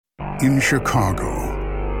In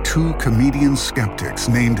Chicago, two comedian skeptics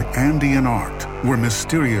named Andy and Art were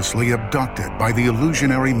mysteriously abducted by the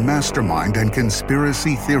illusionary mastermind and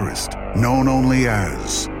conspiracy theorist known only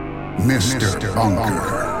as Mr.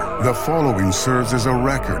 Bunker. The following serves as a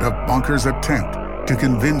record of Bunker's attempt to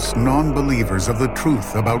convince non-believers of the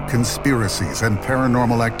truth about conspiracies and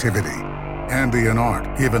paranormal activity. Andy and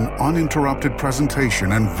Art give an uninterrupted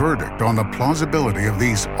presentation and verdict on the plausibility of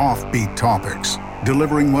these offbeat topics,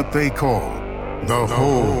 delivering what they call the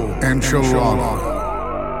whole enchilada.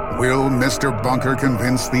 Will Mr. Bunker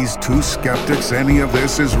convince these two skeptics any of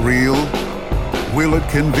this is real? Will it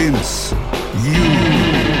convince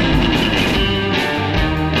you?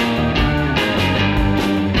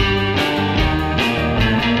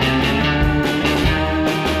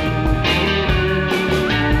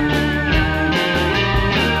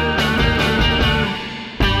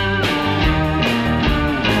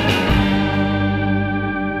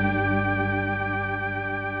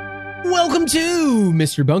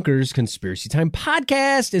 Mr. Bunker's Conspiracy Time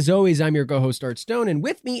podcast. As always, I'm your co-host, Art Stone, and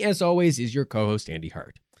with me, as always, is your co-host, Andy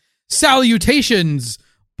Hart. Salutations,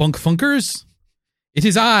 Bunk Funkers. It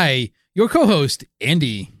is I, your co-host,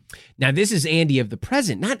 Andy. Now, this is Andy of the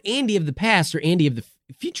present, not Andy of the past or Andy of the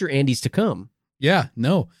future Andys to come. Yeah,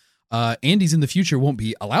 no. Andys in the future won't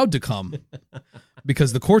be allowed to come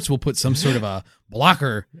because the courts will put some sort of a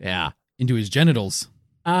blocker into his genitals.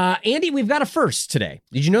 Andy, we've got a first today.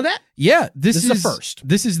 Did you know that? Yeah, this is a first.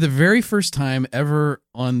 This is the very first time ever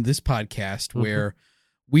on this podcast where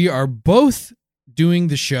we are both doing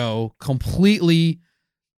the show completely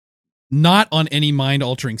not on any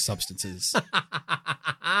mind-altering substances.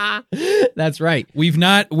 That's right.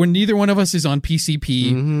 Neither one of us is on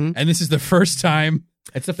PCP, and this is the first time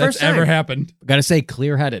it's the first that's ever happened. Got to say,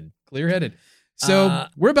 clear-headed. So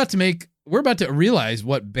we're about to realize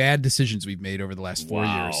what bad decisions we've made over the last 4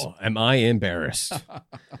 years. Am I embarrassed?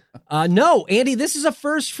 No, Andy, this is a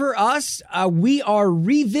first for us. We are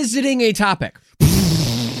revisiting a topic.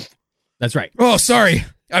 That's right. Oh, sorry.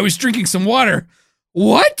 I was drinking some water.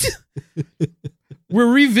 What?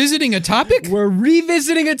 We're revisiting a topic? We're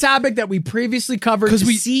revisiting a topic that we previously covered to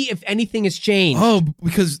see if anything has changed. Oh,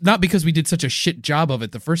 not because we did such a shit job of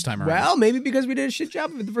it the first time around. Well, maybe because we did a shit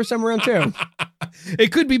job of it the first time around, too.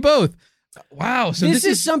 It could be both. Wow. So this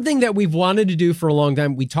is something that we've wanted to do for a long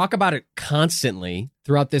time. We talk about it constantly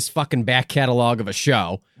throughout this fucking back catalog of a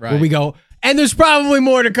show where we go, and there's probably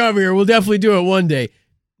more to cover here. We'll definitely do it one day.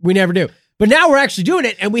 We never do. But now we're actually doing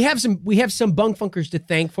it, and we have some bunk funkers to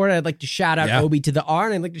thank for it. I'd like to shout out Obi to the R,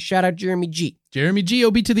 and I'd like to shout out Jeremy G. Jeremy G,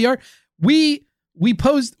 Obi to the R.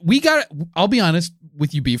 I'll be honest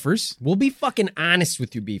with you beefers. We'll be fucking honest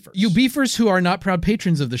with you beefers. You beefers who are not proud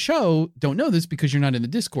patrons of the show don't know this because you're not in the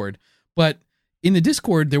Discord. But in the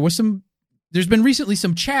Discord, there's been recently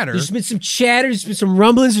some chatter. There's been some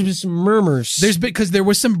rumblings, there's been some murmurs. There's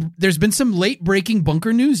been some late breaking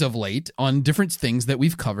bunker news of late on different things that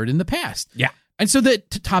we've covered in the past. Yeah. And so the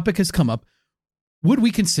topic has come up. Would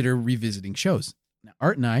we consider revisiting shows? Now,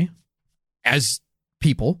 Art and I, as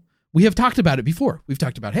people, we have talked about it before. We've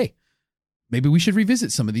talked about, hey, maybe we should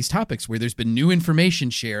revisit some of these topics where there's been new information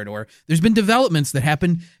shared or there's been developments that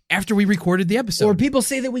happened after we recorded the episode. Or people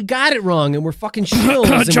say that we got it wrong and we're fucking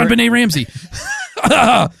shills. John Benet Ramsey.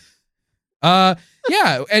 Yeah.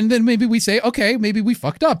 And then maybe we say, okay, maybe we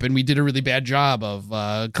fucked up and we did a really bad job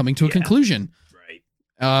of coming to a conclusion.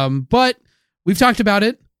 Right. But we've talked about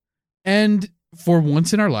it. And for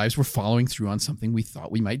once in our lives, we're following through on something we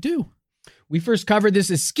thought we might do. We first covered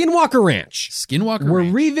this as Skinwalker Ranch.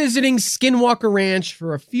 We're revisiting Skinwalker Ranch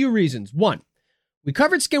for a few reasons. One, we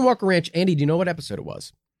covered Skinwalker Ranch. Andy, do you know what episode it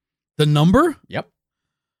was? The number? Yep.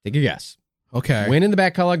 Take a guess. Okay. When in the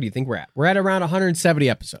back catalog do you think we're at? We're at around 170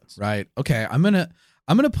 episodes. Right. Okay. I'm gonna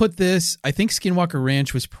put this. I think Skinwalker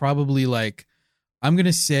Ranch was probably I'm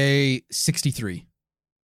gonna say 63.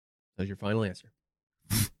 That's your final answer.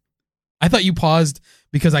 I thought you paused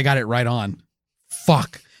because I got it right on.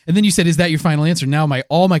 Fuck. And then you said, is that your final answer? Now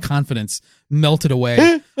all my confidence melted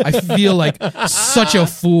away. I feel like such a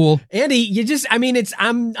fool. Andy,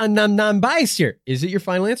 I'm non-biased here. Is it your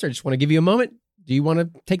final answer? I just want to give you a moment. Do you want to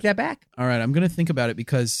take that back? All right, I'm going to think about it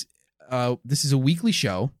because this is a weekly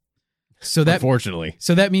show. Unfortunately.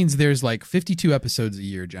 So that means there's 52 episodes a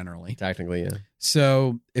year generally. Technically, yeah.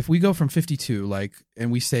 So if we go from 52,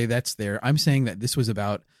 and we say that's there, I'm saying that this was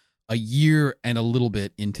about a year and a little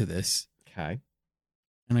bit into this. Okay.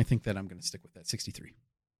 And I think that I'm going to stick with that 63.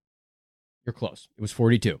 You're close. It was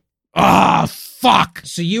 42. Ah, fuck.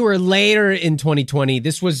 So you were later in 2020.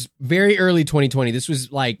 This was very early 2020. This was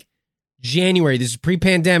January. This is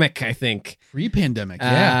pre-pandemic, I think. Pre-pandemic,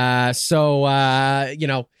 yeah.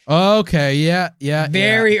 Okay, yeah.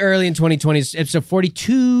 Very early in 2020. It's episode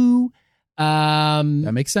 42.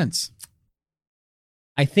 That makes sense.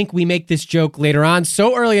 I think we make this joke later on.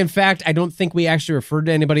 So early, in fact, I don't think we actually referred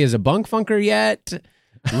to anybody as a bunk funker yet.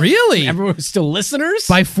 Really? Everyone was still listeners?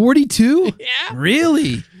 By 42? Yeah.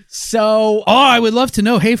 Really? So, I would love to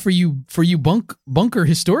know, hey, for you bunker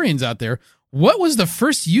historians out there, what was the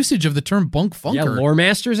first usage of the term bunk funker? yeah, lore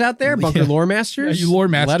masters out there, bunker lore masters. Yeah, you lore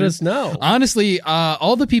masters. Let us know. Honestly,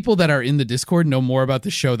 all the people that are in the Discord know more about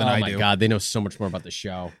the show than I do. Oh my God, they know so much more about the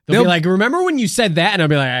show. They'll be like, remember when you said that? And I'll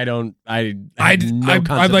be like,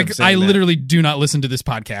 I literally do not listen to this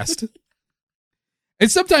podcast.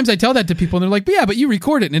 And sometimes I tell that to people and they're like, but you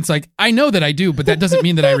record it. And it's like, I know that I do, but that doesn't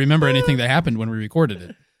mean that I remember anything that happened when we recorded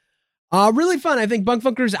it. Really fun. I think Bunk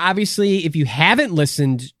Funkers, obviously, if you haven't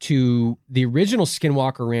listened to the original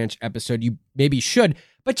Skinwalker Ranch episode, you maybe should,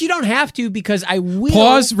 but you don't have to because I will.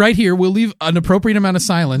 Pause right here. We'll leave an appropriate amount of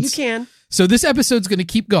silence. You can. So this episode's going to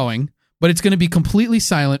keep going, but it's going to be completely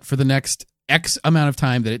silent for the next X amount of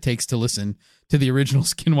time that it takes to listen to the original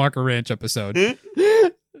Skinwalker Ranch episode.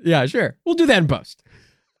 Yeah, sure. We'll do that in post.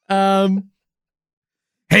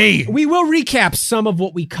 Hey, we will recap some of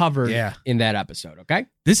what we covered in that episode, okay?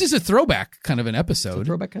 This is a throwback kind of an episode.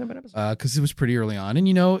 Because it was pretty early on. And,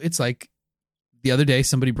 it's like the other day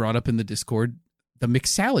somebody brought up in the Discord the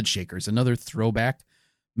McSalad shakers, another throwback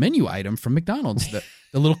menu item from McDonald's, the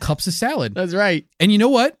little cups of salad. That's right. And you know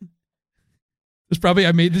what?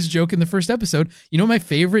 I made this joke in the first episode. You know my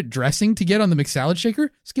favorite dressing to get on the McSalad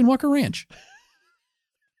shaker? Skinwalker Ranch.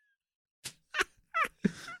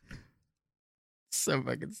 So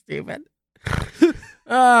fucking stupid.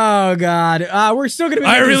 Oh God, we're still gonna be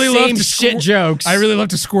making the same shit jokes. I really love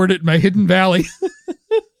to squirt it in my hidden valley.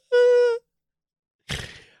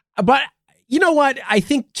 But you know what? I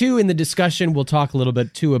think too in the discussion we'll talk a little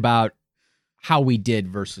bit too about how we did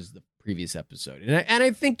versus the previous episode, and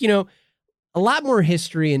I think a lot more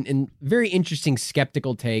history and very interesting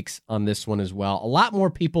skeptical takes on this one as well. A lot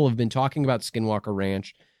more people have been talking about Skinwalker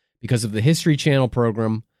Ranch because of the History Channel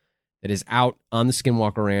program that is out on the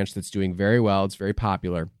Skinwalker Ranch that's doing very well. It's very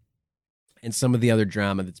popular. And some of the other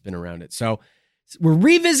drama that's been around it. So we're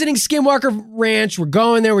revisiting Skinwalker Ranch. We're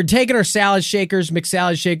going there. We're taking our salad shakers,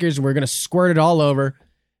 McSalad shakers, and we're going to squirt it all over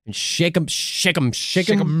and shake them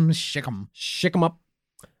up.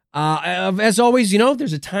 As always,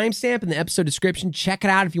 there's a timestamp in the episode description. Check it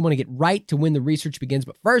out if you want to get right to when the research begins.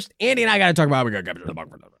 But first, Andy and I got to talk about how we got to capture the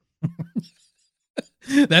bunker.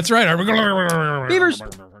 That's right. Beavers.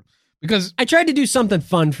 Because I tried to do something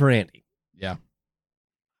fun for Andy. Yeah.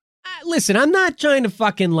 Listen, I'm not trying to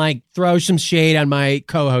fucking throw some shade on my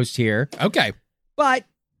co-host here. Okay. But,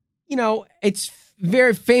 it's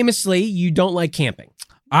very famously, you don't like camping.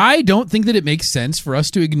 I don't think that it makes sense for us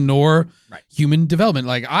to ignore human development.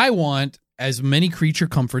 I want as many creature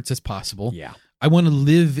comforts as possible. Yeah. I want to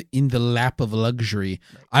live in the lap of luxury.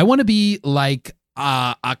 Right. I want to be like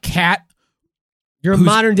a cat. You're a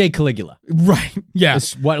modern day Caligula. Right. Yeah.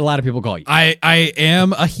 That's what a lot of people call you. I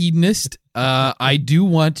am a hedonist. I do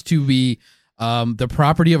want to be the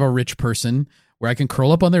property of a rich person where I can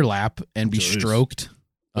curl up on their lap and be stroked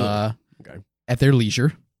at their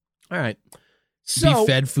leisure. All right. So,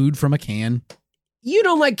 be fed food from a can. You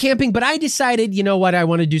don't like camping, but I decided, you know what? I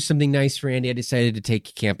want to do something nice for Andy. I decided to take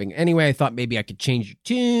you camping. Anyway, I thought maybe I could change your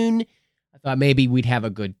tune. I thought maybe we'd have a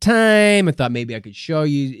good time. I thought maybe I could show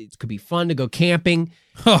you it could be fun to go camping.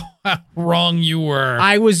 Oh, wrong you were.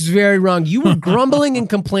 I was very wrong. You were grumbling and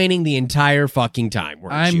complaining the entire fucking time,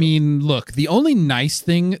 weren't you? mean, look, the only nice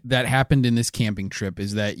thing that happened in this camping trip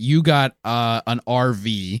is that you got an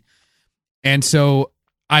RV, and so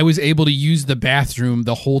I was able to use the bathroom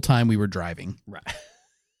the whole time we were driving. Right.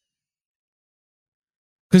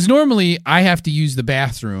 Because normally I have to use the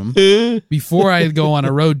bathroom before I go on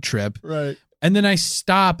a road trip. Right. And then I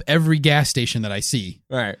stop every gas station that I see.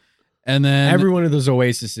 Right. And then every one of those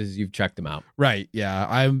oases, you've checked them out. Right. Yeah.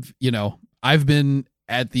 I've been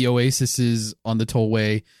at the oases on the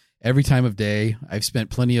tollway every time of day. I've spent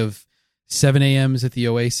plenty of 7 a.m.s at the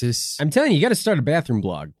Oasis. I'm telling you, you got to start a bathroom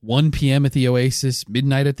blog. 1 p.m. at the Oasis,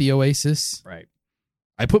 midnight at the Oasis. Right.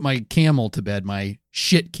 I put my camel to bed, my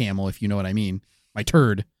shit camel, if you know what I mean, my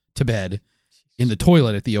turd to bed in the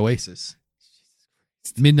toilet at the Oasis.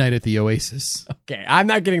 Midnight at the Oasis. Okay, I'm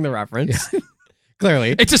not getting the reference. Yeah.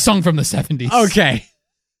 Clearly. It's a song from the 70s. Okay.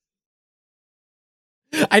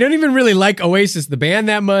 I don't even really like Oasis, the band,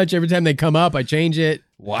 that much. Every time they come up, I change it.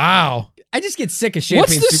 Wow. I just get sick of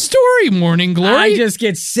champagne. What's the story, Morning Glory? I just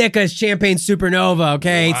get sick of Champagne Supernova,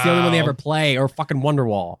 okay? It's the only one they ever play, or fucking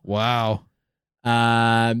Wonderwall. Wow.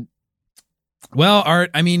 Um, Well,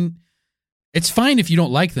 Art, I mean, it's fine if you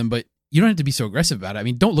don't like them, but you don't have to be so aggressive about it. I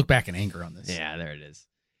mean, don't look back in anger on this. Yeah, there it is.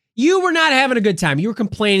 You were not having a good time. You were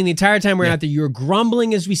complaining the entire time we were out there. You were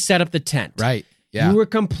grumbling as we set up the tent. Right. Yeah. You were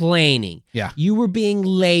complaining. Yeah. You were being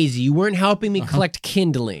lazy. You weren't helping me collect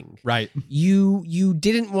kindling. Right. You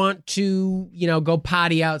didn't want to, go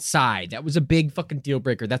potty outside. That was a big fucking deal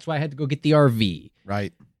breaker. That's why I had to go get the RV.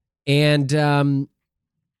 Right. And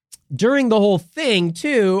during the whole thing,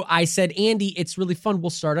 too, I said, Andy, it's really fun. We'll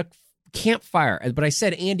start a campfire. But I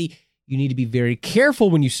said, Andy, you need to be very careful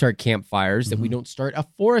when you start campfires that we don't start a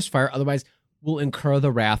forest fire. Otherwise, we'll incur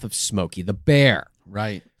the wrath of Smokey the Bear.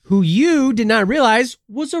 Right. Who you did not realize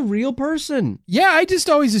was a real person. Yeah, I just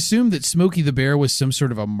always assumed that Smokey the Bear was some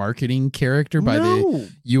sort of a marketing character by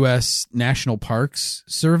the U.S. National Parks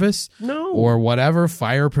Service. No. Or whatever,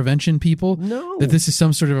 fire prevention people. No. That this is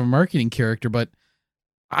some sort of a marketing character. But,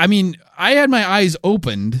 I mean, I had my eyes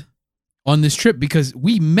opened on this trip because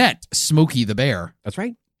we met Smokey the Bear. That's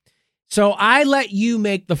right. So I let you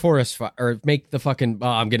make the forest fire, or make the fucking,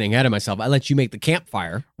 I'm getting ahead of myself. I let you make the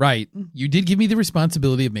campfire. Right. You did give me the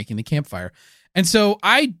responsibility of making the campfire. And so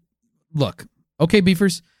look, okay,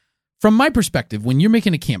 beefers, from my perspective, when you're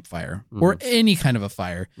making a campfire or any kind of a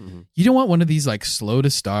fire, you don't want one of these like slow to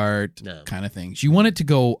start kind of things. You want it to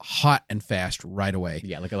go hot and fast right away.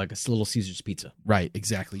 Yeah, like a Little Caesar's pizza. Right,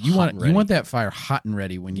 exactly. You want that fire hot and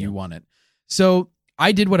ready when you want it. So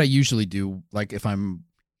I did what I usually do, like if I'm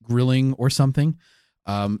grilling or something.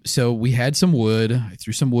 So we had some wood. I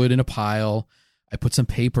threw some wood in a pile. I put some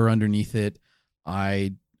paper underneath it.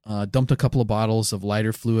 I dumped a couple of bottles of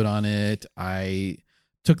lighter fluid on it. I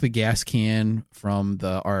took the gas can from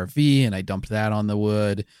the RV and I dumped that on the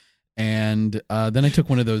wood. And then I took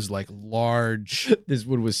one of those like large. This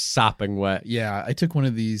wood was sopping wet. Yeah, I took one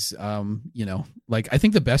of these. Like I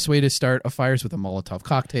think the best way to start a fire is with a Molotov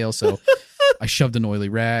cocktail. So I shoved an oily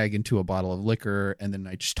rag into a bottle of liquor and then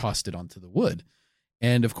I just tossed it onto the wood.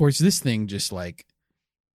 And of course, this thing just like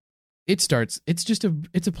it's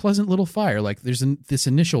a pleasant little fire. Like there's this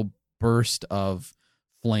initial burst of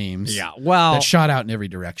flames. Yeah, well, that shot out in every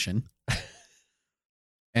direction.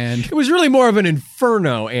 And it was really more of an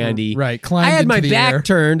inferno, Andy. Right. I had my back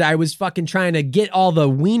turned. I was fucking trying to get all the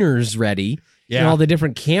wieners ready. Yeah. And all the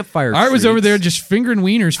different campfire Art was treats. over there just fingering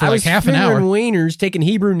wieners for like half an hour. Wieners, taking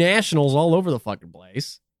Hebrew Nationals all over the fucking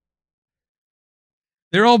place.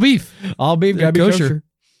 They're all beef. All beef, gotta be kosher.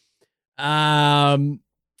 I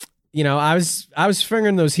was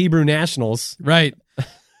fingering those Hebrew Nationals. Right.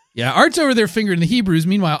 Yeah, Art's over there fingering the Hebrews.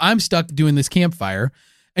 Meanwhile, I'm stuck doing this campfire.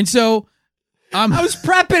 And so I was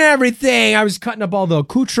prepping everything. I was cutting up all the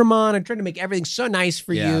accoutrement. I'm trying to make everything so nice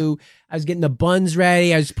for you. I was getting the buns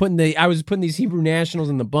ready. I was putting these Hebrew Nationals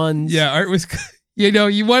in the buns. Yeah, Art was,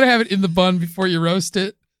 you want to have it in the bun before you roast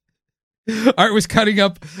it. Art was cutting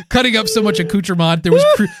up so much accoutrement. There was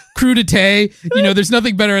crudité. There's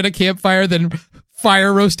nothing better at a campfire than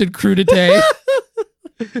fire roasted crudité.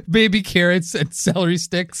 Baby carrots and celery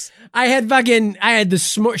sticks. I had the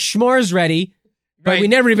s'mores ready. But we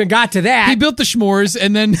never even got to that. He built the s'mores,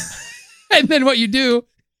 and then what you do,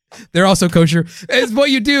 they're also kosher. Is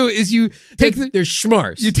what you do is you take there's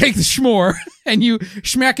s'mores. You take the s'more and you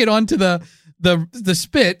smack it onto the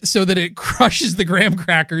spit so that it crushes the graham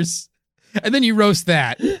crackers, and then you roast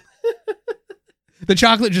that. The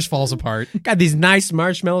chocolate just falls apart. Got these nice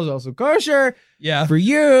marshmallows, also kosher. Yeah. For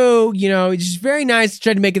you, it's just very nice.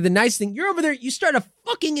 Tried to make it the nice thing. You're over there. You start a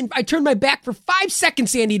fucking. I turned my back for 5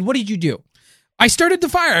 seconds, Andy. What did you do? I started the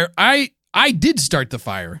fire. I did start the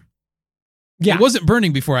fire. Yeah. It wasn't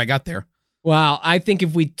burning before I got there. Well, I think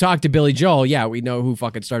if we talk to Billy Joel, we know who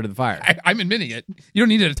fucking started the fire. I'm admitting it. You don't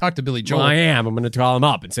need to talk to Billy Joel. Well, I am. I'm going to call him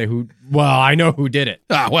up and say who. Well, I know who did it.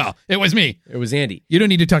 Well, it was me. It was Andy. You don't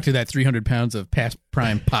need to talk to that 300 pounds of past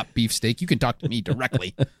prime pop beefsteak. You can talk to me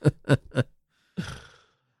directly.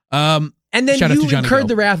 And then you incurred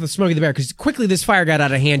the wrath of Smokey the Bear because quickly this fire got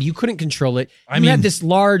out of hand. You couldn't control it. You had this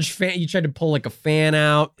large fan. You tried to pull like a fan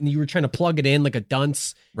out, and you were trying to plug it in like a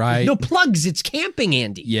dunce. Right. No plugs. It's camping,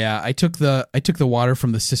 Andy. Yeah, I took the water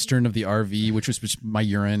from the cistern of the RV, which was just my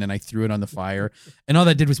urine, and I threw it on the fire. And all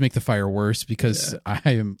that did was make the fire worse because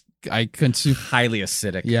I consume highly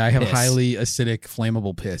acidic. Yeah, I have highly acidic,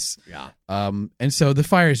 flammable piss. Yeah. And so the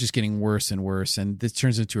fire is just getting worse and worse, and this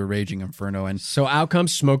turns into a raging inferno. And so out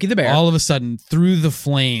comes Smokey the Bear. All of a sudden, through the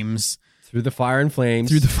flames, through the fire and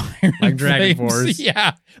flames, like Dragon Force.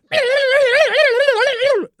 Yeah.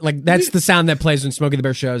 Like that's the sound that plays when Smokey the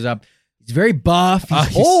Bear shows up. He's very buff.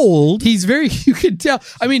 He's old. He's very, you could tell.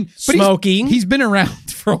 I mean, but smoking. He's been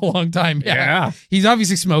around for a long time. Yeah. He's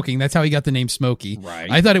obviously smoking. That's how he got the name Smokey.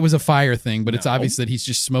 Right. I thought it was a fire thing, but it's obvious that he's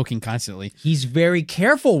just smoking constantly. He's very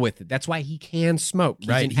careful with it. That's why he can smoke.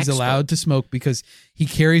 He's allowed to smoke because he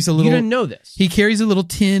carries a little. You didn't know this. He carries a little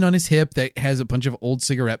tin on his hip that has a bunch of old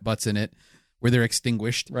cigarette butts in it where they're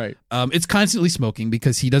extinguished. Right. It's constantly smoking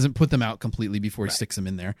because he doesn't put them out completely before he sticks them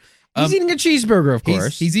in there. He's eating a cheeseburger, of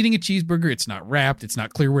course. He's eating a cheeseburger. It's not wrapped. It's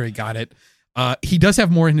not clear where he got it. He does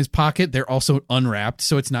have more in his pocket. They're also unwrapped,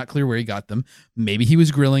 so it's not clear where he got them. Maybe he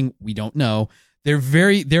was grilling. We don't know.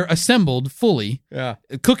 They're assembled fully,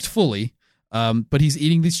 cooked fully. But he's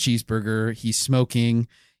eating this cheeseburger. He's smoking.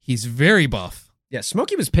 He's very buff. Yeah,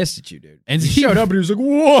 Smokey was pissed at you, dude. And he showed up and he was like,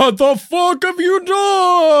 "What the fuck have you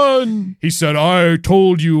done?" He said, "I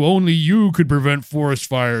told you only you could prevent forest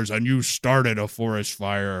fires, and you started a forest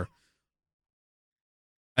fire."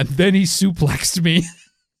 And then he suplexed me.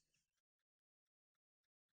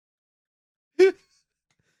 And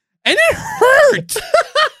it hurt.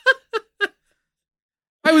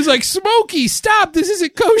 I was like, "Smokey, stop. This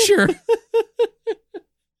isn't kosher."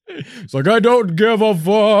 It's like, "I don't give a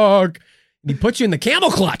fuck." And he put you in the camel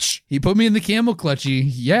clutch. He put me in the camel clutch.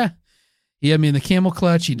 He had me in the camel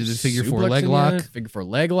clutch. He did a figure four leg lock. Figure four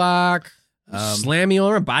leg lock. Slam you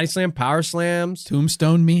over, body slam, power slams.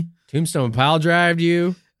 Tombstone me. Tombstone pile drived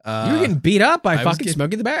you. You were getting beat up by fucking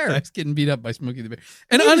Smokey the Bear. I was getting beat up by Smokey the Bear.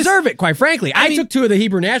 And you deserve it, quite frankly. I took two of the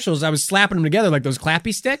Hebrew Nationals. I was slapping them together like those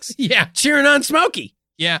clappy sticks. Yeah. Cheering on Smokey.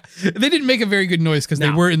 Yeah. They didn't make a very good noise because they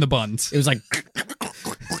were in the buns. It was like...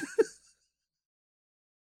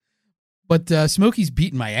 But Smokey's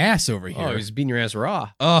beating my ass over here. Oh, he's beating your ass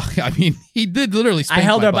raw. Oh, I mean, he did literally spank I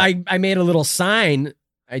held my up, butt. I made a little sign.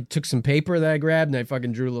 I took some paper that I grabbed and I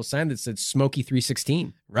fucking drew a little sign that said Smokey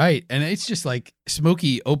 316. Right. And it's just like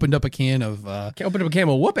Smokey opened up a can of... opened up a can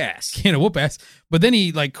of whoop ass. Can of whoop ass. But then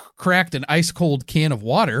he like cracked an ice cold can of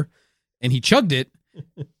water and he chugged it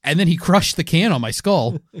and then he crushed the can on my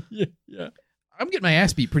skull. Yeah. I'm getting my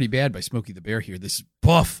ass beat pretty bad by Smokey the Bear here. This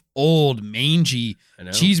buff, old, mangy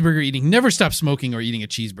cheeseburger eating. Never stopped smoking or eating a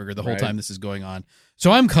cheeseburger the whole time this is going on.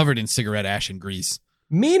 So I'm covered in cigarette ash and grease.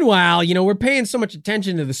 Meanwhile, we're paying so much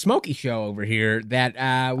attention to the Smokey show over here that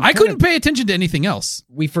I couldn't pay attention to anything else.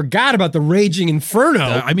 We forgot about the raging inferno.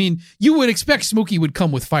 I mean, you would expect Smokey would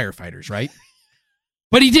come with firefighters, right?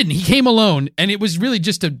 But he didn't. He came alone, and it was really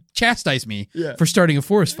just to chastise me for starting a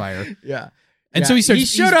forest fire. Yeah. And so he starts.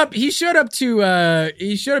 He showed up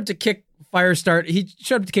to kick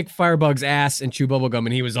kick Firebug's ass and chew bubblegum,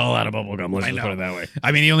 and he was all out of bubblegum. Let's just put it that way.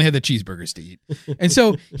 I mean, he only had the cheeseburgers to eat. And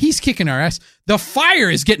so he's kicking our ass. The fire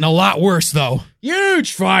is getting a lot worse, though.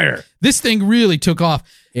 Huge fire. This thing really took off.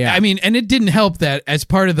 Yeah. I mean, and it didn't help that as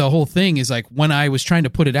part of the whole thing is like when I was trying to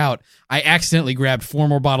put it out, I accidentally grabbed 4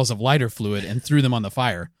 more bottles of lighter fluid and threw them on the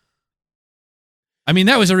fire. I mean,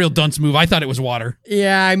 that was a real dunce move. I thought it was water.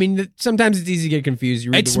 Yeah, I mean, sometimes it's easy to get confused.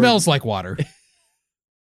 It smells like water.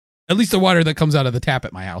 At least the water that comes out of the tap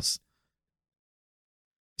at my house.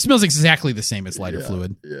 It smells exactly the same as lighter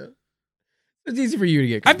fluid. Yeah. It's easy for you to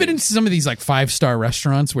get confused. I've been in some of these like 5-star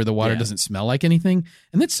restaurants where the water doesn't smell like anything.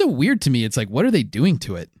 And that's so weird to me. It's like, what are they doing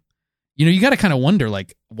to it? You got to kind of wonder,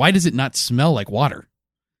 like, why does it not smell like water?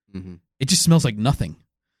 Mm-hmm. It just smells like nothing.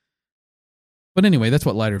 But anyway, that's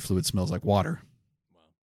what lighter fluid smells like, water.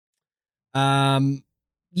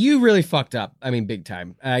 You really fucked up. I mean, big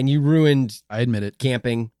time. And you ruined. I admit it.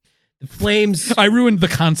 Camping. The flames. I ruined the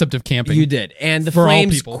concept of camping. You did, and the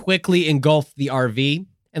flames quickly engulfed the RV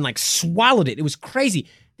and like swallowed it. It was crazy.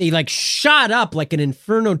 They like shot up like an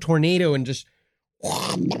inferno tornado and just.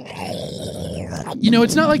 It's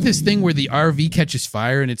not like this thing where the RV catches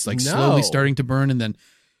fire and it's like slowly starting to burn, and then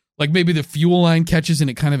like maybe the fuel line catches and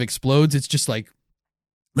it kind of explodes. It's just like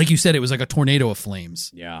you said, it was like a tornado of flames.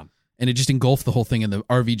 Yeah. And it just engulfed the whole thing, and the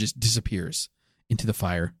RV just disappears into the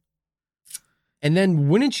fire. And then,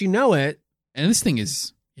 wouldn't you know it? And this thing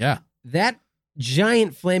is, that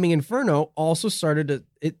giant flaming inferno also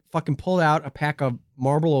it fucking pulled out a pack of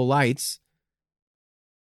Marlboro Lights,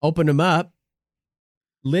 opened them up,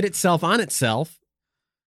 lit itself on itself,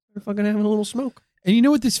 and fucking having a little smoke. And you know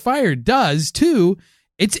what this fire does too?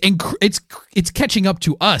 It's catching up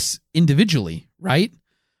to us individually, right?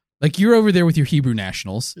 Like you're over there with your Hebrew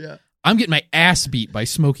Nationals. Yeah. I'm getting my ass beat by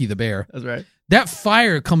Smokey the Bear. That's right. That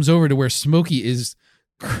fire comes over to where Smokey is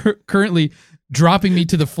currently dropping me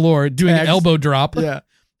to the floor, doing an elbow drop. Yeah.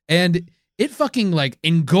 And it fucking like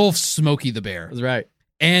engulfs Smokey the Bear. That's right.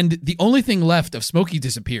 And the only thing left of Smokey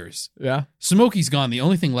disappears. Yeah. Smokey's gone. The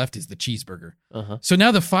only thing left is the cheeseburger. Uh-huh. So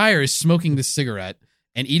now the fire is smoking this cigarette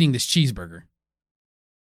and eating this cheeseburger.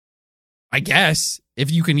 I guess,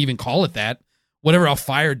 if you can even call it that. Whatever a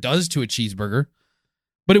fire does to a cheeseburger.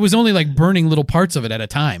 But it was only like burning little parts of it at a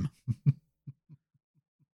time.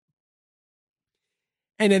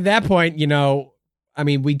 And at that point,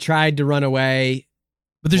 we tried to run away.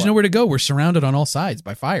 But there's nowhere to go. We're surrounded on all sides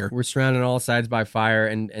by fire. We're surrounded on all sides by fire,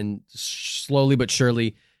 and slowly but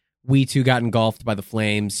surely, we too got engulfed by the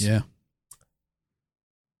flames. Yeah.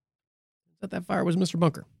 That fire was Mr.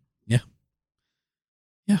 Bunker. Yeah.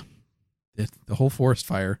 Yeah. The whole forest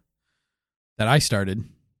fire that I started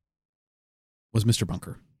was Mr.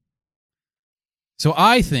 Bunker. So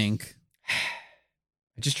I think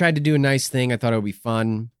I just tried to do a nice thing. I thought it would be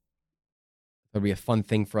fun. It would be a fun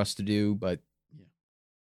thing for us to do, but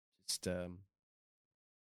just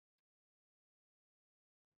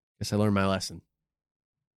guess I learned my lesson.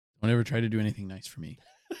 Don't ever try to do anything nice for me.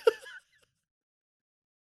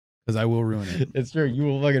 Because I will ruin it. It's true. You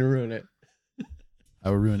will fucking ruin it.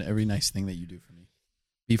 I will ruin every nice thing that you do for me.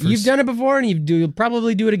 Beefers, you've done it before, and you'll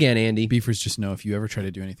probably do it again, Andy. Beefers, just know if you ever try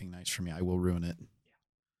to do anything nice for me, I will ruin it.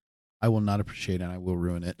 I will not appreciate it, and I will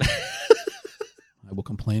ruin it. I will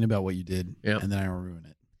complain about what you did, and then I will ruin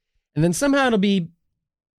it. And then somehow it'll be,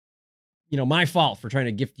 my fault for trying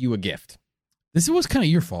to gift you a gift. This was kind of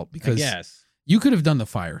your fault, because you could have done the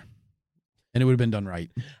fire, and it would have been done right.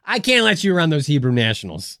 I can't let you around those Hebrew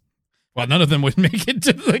nationals. Well, none of them would make it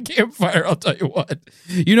to the campfire, I'll tell you what.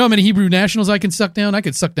 You know how many Hebrew nationals I can suck down? I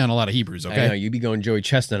could suck down a lot of Hebrews, okay? I know, you'd be going Joey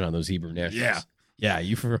Chestnut on those Hebrew nationals. Yeah,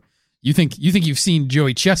 you think you've seen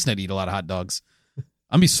Joey Chestnut eat a lot of hot dogs.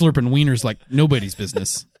 I'm be slurping wieners like nobody's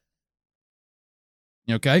business.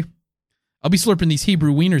 You okay? I'll be slurping these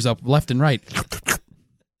Hebrew wieners up left and right.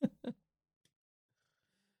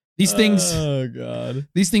 These things, oh God!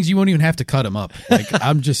 These things you won't even have to cut them up. Like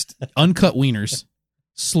I'm just uncut wieners,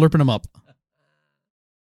 slurping them up.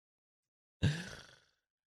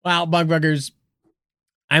 Wow, Bugbuggers,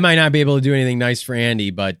 I might not be able to do anything nice for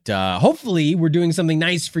Andy, but hopefully we're doing something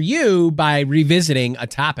nice for you by revisiting a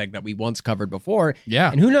topic that we once covered before.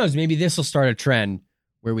 Yeah, and who knows, maybe this will start a trend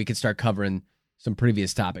where we could start covering some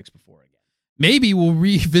previous topics before again. Maybe we'll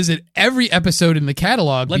revisit every episode in the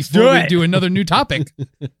catalog before we do another new topic.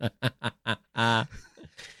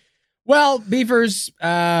 Well, Beefers,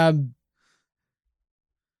 there's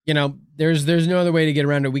no other way to get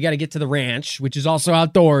around it. We got to get to the ranch, which is also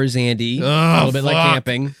outdoors, Andy. A little bit like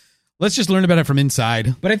camping. Let's just learn about it from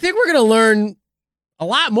inside. But I think we're going to learn a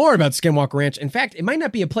lot more about Skinwalker Ranch. In fact, it might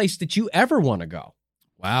not be a place that you ever want to go.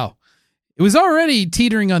 Wow. It was already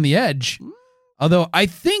teetering on the edge. Although I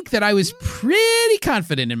think that I was pretty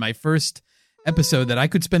confident in my first episode that I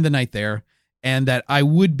could spend the night there and that I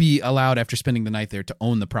would be allowed after spending the night there to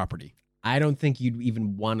own the property. I don't think you'd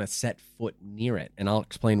even want to set foot near it, and I'll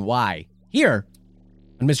explain why here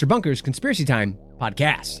on Mr. Bunker's Conspiracy Time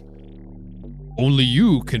podcast. Only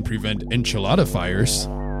you can prevent enchilada fires.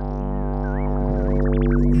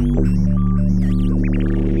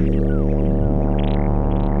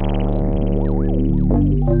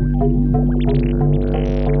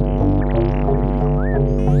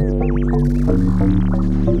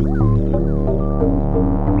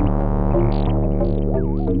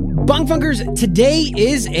 Bunkfunkers, today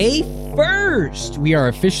is a first. We are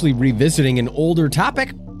officially revisiting an older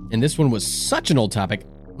topic, and this one was such an old topic,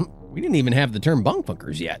 we didn't even have the term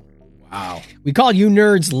bunkfunkers yet. Wow. We call you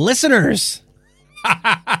nerds listeners.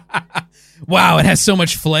 Wow, it has so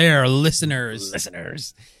much flair,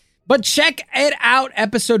 listeners. But check it out,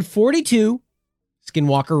 episode 42,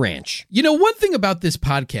 Skinwalker Ranch. You know, one thing about this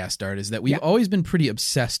podcast, Art, is that we've always been pretty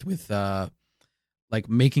obsessed with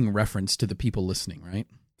making reference to the people listening, right?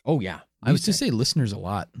 Oh, yeah. I used to say listeners a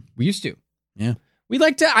lot. We used to. Yeah. We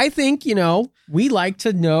like to, I think, we like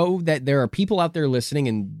to know that there are people out there listening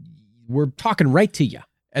and we're talking right to you.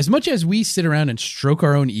 As much as we sit around and stroke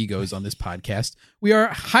our own egos on this podcast, we are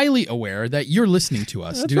highly aware that you're listening to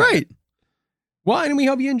us. That's right. Well, and we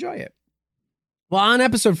hope you enjoy it. Well, on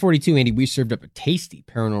episode 42, Andy, we served up a tasty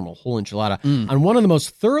paranormal whole enchilada on one of the most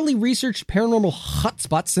thoroughly researched paranormal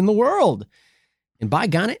hotspots in the world. And by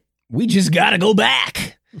gone it, we just got to go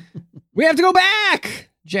back. We have to go back,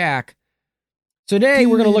 Jack. Today,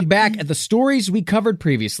 we're going to look back at the stories we covered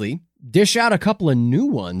previously, dish out a couple of new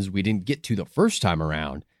ones we didn't get to the first time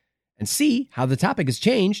around, and see how the topic has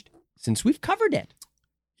changed since we've covered it.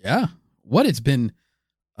 Yeah. What? It's been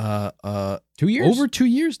 2 years? Over 2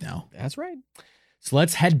 years now. That's right. So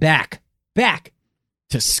let's head back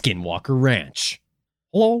to Skinwalker Ranch.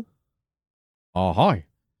 Hello. Hi.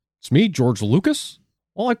 It's me, George Lucas.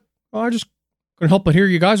 Well, I just couldn't help but hear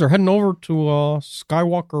you guys are heading over to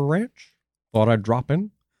Skywalker Ranch. Thought I'd drop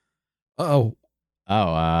in.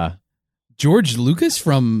 George Lucas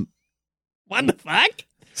from What the fuck?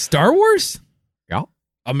 Star Wars? Yeah.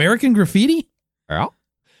 American Graffiti? Yeah.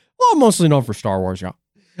 Well, mostly known for Star Wars, yeah.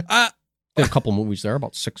 Did a couple movies there,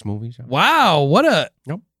 about 6 movies. Yeah. Wow, what a...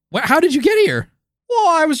 Yep. How did you get here? Well,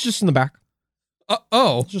 I was just in the back.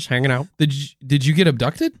 Just hanging out. Did you get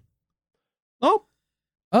abducted? No.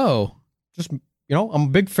 Oh. Just, I'm a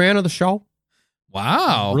big fan of the show.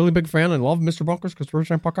 Wow. Really big fan. I love Mr. Bunker's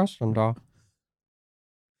Conspiracy Podcast. And,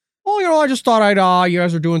 I just thought you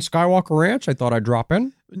guys are doing Skywalker Ranch. I thought I'd drop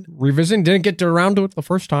in, revisit. Didn't get around to it the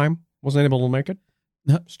first time. Wasn't able to make it.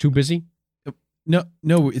 No. It's too busy.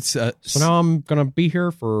 No, it's... so now I'm going to be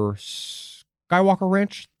here for Skywalker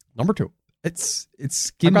Ranch number 2. It's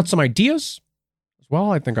I got some ideas as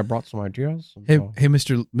well. I think I brought some ideas. Hey,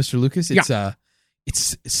 Mr. Lucas, it's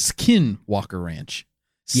Skinwalker Ranch.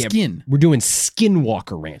 Skin. Yeah, we're doing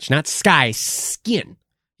Skinwalker Ranch, not Sky, Skin.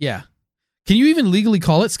 Yeah. Can you even legally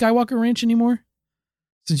call it Skywalker Ranch anymore?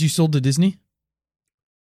 Since you sold to Disney?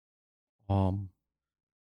 Oh.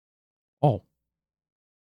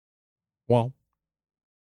 Well.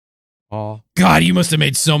 God, you must have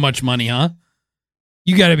made so much money, huh?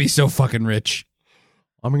 You got to be so fucking rich.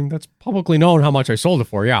 I mean, that's publicly known how much I sold it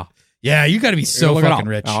for, yeah. Yeah, you got to be so fucking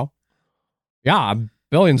rich. Yeah,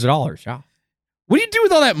 billions of dollars, yeah. What do you do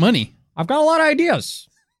with all that money? I've got a lot of ideas.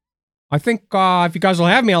 I think if you guys will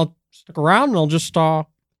have me, I'll stick around and I'll just help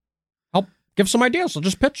give some ideas. I'll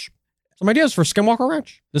just pitch some ideas for Skinwalker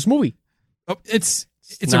Ranch, this movie. Oh, it's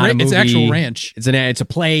an actual ranch. It's a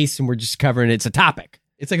place, and we're just covering it's a topic.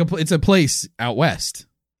 It's like it's a place out west.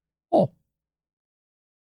 Oh.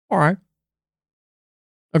 All right.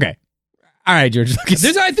 Okay. All right, George Lucas.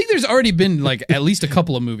 I think there's already been like at least a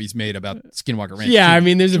couple of movies made about Skinwalker Ranch. Yeah, I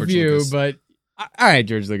mean, there's George a few, Lucas. But all right,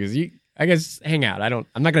 George Lucas, I guess hang out. I'm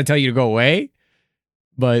not going to tell you to go away,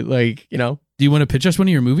 but do you want to pitch us one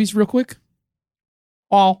of your movies real quick?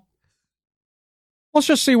 Well, let's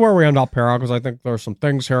just see where we end up here, because I think there's some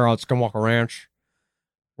things here at Skinwalker Ranch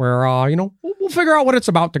where we'll figure out what it's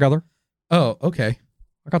about together. Oh, okay.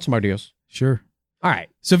 I got some ideas. Sure. All right.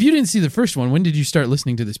 So if you didn't see the first one, when did you start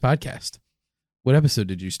listening to this podcast? What episode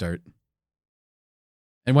did you start?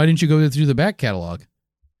 And why didn't you go through the back catalog?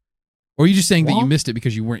 Or are you just saying that you missed it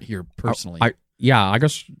because you weren't here personally? I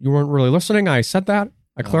guess you weren't really listening. I said that.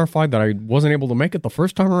 I clarified that I wasn't able to make it the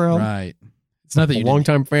first time around. Right. It's not that you're a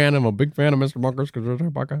long-time fan. I'm a big fan of Mr. Bunker's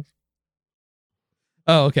Podcast.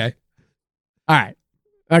 Oh, okay. All right.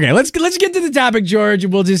 Okay, let's get to the topic, George.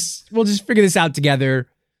 We'll just figure this out together.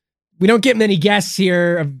 We don't get many guests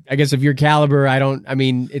here, I guess, of your caliber.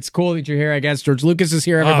 It's cool that you're here, I guess. George Lucas is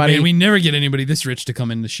here, everybody. Oh, man, we never get anybody this rich to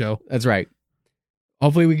come in the show. That's right.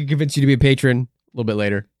 Hopefully we can convince you to be a patron a little bit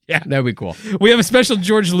later. Yeah. That'd be cool. We have a special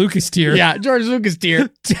George Lucas tier. Yeah, George Lucas tier.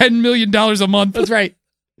 $10 million a month. That's right.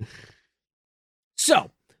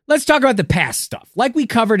 So, let's talk about the past stuff. Like we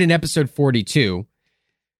covered in episode 42,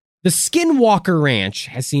 the Skinwalker Ranch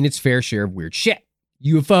has seen its fair share of weird shit.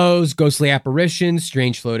 UFOs, ghostly apparitions,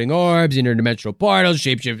 strange floating orbs, interdimensional portals,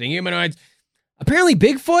 shape-shifting humanoids. Apparently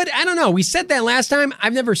Bigfoot? I don't know. We said that last time.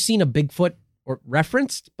 I've never seen a Bigfoot or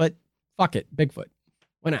referenced, but fuck it. Bigfoot.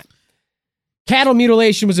 Why not? Cattle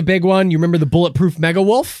mutilation was a big one. You remember the bulletproof mega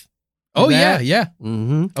wolf? Oh, yeah.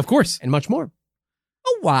 Mm-hmm. Of course. And much more.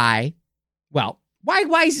 Oh, why? Well,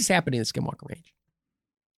 why is this happening at Skinwalker Ranch?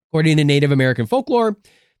 According to Native American folklore,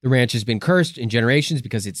 the ranch has been cursed in generations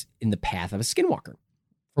because it's in the path of a skinwalker,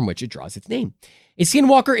 from which it draws its name. A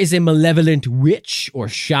skinwalker is a malevolent witch or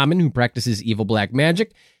shaman who practices evil black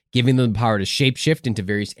magic, giving them the power to shapeshift into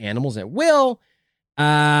various animals at will.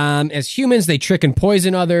 As humans, they trick and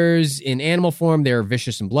poison others. In animal form, they are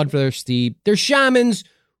vicious and bloodthirsty. They're shamans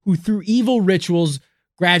who, through evil rituals,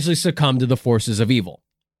 gradually succumb to the forces of evil.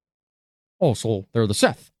 Oh, so they're the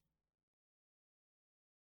Sith.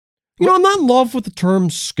 I'm not in love with the term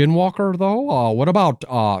skinwalker, though. What about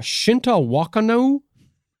Shinta Wakanu?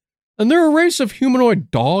 And they're a race of humanoid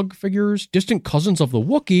dog figures, distant cousins of the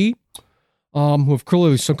Wookiee, who have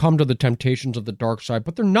clearly succumbed to the temptations of the dark side,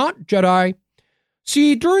 but they're not Jedi.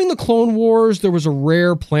 See, during the Clone Wars, there was a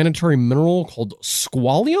rare planetary mineral called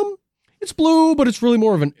squallium. It's blue, but it's really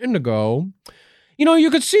more of an indigo. You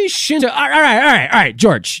could see Shinta... All right,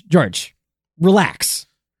 George. Relax.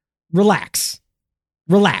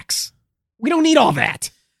 We don't need all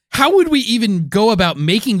that. How would we even go about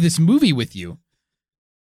making this movie with you?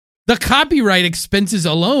 The copyright expenses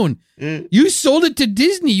alone. You sold it to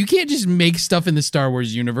Disney. You can't just make stuff in the Star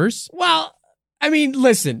Wars universe. Well,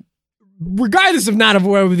 listen. Regardless of not of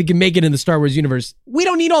whether we can make it in the Star Wars universe, we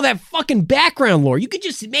don't need all that fucking background lore. You could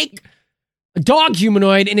just make a dog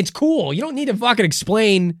humanoid and it's cool. You don't need to fucking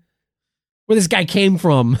explain where this guy came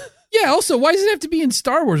from. Yeah, also, why does it have to be in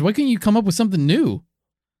Star Wars? Why can't you come up with something new?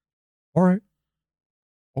 All right.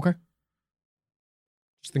 Okay.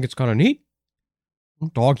 Just think it's kind of neat.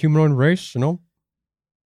 Dog humanoid race, Kind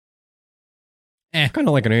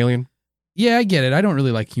of like an alien. Yeah, I get it. I don't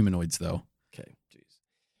really like humanoids, though. Okay. Jeez.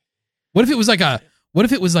 What if it was like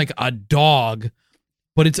a dog,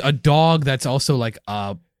 but it's a dog that's also like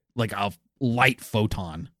a light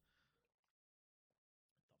photon?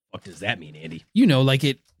 What does that mean, Andy? Like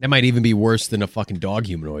it. That might even be worse than a fucking dog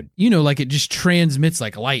humanoid. Like it just transmits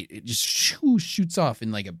like light. It just shoots off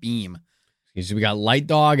in like a beam. Okay, so we got Light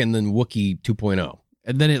Dog and then Wookiee 2.0.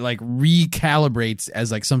 And then it like recalibrates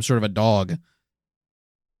as like some sort of a dog.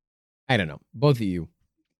 I don't know. Both of you.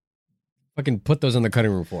 Fucking put those on the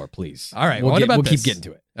cutting room floor, please. All right. We'll this? keep getting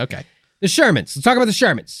to it. Okay. The Shermans. Let's talk about the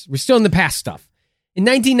Shermans. We're still in the past stuff. In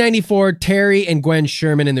 1994, Terry and Gwen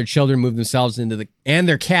Sherman and their children moved themselves and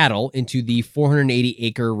their cattle into the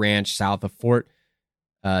 480-acre ranch south of Fort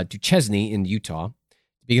Duchesne in Utah to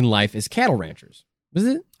begin life as cattle ranchers. Was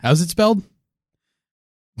it? How's it spelled?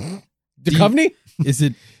 Duchovny? Is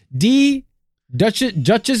it Duchesne?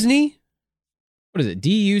 What is it?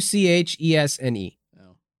 Duchesne.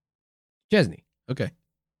 Oh. Chesney. Okay.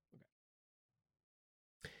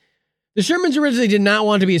 The Shermans originally did not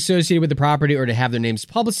want to be associated with the property or to have their names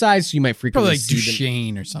publicized, so you might frequently Probably like see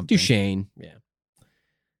Duchesne or something. Duchesne, yeah.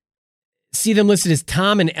 See them listed as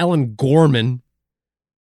Tom and Ellen Gorman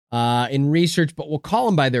in research, but we'll call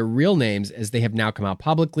them by their real names as they have now come out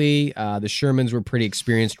publicly. The Shermans were pretty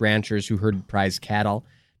experienced ranchers who herded prize cattle,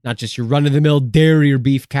 not just your run-of-the-mill dairy or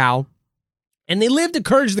beef cow. And they lived a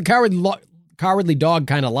courage the cowardly dog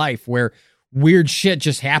kind of life where weird shit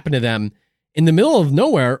just happened to them in the middle of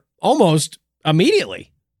nowhere almost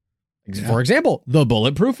immediately. Yeah. For example, the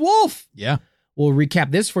bulletproof wolf. Yeah. We'll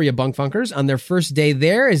recap this for you, bunk funkers. On their first day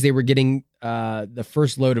there, as they were getting the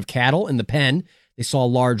first load of cattle in the pen, they saw a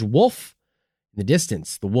large wolf in the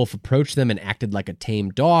distance. The wolf approached them and acted like a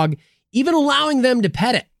tame dog, even allowing them to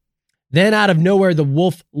pet it. Then out of nowhere, the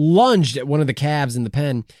wolf lunged at one of the calves in the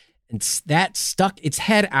pen, and that stuck its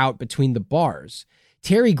head out between the bars.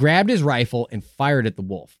 Terry grabbed his rifle and fired at the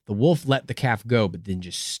wolf. The wolf let the calf go, but then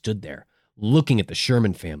just stood there, looking at the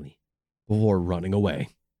Sherman family before running away.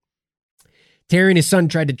 Terry and his son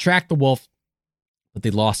tried to track the wolf, but they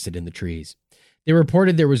lost it in the trees. They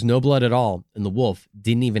reported there was no blood at all, and the wolf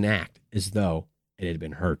didn't even act as though it had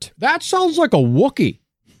been hurt. That sounds like a Wookiee.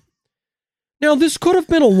 Now, this could have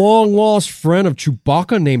been a long-lost friend of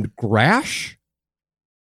Chewbacca named Grash.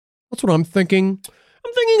 That's what I'm thinking.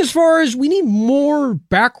 I'm thinking as far as we need more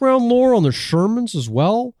background lore on the Shermans as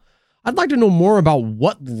well. I'd like to know more about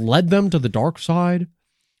what led them to the dark side.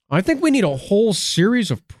 I think we need a whole series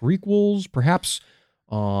of prequels. Perhaps,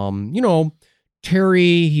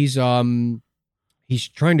 Terry, he's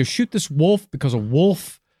trying to shoot this wolf because a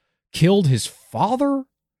wolf killed his father.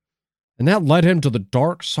 And that led him to the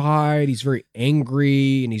dark side. He's very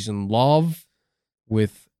angry and he's in love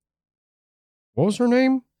with, what was her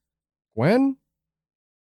name? Gwen?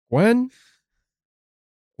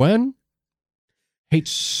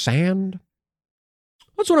 Hates sand.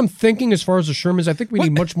 That's what I'm thinking as far as the Shermans. I think we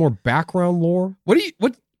need much more background lore. Why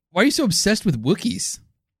are you so obsessed with Wookiees?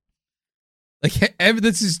 Like,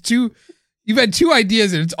 you've had two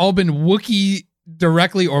ideas and it's all been Wookiee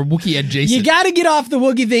directly or Wookiee adjacent. You got to get off the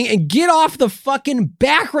Wookiee thing and get off the fucking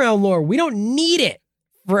background lore. We don't need it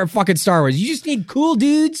for a fucking Star Wars. You just need cool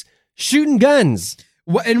dudes shooting guns.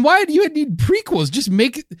 And why do you need prequels? Just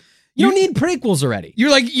make... You don't need prequels already.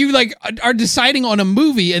 You are deciding on a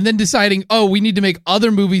movie and then deciding, oh, we need to make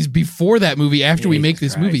other movies before that movie after we make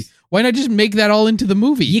this movie. Why not just make that all into the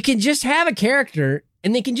movie? You can just have a character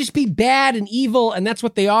and they can just be bad and evil and that's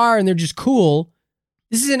what they are and they're just cool.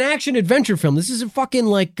 This is an action adventure film. This isn't fucking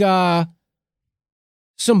like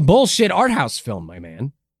some bullshit art house film, my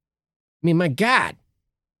man. I mean, my God.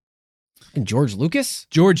 And George Lucas?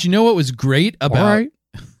 George, you know what was great about... All right.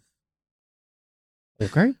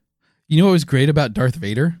 Okay. You know what was great about Darth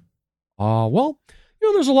Vader?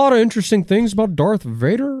 There's a lot of interesting things about Darth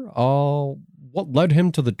Vader. What led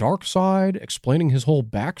him to the dark side, explaining his whole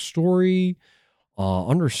backstory,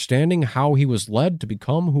 understanding how he was led to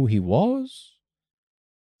become who he was.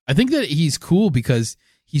 I think that he's cool because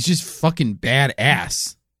he's just fucking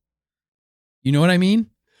badass. You know what I mean?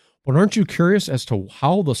 But aren't you curious as to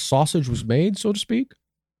how the sausage was made, so to speak?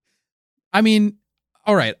 I mean,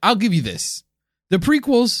 all right, I'll give you this. The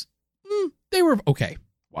prequels, they were okay.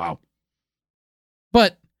 Wow.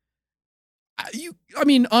 But,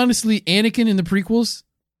 honestly, Anakin in the prequels,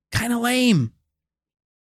 kind of lame.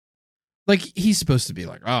 Like, he's supposed to be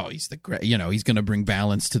like, oh, he's the great, he's going to bring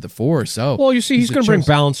balance to the Force. Oh, well, you see, he's going to bring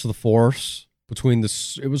chosen. balance to the Force between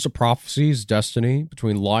this. It was a prophecy's destiny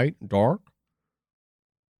between light and dark.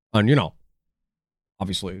 And,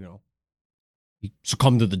 obviously, he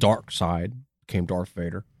succumbed to the dark side, became Darth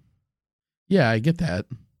Vader. Yeah, I get that.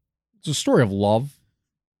 It's a story of love.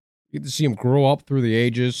 You get to see him grow up through the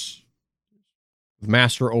ages with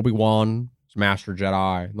Master Obi-Wan, his Master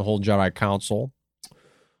Jedi, and the whole Jedi Council.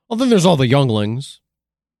 Well, then there's all the younglings.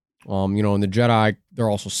 And the Jedi, they're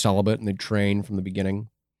also celibate and they train from the beginning.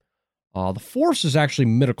 The Force is actually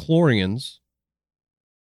midichlorians.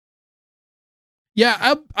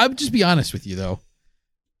 Yeah, I'll just be honest with you, though.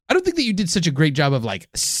 I don't think that you did such a great job of, like,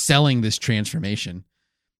 selling this transformation.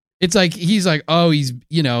 It's like, he's like, oh, he's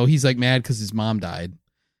like mad because his mom died.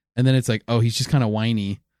 And then it's like, oh, he's just kind of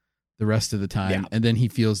whiny the rest of the time. Yeah. And then he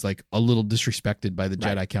feels like a little disrespected by the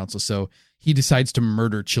Jedi Council. So he decides to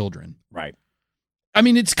murder children. Right. I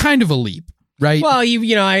mean, it's kind of a leap, right? Well,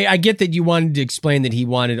 I get that you wanted to explain that he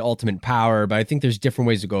wanted ultimate power, but I think there's different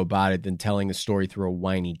ways to go about it than telling a story through a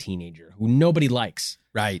whiny teenager who nobody likes.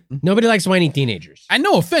 Right. Nobody likes whiny teenagers. And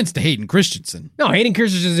no offense to Hayden Christensen. No, Hayden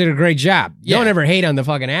Christensen did a great job. Yeah. Don't ever hate on the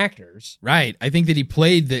fucking actors. Right. I think that he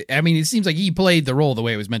played it seems like he played the role the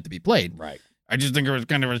way it was meant to be played. Right. I just think it was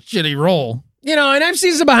kind of a shitty role. And I've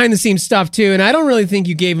seen some behind the scenes stuff too, and I don't really think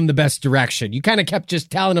you gave him the best direction. You kind of kept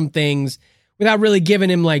just telling him things without really giving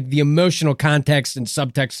him like the emotional context and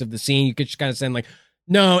subtext of the scene. You could just kind of say like,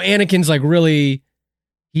 no, Anakin's like really,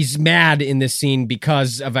 he's mad in this scene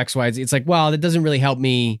because of X, Y, Z. It's like, well, that doesn't really help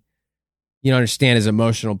me, understand his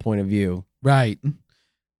emotional point of view. Right.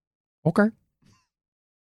 Okay.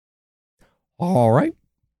 All right.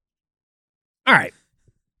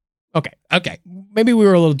 Okay. Maybe we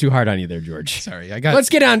were a little too hard on you there, George. Sorry, Let's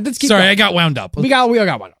get on. Let's keep Sorry, going. I got wound up. We all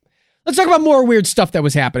got one up. Let's talk about more weird stuff that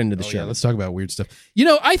was happening to the show. Yeah, let's talk about weird stuff.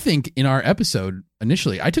 I think in our episode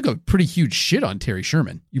initially, I took a pretty huge shit on Terry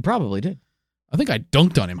Sherman. You probably did. I think I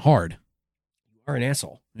dunked on him hard. You are an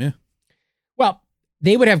asshole. Yeah. Well,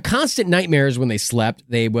 they would have constant nightmares when they slept.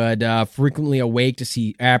 They would frequently awake to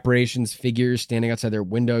see apparitions, figures standing outside their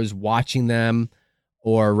windows, watching them,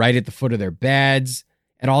 or right at the foot of their beds.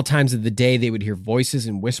 At all times of the day, they would hear voices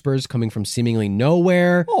and whispers coming from seemingly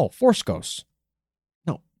nowhere. Oh, Force ghosts.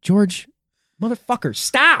 No, George, motherfucker,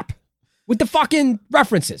 stop with the fucking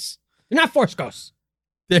references. They're not Force ghosts.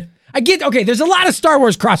 There's a lot of Star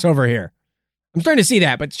Wars crossover here. I'm starting to see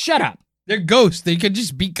that, but shut up. They're ghosts. They could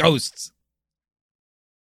just be ghosts.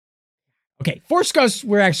 Okay, Force ghosts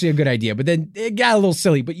were actually a good idea, but then it got a little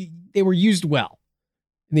silly, but they were used well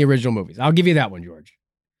in the original movies. I'll give you that one, George.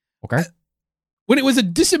 Okay? When it was a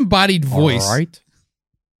disembodied voice. All right.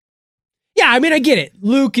 Yeah, I mean, I get it.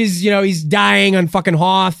 Luke is, he's dying on fucking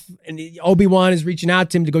Hoth, and Obi-Wan is reaching out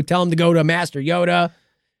to him to go tell him to go to Master Yoda.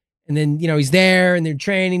 And then, he's there, and they're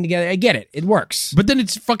training together. I get it. It works. But then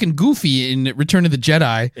it's fucking goofy in Return of the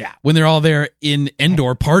Jedi Yeah. when they're all there in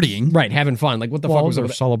Endor partying. Right, having fun. Like, what the fuck was they're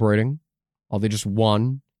it? Celebrating. Oh, they just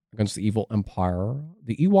won against the evil Empire.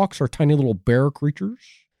 The Ewoks are tiny little bear creatures.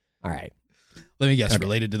 All right. Let me guess,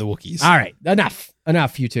 related to the Wookiees. All right.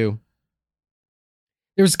 Enough, you two.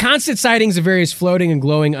 There was constant sightings of various floating and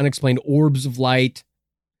glowing unexplained orbs of light,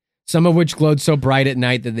 some of which glowed so bright at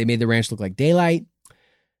night that they made the ranch look like daylight.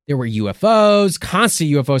 There were UFOs, constant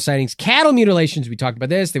UFO sightings, cattle mutilations. We talked about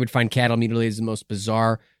this. They would find cattle mutilated in the most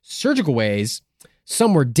bizarre surgical ways.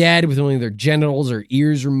 Some were dead with only their genitals or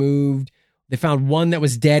ears removed. They found one that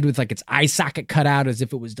was dead with like its eye socket cut out as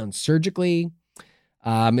if it was done surgically.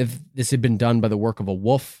 If this had been done by the work of a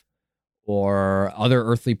wolf or other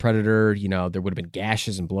earthly predator, there would have been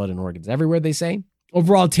gashes and blood and organs everywhere, they say.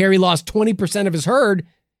 Overall, Terry lost 20% of his herd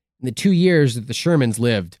in the 2 years that the Shermans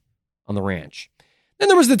lived on the ranch. Then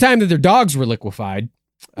there was the time that their dogs were liquefied.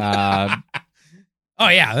 Oh,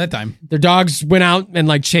 yeah, that time. Their dogs went out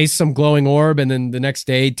and chased some glowing orb, and then the next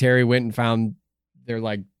day, Terry went and found their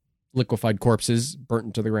liquefied corpses burnt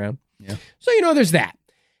into the ground. Yeah. So, there's that.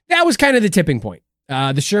 That was kind of the tipping point.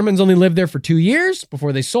 The Shermans only lived there for 2 years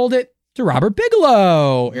before they sold it to Robert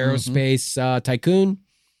Bigelow, aerospace tycoon,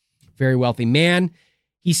 very wealthy man.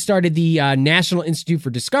 He started the National Institute for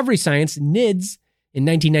Discovery Science, NIDS, in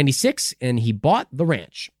 1996, and he bought the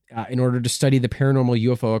ranch in order to study the paranormal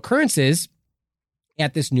UFO occurrences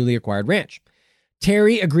at this newly acquired ranch.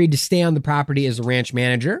 Terry agreed to stay on the property as a ranch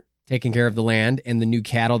manager, taking care of the land and the new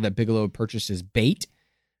cattle that Bigelow purchased as bait.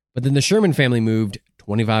 But then the Sherman family moved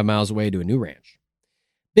 25 miles away to a new ranch.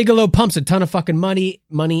 Bigelow pumps a ton of fucking money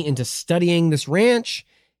into studying this ranch.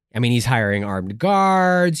 I mean, he's hiring armed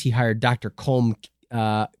guards. He hired Dr. Colm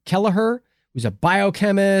Kelleher, who's a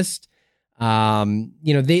biochemist.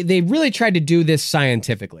 They really tried to do this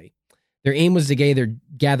scientifically. Their aim was to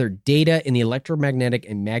gather data in the electromagnetic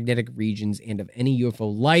and magnetic regions and of any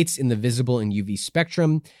UFO lights in the visible and UV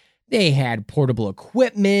spectrum. They had portable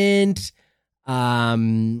equipment.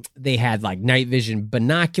 They had like night vision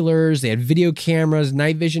binoculars. They had video cameras,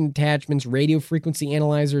 night vision attachments, radio frequency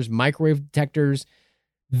analyzers, microwave detectors,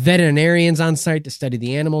 veterinarians on site to study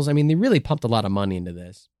the animals. I mean, they really pumped a lot of money into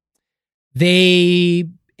this. They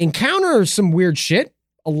encounter some weird shit.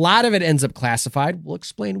 A lot of it ends up classified. We'll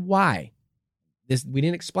explain why. We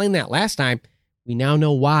didn't explain that last time. We now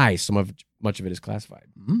know why much of it is classified.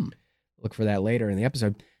 Look for that later in the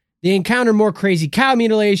episode. They encounter more crazy cow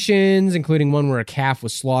mutilations, including one where a calf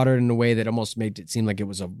was slaughtered in a way that almost made it seem like it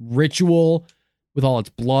was a ritual with all its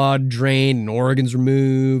blood drained and organs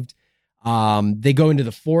removed. They go into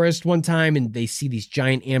the forest one time and they see these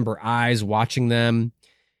giant amber eyes watching them.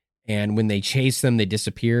 And when they chase them, they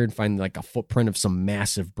disappear and find like a footprint of some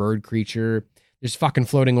massive bird creature. There's fucking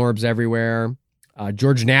floating orbs everywhere.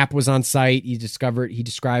 George Knapp was on site. He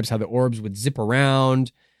describes how the orbs would zip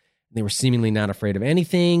around. They were seemingly not afraid of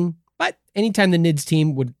anything. But anytime the NIDS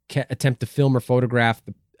team would attempt to film or photograph,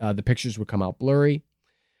 the pictures would come out blurry.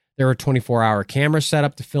 There were 24-hour cameras set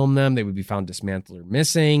up to film them. They would be found dismantled or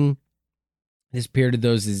missing. This appeared to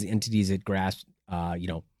those as entities that grasped,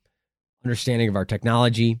 understanding of our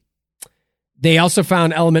technology. They also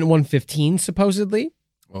found element 115, supposedly,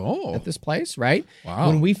 at this place, right? Wow.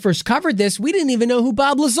 When we first covered this, we didn't even know who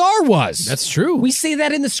Bob Lazar was. That's true. We say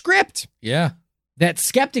that in the script. Yeah. That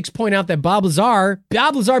skeptics point out that Bob Lazar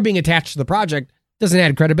being attached to the project doesn't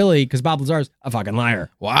add credibility because Bob Lazar's a fucking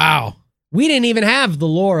liar. Wow. We didn't even have the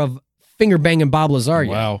lore of finger banging Bob Lazar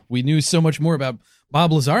yet. Wow. We knew so much more about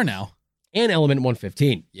Bob Lazar now. And element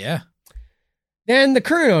 115. Yeah. Then the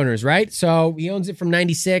current owners, right? So he owns it from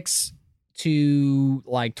 96 to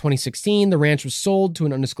like 2016. The ranch was sold to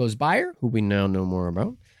an undisclosed buyer, who we now know more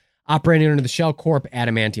about, operating under the Shell Corp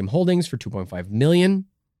Adamantium Holdings for $2.5 million.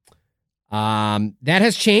 That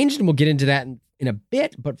has changed, and we'll get into that in a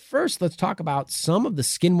bit. But first, let's talk about some of the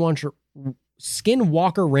Skinwalker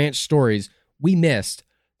Ranch stories we missed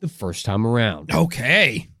the first time around.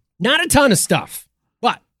 Okay. Not a ton of stuff,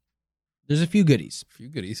 but there's a few goodies.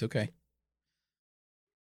 Okay.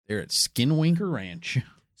 They're at Skinwalker Ranch.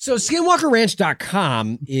 So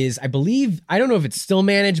skinwalkerranch.com is, I believe, I don't know if it's still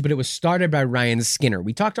managed, but it was started by Ryan Skinner.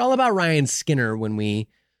 We talked all about Ryan Skinner when we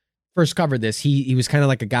first covered this. He was kind of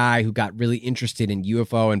like a guy who got really interested in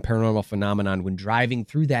UFO and paranormal phenomenon when driving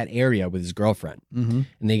through that area with his girlfriend. Mm-hmm.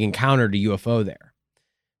 And they encountered a UFO there.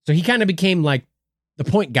 So he kind of became like the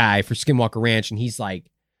point guy for Skinwalker Ranch. And he's like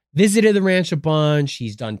visited the ranch a bunch.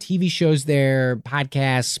 He's done TV shows there,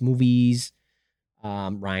 podcasts, movies.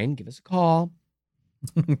 Ryan, give us a call.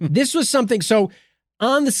 This was something. So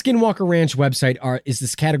on the Skinwalker Ranch website is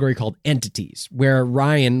this category called entities, where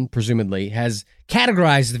Ryan presumably has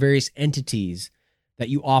categorized the various entities that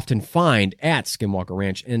you often find at Skinwalker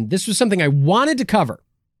Ranch. And this was something I wanted to cover.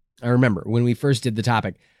 I remember when we first did the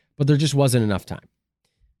topic, but there just wasn't enough time.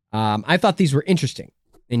 I thought these were interesting.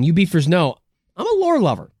 And you beefers know I'm a lore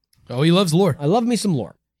lover. Oh, he loves lore. I love me some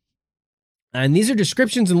lore. And these are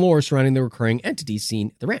descriptions and lore surrounding the recurring entities seen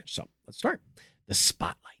at the ranch. So let's start. The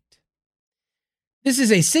spotlight. This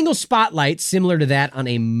is a single spotlight similar to that on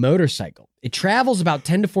a motorcycle. It travels about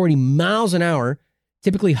 10 to 40 miles an hour,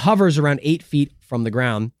 typically hovers around 8 feet from the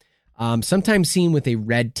ground, sometimes seen with a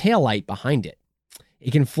red taillight behind it.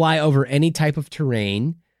 It can fly over any type of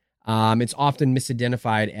terrain. It's often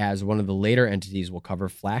misidentified as one of the later entities we'll cover,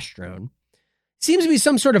 Flash Drone. Seems to be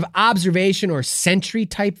some sort of observation or sentry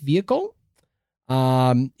type vehicle.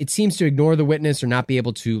 It seems to ignore the witness or not be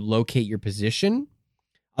able to locate your position.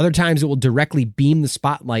 Other times it will directly beam the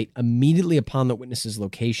spotlight immediately upon the witness's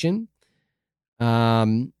location.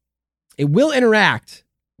 It will interact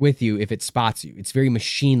with you if it spots you. It's very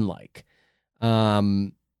machine-like.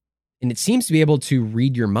 And it seems to be able to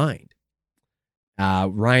read your mind.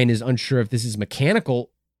 Ryan is unsure if this is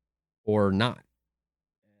mechanical or not,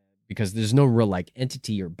 because there's no real like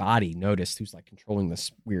entity or body noticed who's like controlling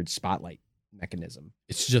this weird spotlight mechanism.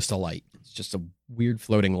 It's just a light. It's just a weird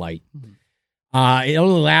floating light. Mm-hmm. It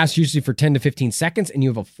only lasts usually for 10 to 15 seconds, and you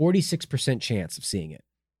have a 46% chance of seeing it.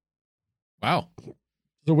 Wow.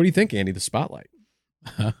 So what do you think, Andy, the spotlight?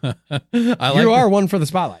 You are one for the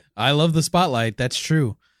spotlight. I love the spotlight. That's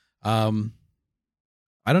true. I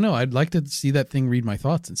don't know. I'd like to see that thing read my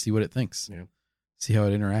thoughts and see what it thinks. Yeah. See how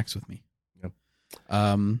it interacts with me.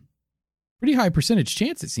 Yeah. Pretty high percentage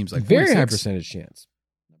chance, it seems like. Very 46. high percentage chance.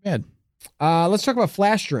 Not bad. Let's talk about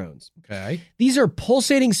flash drones. Okay. These are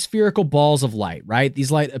pulsating spherical balls of light, right?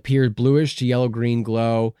 These light appear bluish to yellow-green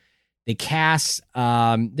glow. They cast,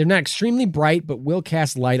 they're not extremely bright, but will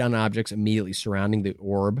cast light on objects immediately surrounding the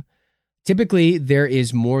orb. Typically, there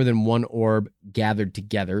is more than one orb gathered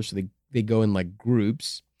together, so they go in like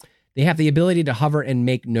groups. They have the ability to hover and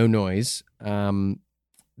make no noise.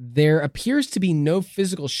 There appears to be no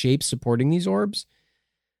physical shape supporting these orbs.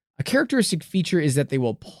 A characteristic feature is that they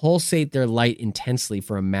will pulsate their light intensely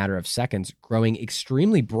for a matter of seconds, growing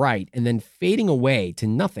extremely bright and then fading away to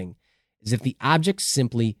nothing, as if the object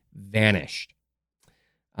simply vanished.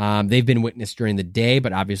 They've been witnessed during the day,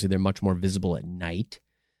 but obviously they're much more visible at night.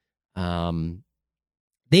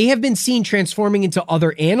 They have been seen transforming into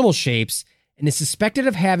other animal shapes and is suspected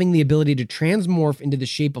of having the ability to transmorph into the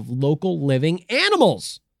shape of local living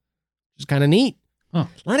animals, which is kind of neat. Huh.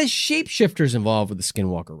 A lot of shapeshifters involved with the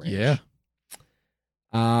Skinwalker Ranch.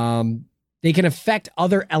 Yeah. They can affect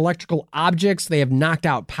other electrical objects. They have knocked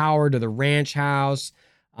out power to the ranch house.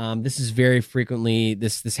 This is very frequently,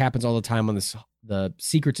 this happens all the time on the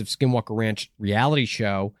Secrets of Skinwalker Ranch reality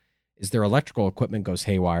show, is their electrical equipment goes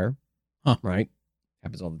haywire. Huh. Right?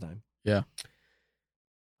 Happens all the time. Yeah.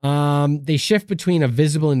 They shift between a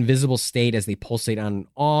visible and invisible state as they pulsate on and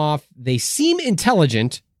off. They seem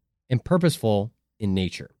intelligent and purposeful in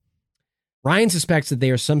nature. Ryan suspects that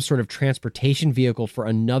they are some sort of transportation vehicle for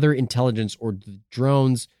another intelligence or the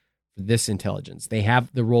drones for this intelligence. They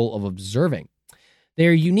have the role of observing. They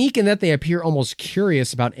are unique in that they appear almost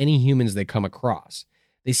curious about any humans they come across.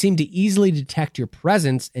 They seem to easily detect your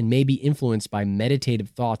presence and may be influenced by meditative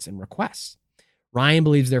thoughts and requests. Ryan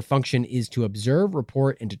believes their function is to observe,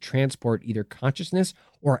 report, and to transport either consciousness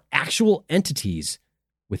or actual entities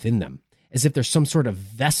within them, as if they're some sort of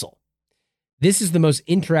vessel. This is the most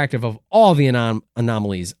interactive of all the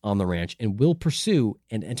anomalies on the ranch and will pursue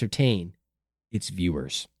and entertain its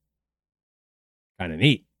viewers. Kind of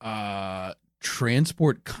neat.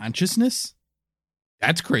 Transport consciousness?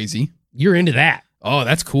 That's crazy. You're into that. Oh,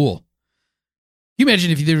 that's cool. Can you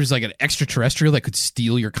imagine if there was like an extraterrestrial that could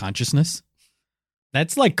steal your consciousness?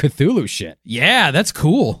 That's like Cthulhu shit. Yeah, that's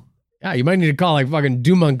cool. Yeah, you might need to call like fucking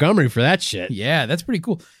Doom Montgomery for that shit. Yeah, that's pretty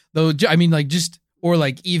cool. Though, I mean, like just, or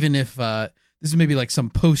like even if this is maybe like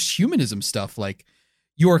some post-humanism stuff, like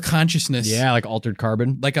your consciousness. Yeah, like altered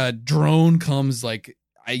carbon. Like a drone comes like,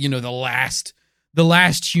 the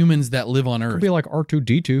last humans that live on Earth. Could be like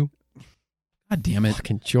R2-D2. God damn it.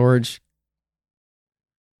 Fucking George.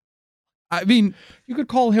 I mean, you could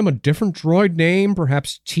call him a different droid name,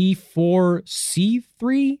 perhaps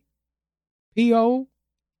T4C3PO.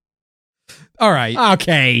 All right.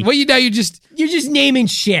 Okay. Well, you're just naming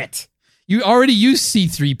shit. You already used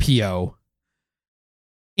C3PO.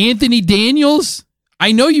 Anthony Daniels?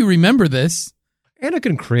 I know you remember this.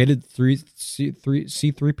 Anakin created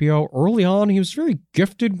C3PO early on. He was very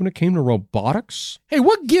gifted when it came to robotics. Hey,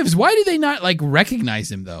 what gives? Why do they not like recognize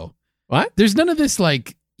him though? What? There's none of this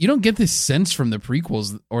like, you don't get this sense from the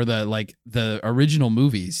prequels or the original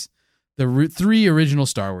movies. The 3 original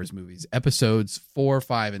Star Wars movies, episodes 4,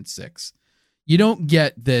 5, and 6. You don't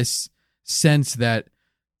get this sense that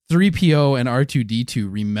 3PO and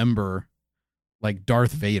R2-D2 remember like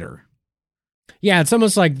Darth Vader. Yeah, it's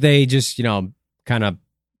almost like they just, kind of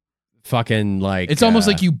fucking like... It's almost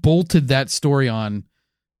like you bolted that story on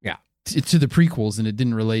yeah, to the prequels and it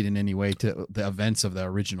didn't relate in any way to the events of the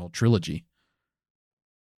original trilogy.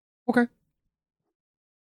 Okay.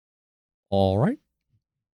 All right.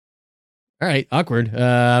 Awkward.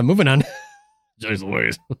 Moving on. Jeez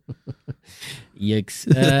Louise. Yikes.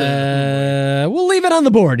 We'll leave it on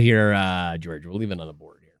the board here, George. We'll leave it on the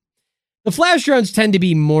board here. The flash drones tend to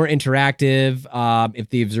be more interactive. If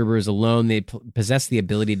the observer is alone, they possess the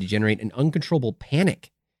ability to generate an uncontrollable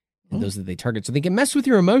panic in those that they target, so they can mess with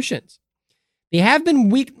your emotions. They have been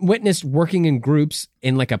witnessed working in groups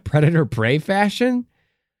in like a predator-prey fashion.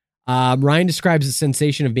 Ryan describes the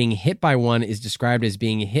sensation of being hit by one is described as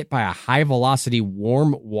being hit by a high-velocity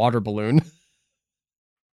warm water balloon.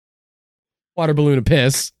 Water balloon of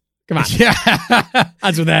piss. Come on. Yeah.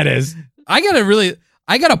 That's what that is.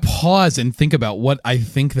 I gotta pause and think about what I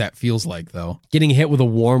think that feels like, though. Getting hit with a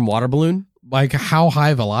warm water balloon? Like, how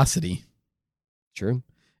high velocity? True.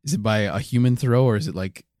 Is it by a human throw, or is it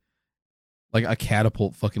like a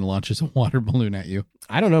catapult fucking launches a water balloon at you?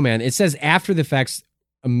 I don't know, man. It says after the effects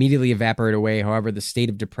immediately evaporate away. However, the state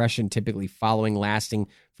of depression typically following lasting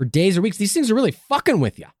for days or weeks. These things are really fucking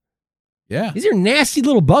with you. Yeah. These are nasty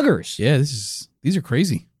little buggers. Yeah, these are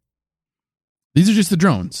crazy. These are just the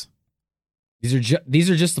drones. These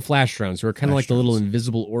are just the flash drones, who are kind of like the little drones.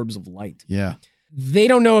 invisible orbs of light. Yeah. They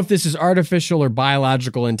don't know if this is artificial or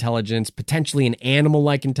biological intelligence, potentially an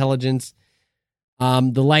animal-like intelligence.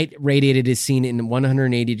 The light radiated is seen in a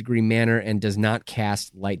 180-degree manner and does not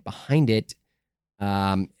cast light behind it.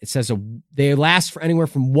 It says they last for anywhere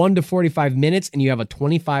from 1 to 45 minutes, and you have a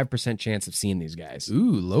 25% chance of seeing these guys.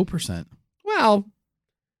 Ooh, low percent. Well,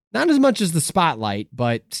 not as much as the spotlight,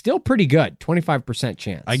 but still pretty good. 25%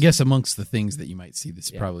 chance. I guess amongst the things that you might see,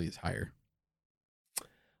 this probably is higher.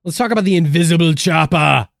 Let's talk about the invisible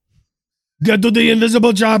chopper. Get to the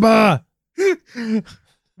invisible chopper.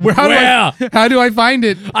 How do I find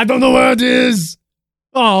it? I don't know where it is.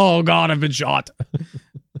 Oh, God, I've been shot.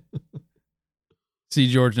 See,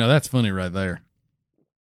 George, now that's funny right there.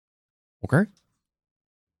 Okay.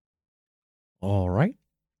 All right.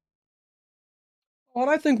 What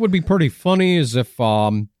I think would be pretty funny is if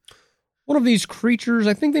one of these creatures,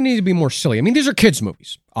 I think they need to be more silly. I mean, these are kids'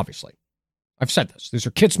 movies, obviously. I've said this. These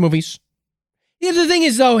are kids' movies. Yeah, the thing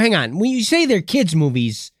is, though, hang on. When you say they're kids'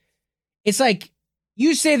 movies, it's like,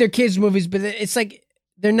 you say they're kids' movies, but it's like,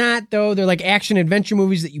 they're not, though. They're like action-adventure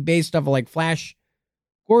movies that you base stuff like Flash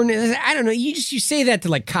Gordon. I don't know. You say that to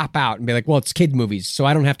like cop out and be like, well, it's kid movies, so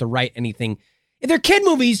I don't have to write anything. If they're kid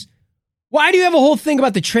movies, why do you have a whole thing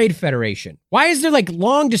about the Trade Federation? Why is there like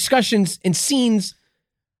long discussions and scenes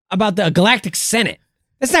about the Galactic Senate?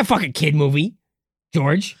 That's not a fucking kid movie,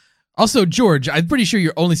 George. Also, George, I'm pretty sure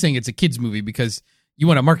you're only saying it's a kid's movie because you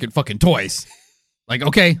want to market fucking toys. Like,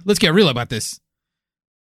 okay, let's get real about this.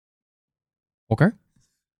 Okay.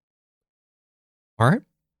 All right.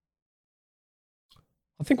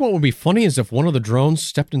 I think what would be funny is if one of the drones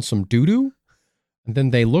stepped in some doo-doo, and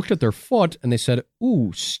then they looked at their foot and they said,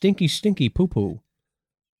 ooh, stinky, stinky poo-poo.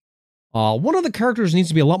 One of the characters needs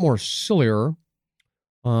to be a lot more sillier.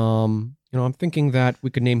 I'm thinking that we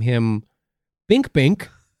could name him Bink Bink.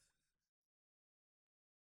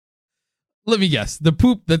 Let me guess. The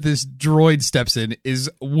poop that this droid steps in is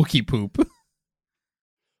Wookiee poop.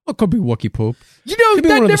 It could be Wookiee poop. You know, could be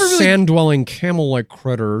one of the sand-dwelling camel-like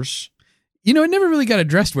critters. You know, it never really got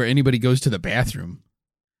addressed where anybody goes to the bathroom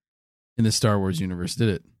in the Star Wars universe, did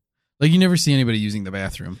it? Like, you never see anybody using the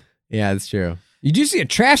bathroom. Yeah, that's true. You do see a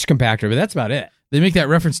trash compactor, but that's about it. They make that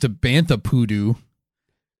reference to Bantha Poodoo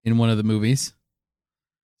in one of the movies.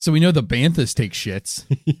 So we know the Banthas take shits.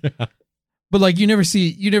 Yeah. But like you never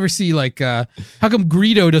see like how come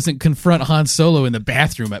Greedo doesn't confront Han Solo in the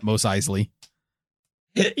bathroom at Mos Eisley?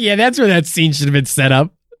 Yeah, that's where that scene should have been set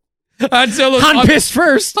up. Han pissed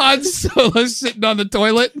first. Han Solo's sitting on the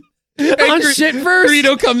toilet. Han shit first.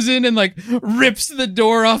 Greedo comes in and like rips the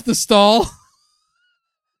door off the stall.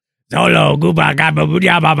 Solo, gooba, gaba,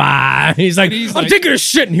 booyah, baba. He's like, I'm taking a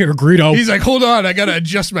shit in here, Greedo. He's like, hold on, I gotta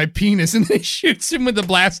adjust my penis, and then he shoots him with the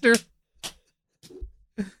blaster.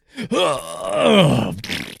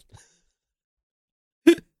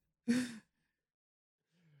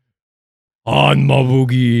 On my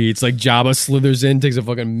boogie. It's like Jabba slithers in, takes a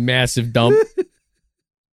fucking massive dump.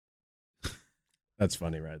 That's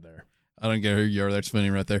funny right there. I don't get who you are. That's funny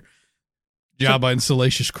right there. Jabba and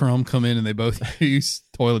Salacious Crumb come in and they both use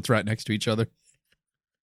toilets right next to each other.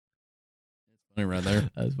 Funny right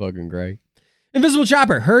there. That's fucking great. Invisible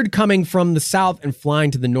chopper, heard coming from the south and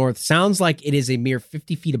flying to the north. Sounds like it is a mere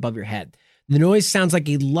 50 feet above your head. The noise sounds like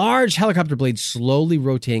a large helicopter blade slowly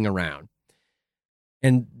rotating around.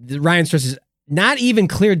 And Ryan stresses, not even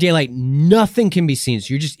clear daylight, nothing can be seen.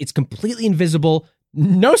 So it's completely invisible.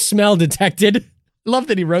 No smell detected. Love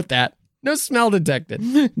that he wrote that. No smell detected.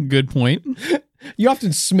 Good point. You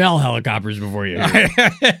often smell helicopters before you hear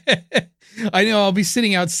it. I know. I'll be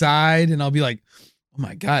sitting outside and I'll be like, oh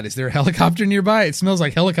my God, is there a helicopter nearby? It smells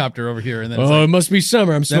like helicopter over here. And then it must be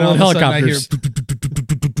summer. I'm smelling helicopters. But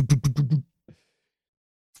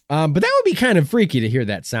that would be kind of freaky to hear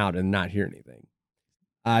that sound and not hear anything.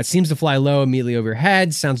 It seems to fly low immediately over your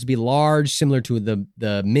head. Sounds to be large, similar to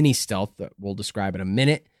the mini stealth that we'll describe in a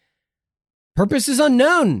minute. Purpose is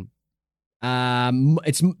unknown.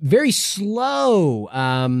 It's very slow.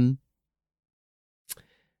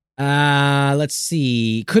 Let's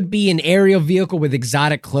see. Could be an aerial vehicle with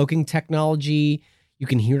exotic cloaking technology. You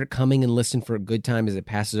can hear it coming and listen for a good time as it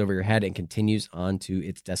passes over your head and continues on to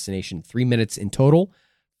its destination. 3 minutes in total.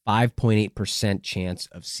 5.8% chance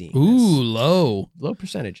of seeing Ooh, this. Low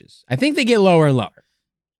Percentages. I think they get lower and lower.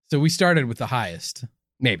 So we started with the highest.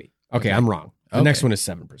 Maybe. Okay. I'm wrong. The next one is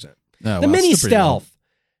 7%. Oh, the mini stealth,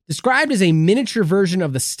 described as a miniature version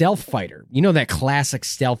of the stealth fighter. You know that classic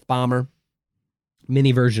stealth bomber?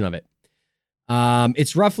 Mini version of it.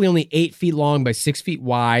 It's roughly only 8 feet long by 6 feet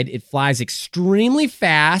wide. It flies extremely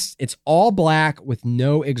fast. It's all black with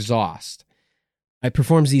no exhaust. It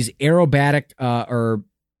performs these aerobatic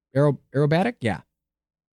aerobatic? Yeah.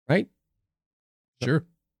 Right? Sure.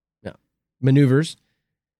 Yeah. Maneuvers.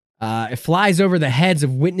 It flies over the heads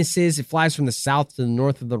of witnesses. It flies from the south to the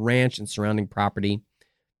north of the ranch and surrounding property.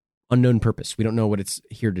 Unknown purpose. We don't know what it's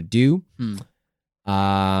here to do.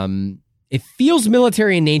 It feels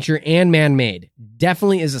military in nature and man-made.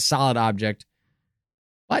 Definitely is a solid object.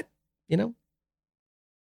 But, due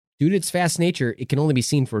to its fast nature, it can only be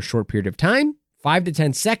seen for a short period of time. 5 to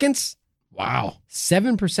 10 seconds. Wow.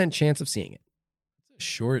 7% chance of seeing it. It's a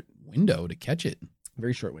short window to catch it.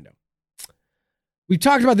 Very short window. We've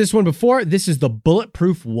talked about this one before. This is the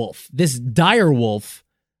bulletproof wolf. This dire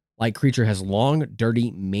wolf-like creature has long,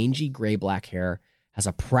 dirty, mangy, gray-black hair, has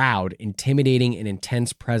a proud, intimidating, and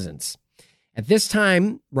intense presence. At this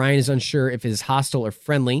time, Ryan is unsure if it is hostile or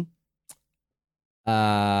friendly.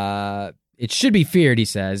 It should be feared, he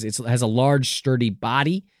says. It has a large, sturdy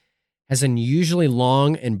body, has an unusually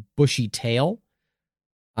long and bushy tail,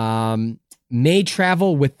 may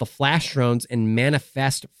travel with the flash drones and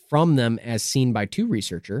manifest from them as seen by two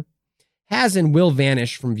researcher, has and will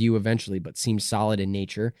vanish from view eventually, but seems solid in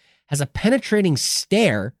nature, has a penetrating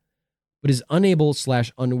stare, but is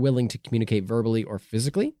unable/unwilling to communicate verbally or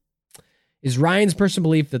physically. Is Ryan's personal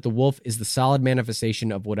belief that the wolf is the solid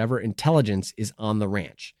manifestation of whatever intelligence is on the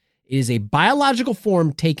ranch. It is a biological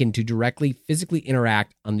form taken to directly physically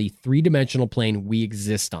interact on the three-dimensional plane we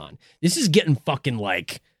exist on. This is getting fucking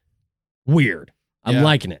weird. I'm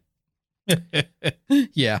liking it.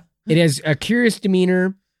 Yeah. It has a curious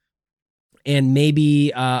demeanor and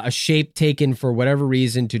maybe a shape taken for whatever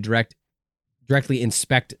reason to directly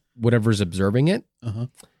inspect whatever's observing it.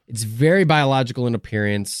 It's very biological in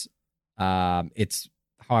appearance. It's,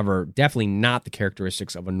 however, definitely not the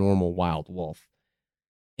characteristics of a normal wild wolf.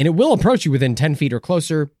 And it will approach you within 10 feet or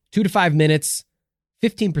closer, 2 to 5 minutes,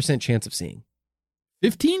 15% chance of seeing.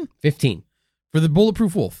 15? 15. For the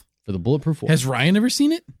bulletproof wolf. For the bulletproof wolf. Has Ryan ever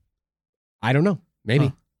seen it? I don't know. Maybe.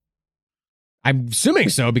 Huh. I'm assuming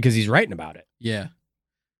so because he's writing about it. Yeah.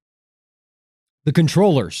 The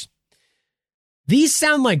controllers. These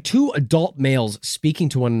sound like two adult males speaking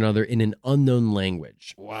to one another in an unknown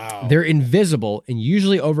language. Wow. They're invisible and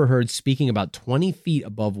usually overheard speaking about 20 feet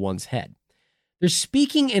above one's head. They're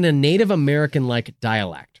speaking in a Native American-like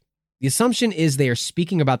dialect. The assumption is they are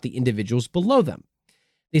speaking about the individuals below them.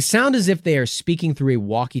 They sound as if they are speaking through a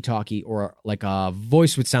walkie-talkie or like a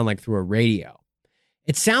voice would sound like through a radio.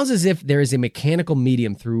 It sounds as if there is a mechanical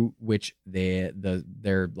medium through which their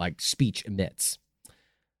speech emits.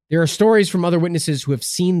 There are stories from other witnesses who have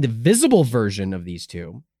seen the visible version of these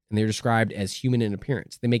two, and they're described as human in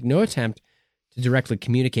appearance. They make no attempt to directly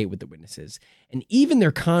communicate with the witnesses, and even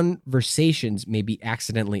their conversations may be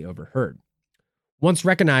accidentally overheard. Once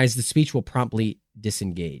recognized, the speech will promptly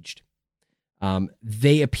disengaged.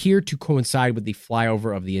 They appear to coincide with the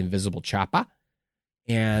flyover of the invisible chopper,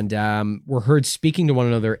 and were heard speaking to one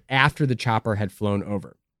another after the chopper had flown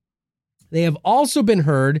over. They have also been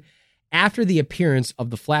heard after the appearance of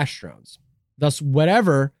the flash drones. Thus,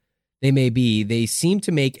 whatever they may be, they seem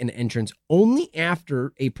to make an entrance only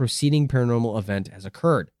after a preceding paranormal event has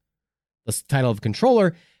occurred. Thus, the title of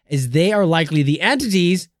controller is they are likely the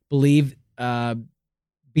entities believed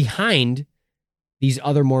behind these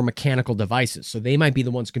other more mechanical devices. So they might be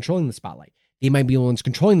the ones controlling the spotlight. They might be the ones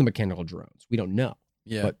controlling the mechanical drones. We don't know.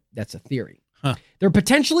 Yeah. But that's a theory. Huh. They're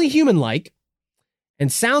potentially human-like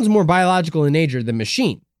and sounds more biological in nature than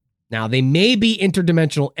machine. Now, they may be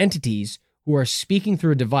interdimensional entities who are speaking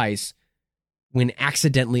through a device when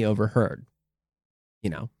accidentally overheard.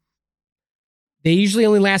 They usually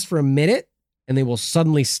only last for a minute, and they will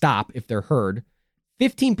suddenly stop if they're heard.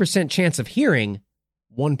 15% chance of hearing,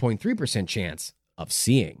 1.3% chance of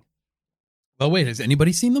seeing. Oh, wait, has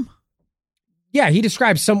anybody seen them? Yeah, he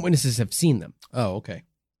describes some witnesses have seen them. Oh, okay.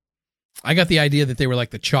 I got the idea that they were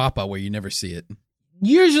like the choppa where you never see it.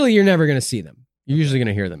 Usually you're never going to see them. You're usually going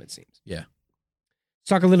to hear them, it seems. Yeah. Let's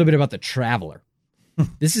talk a little bit about the Traveler.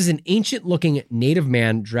 This is an ancient-looking native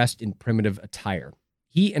man dressed in primitive attire.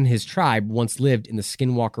 He and his tribe once lived in the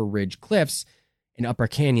Skinwalker Ridge Cliffs in Upper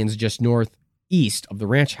Canyons just northeast of the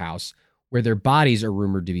ranch house, where their bodies are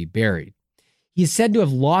rumored to be buried. He is said to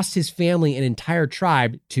have lost his family and entire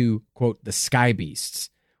tribe to, quote, the sky beasts,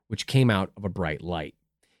 which came out of a bright light.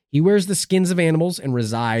 He wears the skins of animals and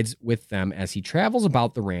resides with them as he travels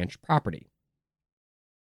about the ranch property.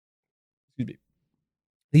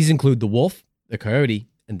 These include the wolf, the coyote,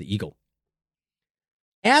 and the eagle.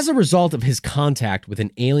 As a result of his contact with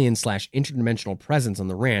an alien/interdimensional presence on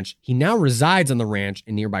the ranch, he now resides on the ranch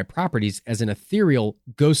and nearby properties as an ethereal,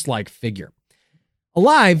 ghost-like figure.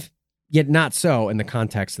 Alive, yet not so in the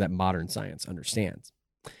context that modern science understands.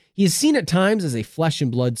 He is seen at times as a flesh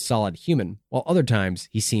and blood solid human, while other times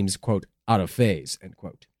he seems, quote, out of phase, end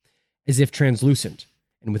quote, as if translucent,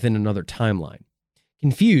 and within another timeline,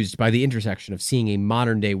 confused by the intersection of seeing a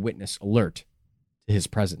modern-day witness alert to his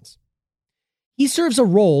presence. He serves a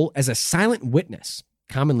role as a silent witness,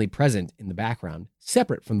 commonly present in the background,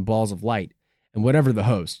 separate from the balls of light and whatever the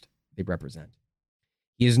host they represent.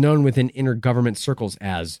 He is known within intergovernment circles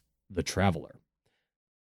as the Traveler,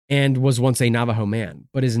 and was once a Navajo man,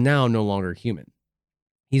 but is now no longer human.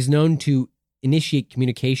 He is known to initiate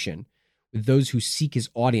communication with those who seek his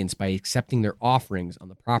audience by accepting their offerings on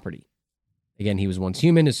the property. Again, he was once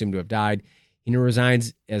human, assumed to have died. He now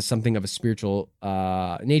resides as something of a spiritual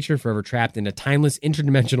nature, forever trapped in a timeless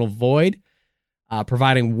interdimensional void,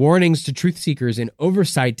 providing warnings to truth seekers and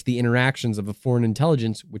oversight to the interactions of the foreign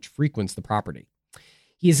intelligence which frequents the property.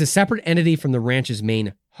 He is a separate entity from the ranch's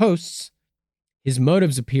main hosts. His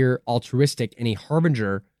motives appear altruistic and a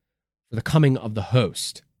harbinger for the coming of the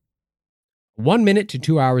host. 1 minute to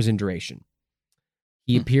 2 hours in duration.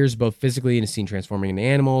 He appears both physically in a scene transforming into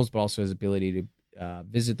animals, but also has ability to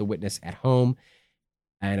visit the witness at home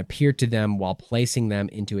and appear to them while placing them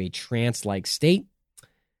into a trance-like state.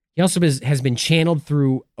 He also has been channeled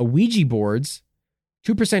through Ouija boards,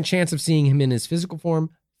 2% chance of seeing him in his physical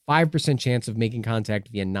form, 5% chance of making contact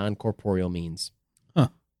via non-corporeal means. Huh.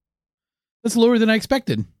 That's lower than I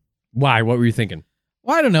expected. Why? What were you thinking?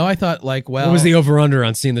 Well, I don't know. I thought what was the over-under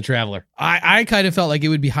on seeing the Traveler? I kind of felt like it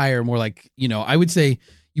would be higher, more like, I would say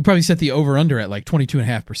you probably set the over-under at like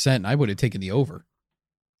 22.5%, and I would have taken the over.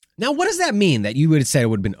 Now, what does that mean? That you would have said it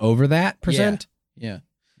would have been over that percent? Yeah.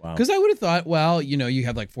 Wow. Because I would have thought, you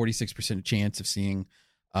have like 46% chance of seeing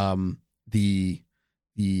the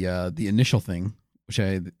initial thing, which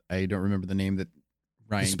I don't remember the name that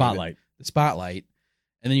Ryan The Spotlight. The Spotlight.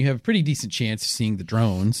 And then you have a pretty decent chance of seeing the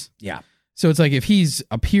drones. Yeah. So it's like if he's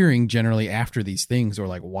appearing generally after these things or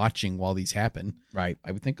like watching while these happen, right?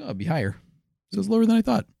 I would think, it'd be higher. So it's lower than I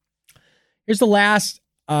thought. Here's the last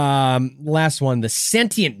one, the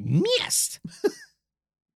sentient mist.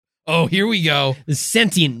 Oh, here we go. The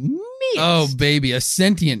sentient mist. Oh, baby, a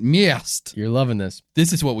sentient mist. You're loving this.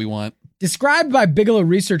 This is what we want. Described by Bigelow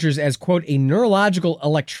researchers as, quote, a neurological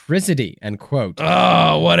electricity, end quote.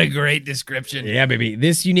 Oh, what a great description. Yeah, baby.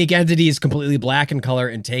 This unique entity is completely black in color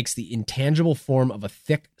and takes the intangible form of a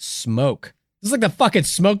thick smoke. This is like the fucking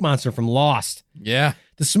smoke monster from Lost. Yeah.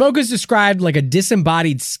 The smoke is described like a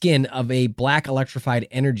disembodied skin of a black electrified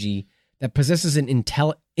energy that possesses an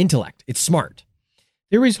intellect. It's smart.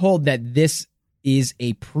 Theories hold that this is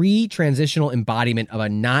a pre-transitional embodiment of a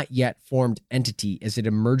not yet formed entity as it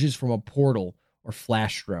emerges from a portal or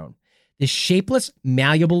flash drone. This shapeless,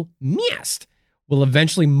 malleable mist will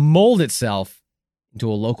eventually mold itself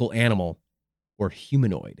into a local animal or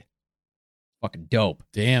humanoid. Fucking dope.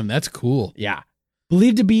 Damn, that's cool. Yeah.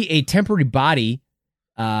 Believed to be a temporary body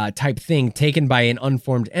type thing taken by an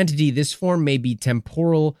unformed entity, this form may be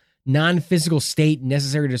temporal, non-physical state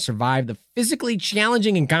necessary to survive the physically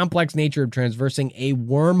challenging and complex nature of traversing a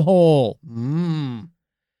wormhole.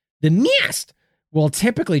 The mist will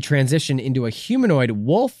typically transition into a humanoid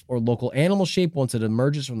wolf or local animal shape. Once it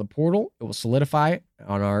emerges from the portal, it will solidify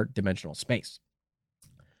on our dimensional space.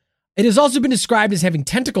 It has also been described as having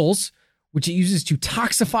tentacles, which it uses to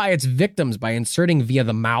toxify its victims by inserting via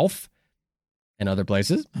the mouth and other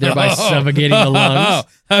places, thereby suffocating the lungs.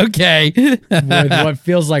 Okay. With what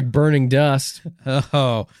feels like burning dust.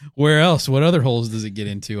 Oh, where else? What other holes does it get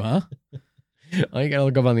into, huh? Oh, you gotta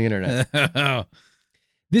look up on the internet.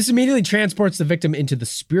 This immediately transports the victim into the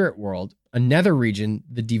spirit world, a nether region,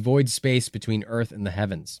 the devoid space between Earth and the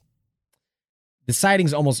heavens. The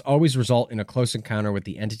sightings almost always result in a close encounter with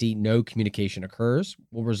the entity. No communication occurs,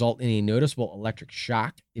 will result in a noticeable electric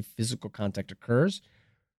shock if physical contact occurs.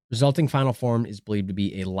 Resulting final form is believed to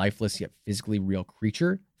be a lifeless yet physically real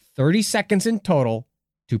creature. 30 seconds in total,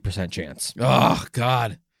 2% chance. Oh,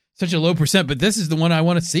 God. Such a low percent, but this is the one I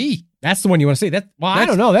want to see. That's the one you want to see. I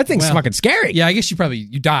don't know. That thing's fucking scary. Yeah, I guess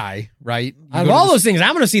you die, right? Out of all those things,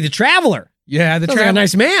 I'm going to see the Traveler. Yeah, the Traveler. Like a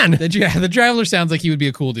nice man. The Traveler sounds like he would be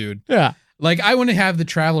a cool dude. Yeah. Like, I want to have the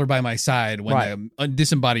Traveler by my side when the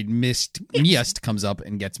disembodied mist comes up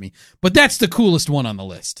and gets me. But that's the coolest one on the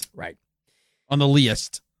list. Right. On the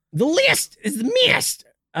list. The list is the mist.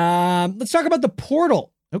 Let's talk about the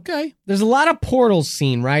portal. Okay. There's a lot of portals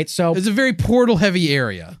seen, right? So it's a very portal-heavy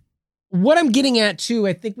area. What I'm getting at, too,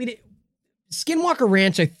 I think Skinwalker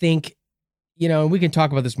Ranch, I think, and we can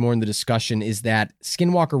talk about this more in the discussion, is that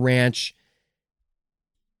Skinwalker Ranch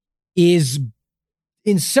is,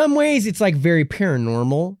 in some ways, it's like very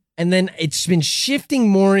paranormal. And then it's been shifting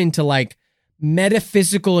more into like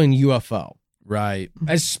metaphysical and UFO. Right.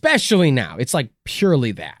 Especially now. It's like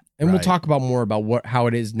purely that. And right. We'll talk about more about how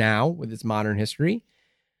it is now with its modern history.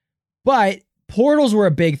 But portals were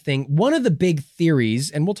a big thing. One of the big theories,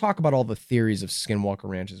 and we'll talk about all the theories of Skinwalker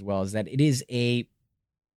Ranch as well, is that it is a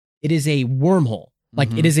wormhole.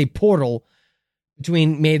 Like it is a portal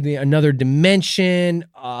between maybe another dimension,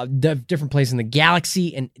 different place in the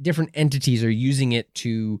galaxy, and different entities are using it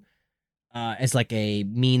to as like a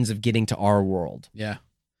means of getting to our world. Yeah.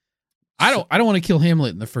 I don't want to kill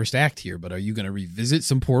Hamlet in the first act here, but are you going to revisit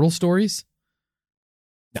some portal stories?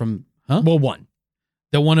 No. Well, one.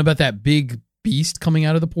 The one about that big beast coming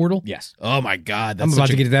out of the portal? Yes. Oh my God. I'm about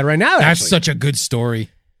to get to that right now. That's such a good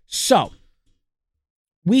story. So,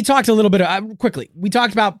 we talked a little bit quickly. We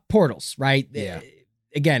talked about portals, right? Yeah.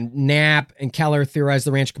 Again, Knapp and Keller theorized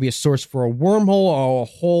the ranch could be a source for a wormhole or a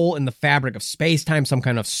hole in the fabric of space-time, some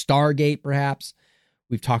kind of Stargate, perhaps.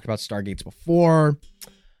 We've talked about Stargates before.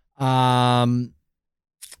 Hosting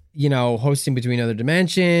between other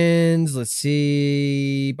dimensions. Let's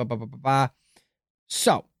see.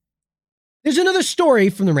 So, there's another story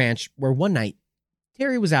from the ranch where one night,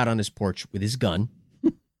 Terry was out on his porch with his gun,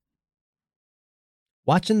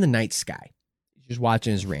 watching the night sky. He's just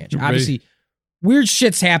watching his ranch. Right. Obviously, weird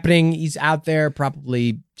shit's happening. He's out there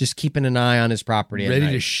probably just keeping an eye on his property.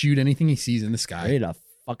 Ready to shoot anything he sees in the sky. Ready to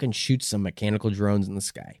fucking shoot some mechanical drones in the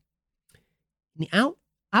sky. And out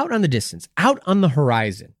on the distance, out on the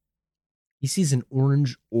horizon, he sees an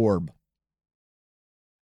orange orb.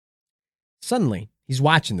 Suddenly, he's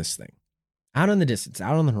watching this thing. Out on the distance,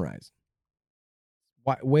 out on the horizon.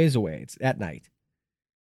 Ways away. It's at night.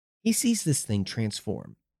 He sees this thing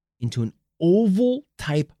transform into an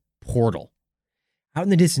oval-type portal. Out in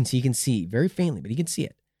the distance, he can see, very faintly, but he can see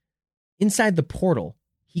it. Inside the portal,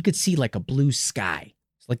 he could see like a blue sky.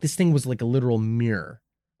 It's like this thing was like a literal mirror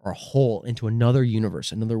or a hole into another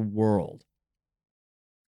universe, another world.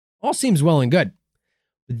 All seems well and good.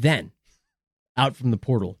 But then, out from the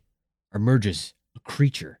portal emerges a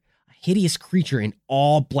creature, a hideous creature in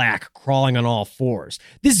all black, crawling on all fours.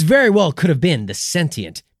 This very well could have been the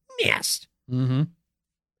sentient Mist. Mm-hmm.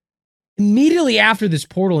 Immediately after this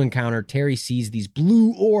portal encounter, Terry sees these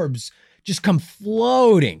blue orbs just come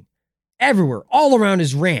floating everywhere, all around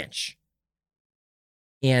his ranch.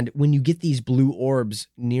 And when you get these blue orbs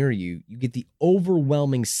near you, you get the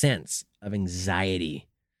overwhelming sense of anxiety,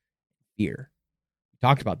 fear. We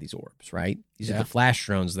talked about these orbs, right? These are the flash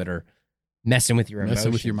drones that are messing with your emotions.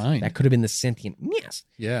 Messing with your mind. That could have been the sentient Mist.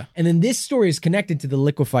 Yeah. And then this story is connected to the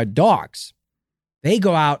liquefied dogs. They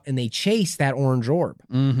go out and they chase that orange orb.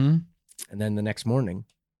 Mm-hmm. And then the next morning,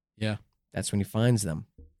 that's when he finds them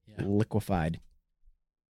liquefied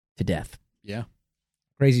to death. Yeah.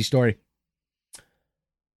 Crazy story.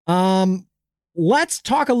 Let's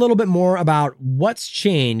talk a little bit more about what's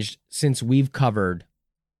changed since we've covered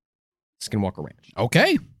Skinwalker Ranch.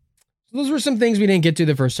 Okay. So those were some things we didn't get to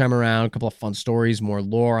the first time around. A couple of fun stories, more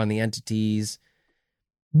lore on the entities.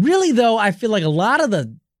 Really, though, I feel like a lot of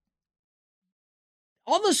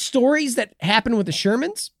all the stories that happened with the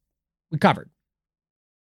Shermans, we covered.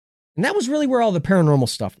 And that was really where all the paranormal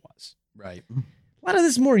stuff was. Right. A lot of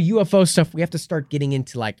this more UFO stuff, we have to start getting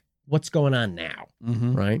into like what's going on now,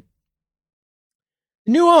 right?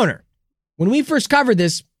 The new owner. When we first covered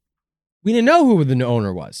this, we didn't know who the new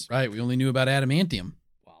owner was. Right. We only knew about adamantium.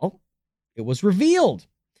 Well, it was revealed.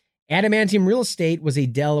 Adamantium Real Estate was a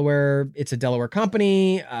Delaware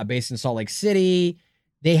company based in Salt Lake City.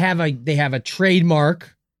 They have a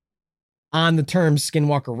trademark on the term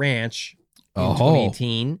Skinwalker Ranch in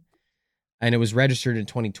 2018, and it was registered in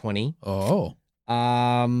 2020.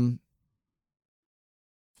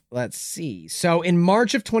 Let's see. So in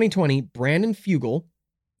March of 2020, Brandon Fugel,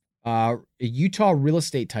 a Utah real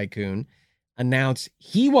estate tycoon, announced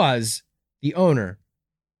he was the owner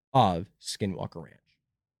of Skinwalker Ranch.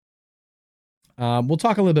 We'll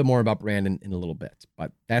talk a little bit more about Brandon in a little bit,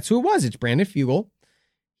 but that's who it was. It's Brandon Fugel.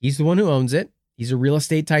 He's the one who owns it. He's a real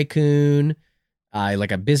estate tycoon,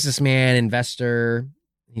 like a businessman, investor.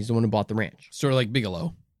 He's the one who bought the ranch. Sort of like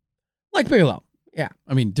Bigelow. Like Bigelow, yeah.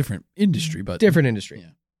 I mean, different industry, but... Different industry. Yeah.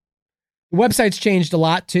 The website's changed a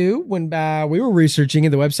lot, too. When we were researching it,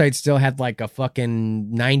 the website still had like a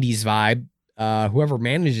fucking 90s vibe. Whoever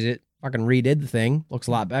managed it fucking redid the thing. Looks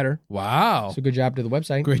a lot better. Wow. So good job to the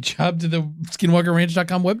website. Great job to the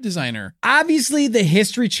SkinwalkerRanch.com web designer. Obviously, the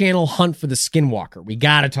History Channel Hunt for the Skinwalker. We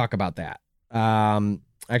got to talk about that.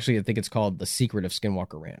 Actually, I think it's called The Secret of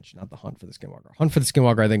Skinwalker Ranch, not The Hunt for the Skinwalker. Hunt for the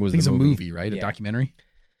Skinwalker, I think, was a movie, right? A documentary?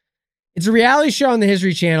 It's a reality show on the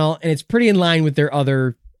History Channel, and it's pretty in line with their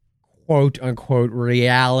other quote-unquote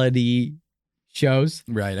reality shows.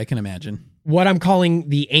 Right, I can imagine. What I'm calling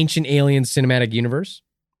the Ancient Aliens Cinematic Universe.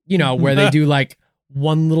 You know, where they do like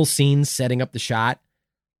one little scene setting up the shot,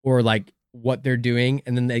 or like what they're doing,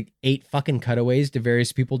 and then they 8 fucking cutaways to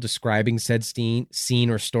various people describing said scene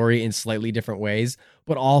or story in slightly different ways,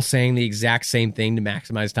 but all saying the exact same thing to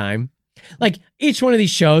maximize time. Like, each one of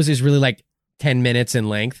these shows is really like 10 minutes in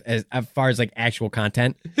length as far as like actual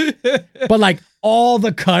content. But like all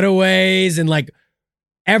the cutaways and like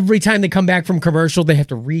every time they come back from commercial, they have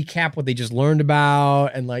to recap what they just learned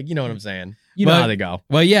about. And like, you know what I'm saying? You know how they go.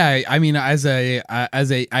 Well, yeah. I mean, I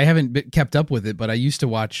haven't kept up with it, but I used to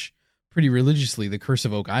watch pretty religiously The Curse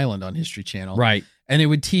of Oak Island on History Channel. Right. And it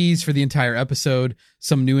would tease for the entire episode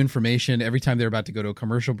some new information. Every time they're about to go to a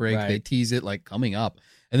commercial break, they tease it like coming up.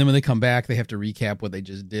 And then when they come back, they have to recap what they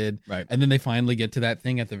just did. Right. And then they finally get to that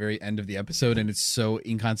thing at the very end of the episode, and it's so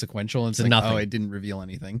inconsequential. And it's like, nothing. oh, it didn't reveal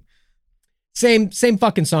anything. Same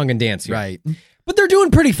fucking song and dance here. Right. But they're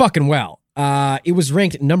doing pretty fucking well. It was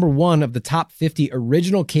ranked number 1 of the top 50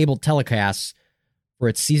 original cable telecasts for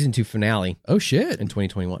its season 2 finale. Oh, shit. In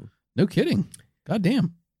 2021. No kidding. God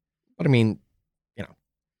damn. But I mean, you know.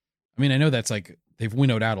 I mean, I know that's like, they've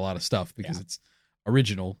winnowed out a lot of stuff because it's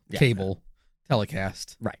original cable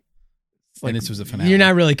telecast. Right. And like, this was a finale. You're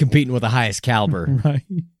not really competing with the highest caliber. Right.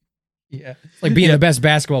 Yeah. It's like being the best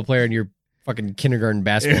basketball player in your fucking kindergarten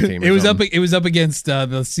basketball team. It was up against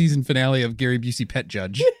the season finale of Gary Busey Pet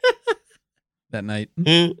Judge that night.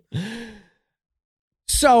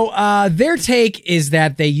 So their take is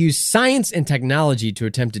that they use science and technology to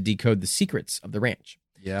attempt to decode the secrets of the ranch.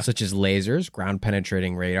 Yeah. Such as lasers, ground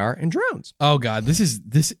penetrating radar, and drones. Oh God, this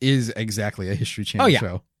is exactly a History Channel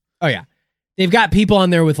show. Oh yeah. They've got people on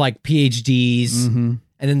there with like PhDs, and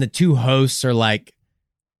then the 2 hosts are like,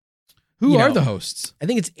 who are the hosts? I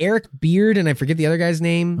think it's Eric Beard, and I forget the other guy's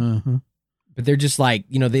name. But they're just like,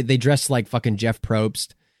 you know, they dress like fucking Jeff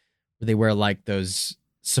Probst, where they wear like those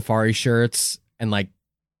safari shirts and like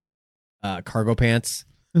cargo pants.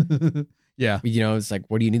 Yeah. You know, it's like,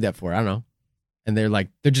 what do you need that for? I don't know. And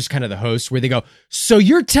they're just kind of the hosts where they go, so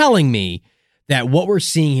you're telling me that what we're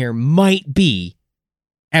seeing here might be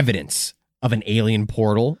evidence of an alien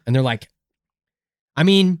portal? And they're like, I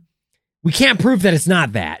mean, we can't prove that it's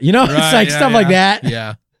not that, you know? Right, it's like stuff like that.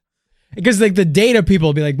 Yeah. Because like the data people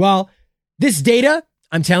will be like, well, this data,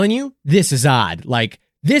 I'm telling you, this is odd. Like,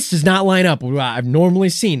 this does not line up with what I've normally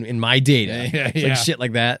seen in my data. It's like shit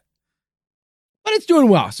like that. But it's doing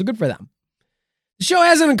well, so good for them. The show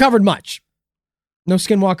hasn't uncovered much. No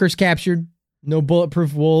skinwalkers captured, no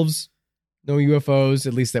bulletproof wolves, no UFOs,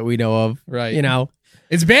 at least that we know of. Right. You know,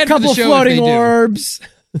 it's bad for the couple show floating if they orbs.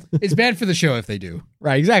 Do. It's bad for the show if they do.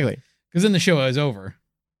 Right, exactly. Because then the show is over.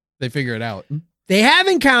 They figure it out. They have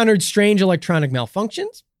encountered strange electronic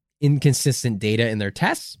malfunctions, inconsistent data in their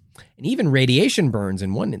tests, and even radiation burns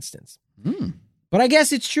in one instance. But I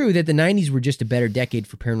guess it's true that the 90s were just a better decade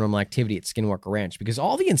for paranormal activity at Skinwalker Ranch, because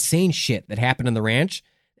all the insane shit that happened on the ranch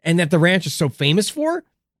and that the ranch is so famous for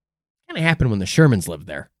kind of happened when the Shermans lived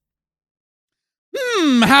there.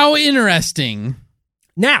 How interesting.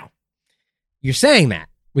 Now, you're saying that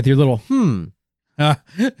with your little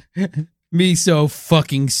Me so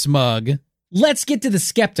fucking smug. Let's get to the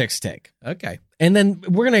skeptic's take. Okay. And then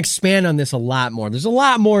we're going to expand on this a lot more. There's a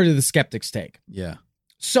lot more to the skeptic's take. Yeah.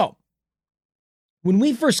 So, when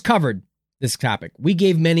we first covered this topic, we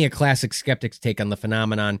gave many a classic skeptic's take on the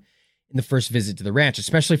phenomenon in the first visit to the ranch,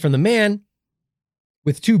 especially from the man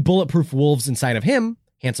with 2 bulletproof wolves inside of him,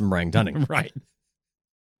 handsome Brian Dunning. Right.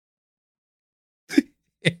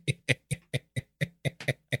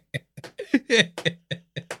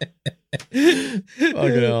 Oh,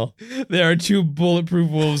 no. There are 2 bulletproof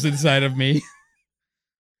wolves inside of me.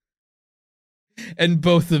 And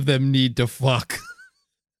both of them need to fuck.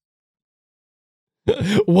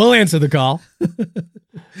 We'll answer the call.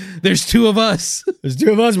 There's 2 of us. There's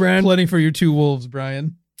 2 of us, Brian. Plenty for your 2 wolves,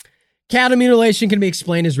 Brian. Cattle mutilation can be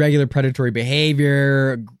explained as regular predatory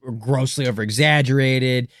behavior, grossly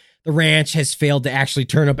over-exaggerated. The ranch has failed to actually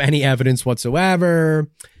turn up any evidence whatsoever.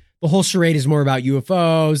 The whole charade is more about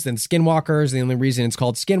UFOs than skinwalkers. The only reason it's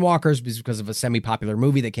called Skinwalkers is because of a semi-popular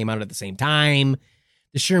movie that came out at the same time.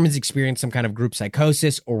 The Shermans experienced some kind of group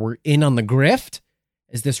psychosis or were in on the grift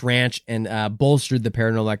as this ranch and bolstered the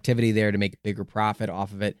paranormal activity there to make a bigger profit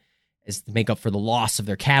off of it as to make up for the loss of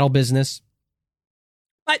their cattle business.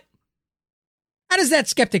 But how does that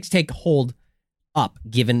skeptic's take hold up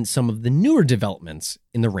given some of the newer developments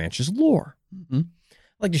in the ranch's lore? I'd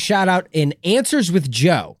like to shout out in Answers with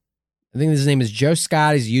Joe. I think his name is Joe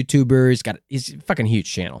Scott. He's a YouTuber. He's a fucking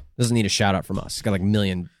huge channel. Doesn't need a shout out from us. He's got like 1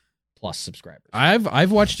 million+ subscribers.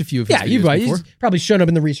 I've watched a few of his videos before. He's probably shown up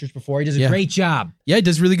in the research before. He does a great job. Yeah, he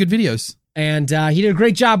does really good videos. And he did a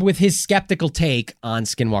great job with his skeptical take on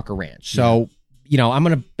Skinwalker Ranch. So, you know, I'm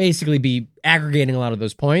going to basically be aggregating a lot of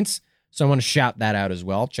those points. So I want to shout that out as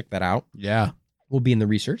well. Check that out. Yeah. Will be in the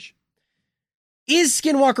research. Is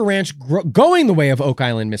Skinwalker Ranch going the way of Oak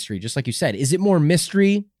Island mystery? Just like you said, is it more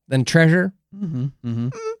mystery than treasure? Mm-hmm. Mm-hmm.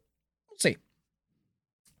 We'll see.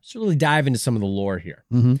 Let's really dive into some of the lore here.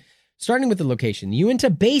 Mm-hmm. Starting with the location. The Uinta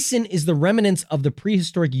Basin is the remnants of the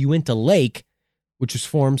prehistoric Uinta Lake, which was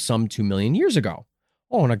formed some 2 million years ago.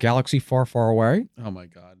 Oh, in a galaxy far, far away. Oh, my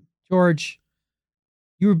God. George,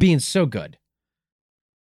 you were being so good.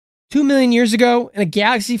 2 million years ago in a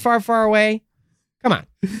galaxy far, far away? Come on.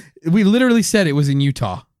 We literally said it was in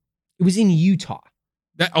Utah. It was in Utah.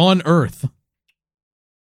 That on Earth.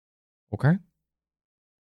 Okay.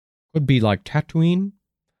 Could be like Tatooine.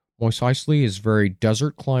 Mos Eisley is very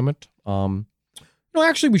desert climate. No,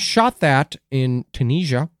 actually, we shot that in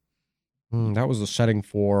Tunisia. That was the setting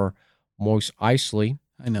for Mos Eisley.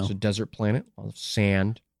 I know. It's a desert planet of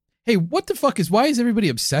sand. Hey, what the fuck why is everybody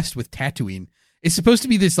obsessed with Tatooine? It's supposed to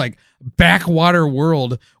be this like backwater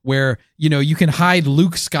world where, you can hide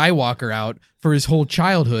Luke Skywalker out for his whole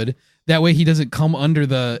childhood. That way he doesn't come under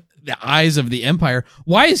the eyes of the Empire.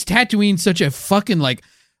 Why is Tatooine such a fucking like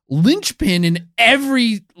linchpin in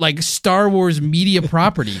every like Star Wars media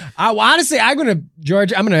property? Honestly, I'm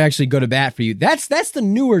gonna actually go to bat for you. That's the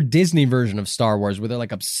newer Disney version of Star Wars where they're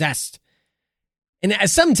like obsessed. And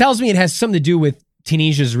something tells me it has something to do with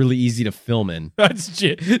Tunisia's really easy to film in. That's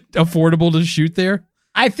affordable to shoot there.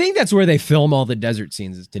 I think that's where they film all the desert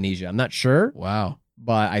scenes is Tunisia. I'm not sure. Wow.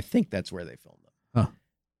 But I think that's where they film them. Huh.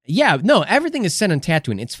 Yeah, no, everything is set on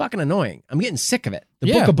Tatooine. It's fucking annoying. I'm getting sick of it.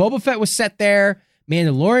 The Book of Boba Fett was set there.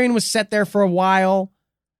 Mandalorian was set there for a while.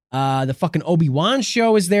 The fucking Obi-Wan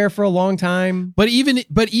show is there for a long time. But even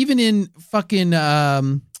in fucking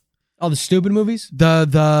all the stupid movies?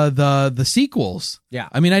 The sequels. Yeah.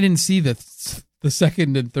 I mean, I didn't see the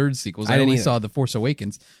second and third sequels. I only saw The Force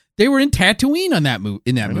Awakens. They were in Tatooine on that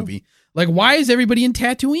movie. Like, why is everybody in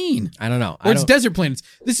Tatooine? I don't know. Or it's desert planets.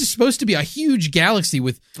 This is supposed to be a huge galaxy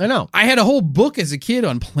with... I know. I had a whole book as a kid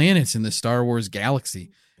on planets in the Star Wars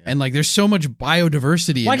galaxy. Yeah. And, like, there's so much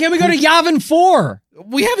biodiversity. Why can't we go to Yavin 4?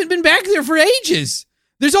 We haven't been back there for ages.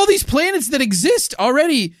 There's all these planets that exist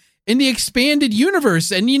already in the expanded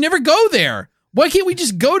universe, and you never go there. Why can't we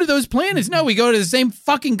just go to those planets? No, we go to the same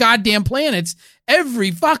fucking goddamn planets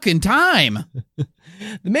every fucking time.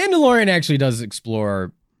 The Mandalorian actually does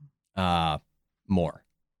explore more.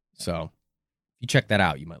 So if you check that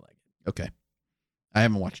out, you might like it. Okay. I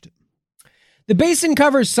haven't watched it. The basin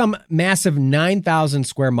covers some massive 9,000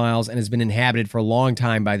 square miles and has been inhabited for a long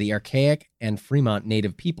time by the Archaic and Fremont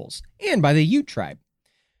native peoples and by the Ute tribe.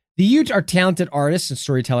 The Ute are talented artists and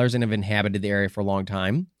storytellers and have inhabited the area for a long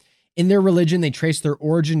time. In their religion, they trace their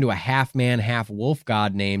origin to a half-man, half-wolf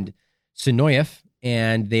god named Sinoif,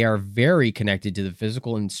 and they are very connected to the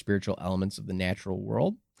physical and spiritual elements of the natural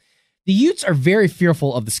world. The Utes are very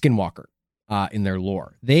fearful of the Skinwalker in their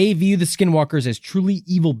lore. They view the Skinwalkers as truly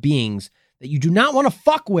evil beings that you do not want to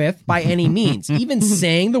fuck with by any means. Even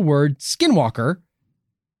saying the word Skinwalker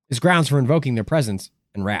is grounds for invoking their presence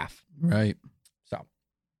and wrath. Right. So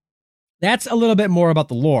that's a little bit more about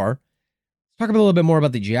the lore. Let's talk a little bit more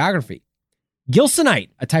about the geography. Gilsonite,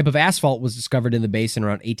 a type of asphalt, was discovered in the basin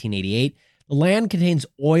around 1888. The land contains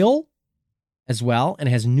oil as well and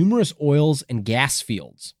has numerous oils and gas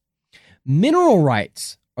fields. Mineral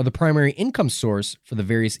rights are the primary income source for the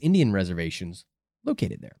various Indian reservations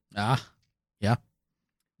located there. Yeah.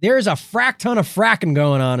 There is a frack ton of fracking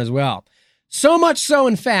going on as well. So much so,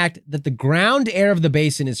 in fact, that the ground air of the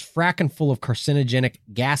basin is fracking full of carcinogenic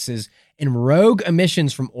gases and rogue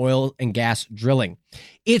emissions from oil and gas drilling.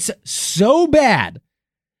 It's so bad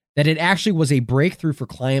that it actually was a breakthrough for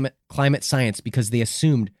climate science because they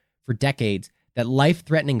assumed for decades that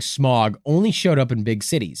life-threatening smog only showed up in big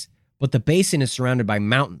cities. But the basin is surrounded by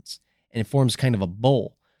mountains, and it forms kind of a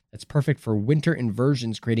bowl that's perfect for winter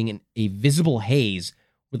inversions, creating a visible haze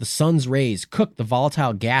where the sun's rays cook the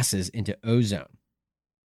volatile gases into ozone.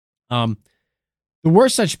 The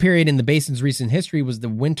worst such period in the basin's recent history was the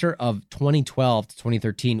winter of 2012 to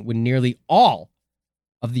 2013, when nearly all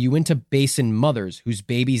of the Uinta Basin mothers whose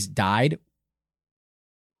babies died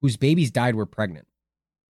were pregnant.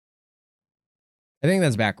 I think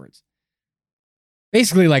that's backwards.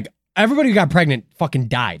 Basically, like, everybody who got pregnant fucking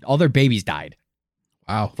died. All their babies died.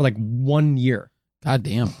 Wow. For like 1 year. God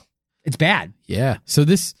damn. It's bad. Yeah. So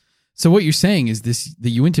what you're saying is the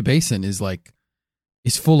Uinta Basin is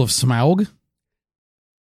full of smog?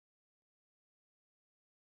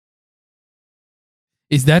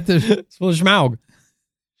 Is that It's full of schmaug.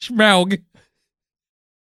 Schmaug.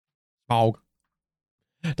 Schmaug.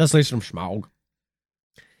 Das ist from schmaug.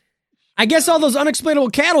 I guess all those unexplainable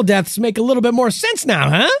cattle deaths make a little bit more sense now,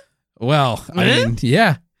 huh? Well, I mean,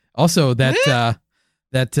 yeah. Also,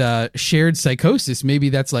 that shared psychosis, maybe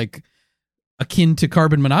that's like akin to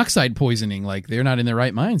carbon monoxide poisoning. Like they're not in their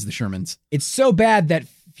right minds, the Shermans. It's so bad that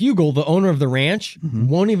Fugel, the owner of the ranch,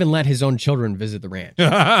 won't even let his own children visit the ranch.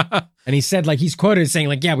 And he said, like, he's quoted as saying,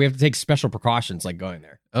 like, yeah, we have to take special precautions, like going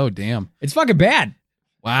there. Oh, damn. It's fucking bad.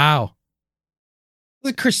 Wow.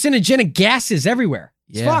 There's carcinogenic gases everywhere.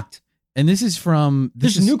 It's fucked. And this is from...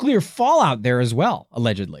 There's nuclear fallout there as well,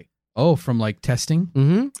 allegedly. Oh, from like testing?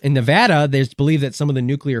 Mm-hmm. In Nevada, there's believed that some of the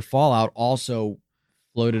nuclear fallout also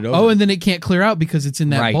floated over. Oh, and then it can't clear out because it's in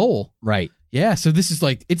that bowl. Right. Yeah, so this is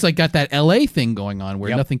like, it's like got that LA thing going on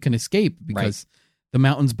where nothing can escape because the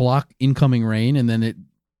mountains block incoming rain and then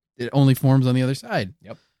it only forms on the other side.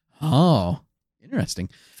 Yep. Oh, interesting.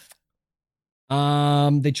 They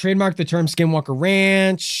trademarked the term Skinwalker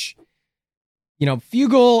Ranch. You know,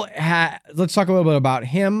 Fugel let's talk a little bit about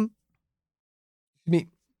him. He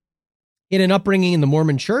had an upbringing in the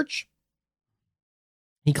Mormon church.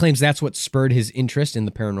 He claims that's what spurred his interest in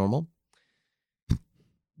the paranormal.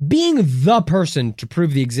 Being the person to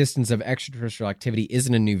prove the existence of extraterrestrial activity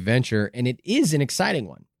isn't a new venture, and it is an exciting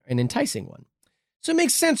one, an enticing one. So it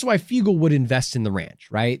makes sense why Fugel would invest in the ranch,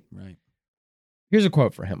 right? Right. Here's a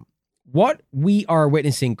quote for him. What we are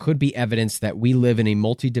witnessing could be evidence that we live in a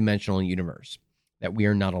multidimensional universe, that we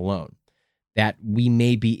are not alone, that we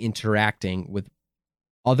may be interacting with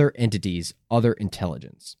other entities, other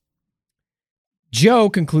intelligence. Joe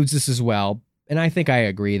concludes this as well, and I think I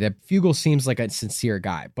agree that Fugel seems like a sincere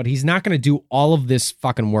guy, but he's not going to do all of this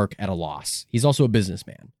fucking work at a loss. He's also a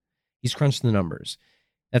businessman. He's crunched the numbers.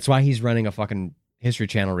 That's why he's running a fucking History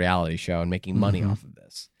Channel reality show and making money off of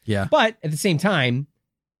this. Yeah. But at the same time,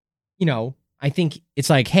 you know, I think it's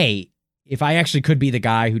like, hey, if I actually could be the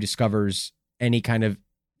guy who discovers any kind of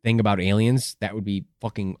thing about aliens, that would be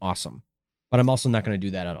fucking awesome. But I'm also not going to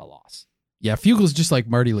do that at a loss. Yeah, Fugel's just like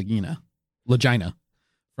Marty Lagina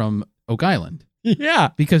from Oak Island. Yeah.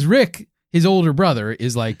 Because Rick, his older brother,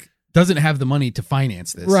 is like, doesn't have the money to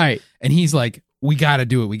finance this. Right. And he's like, we got to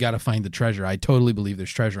do it. We got to find the treasure. I totally believe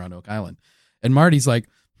there's treasure on Oak Island. And Marty's like,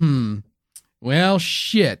 well,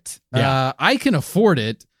 shit. Yeah. I can afford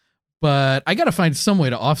it, but I got to find some way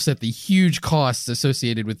to offset the huge costs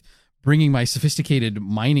associated with bringing my sophisticated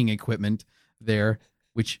mining equipment there,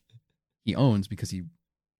 which he owns because he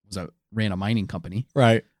ran a mining company.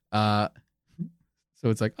 Right. So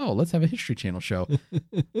it's like, oh, let's have a History Channel show.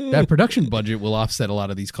 That production budget will offset a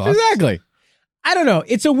lot of these costs. Exactly. I don't know.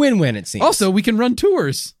 It's a win-win, it seems. Also, we can run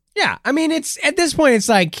tours. Yeah. I mean, it's at this point, it's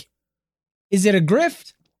like, is it a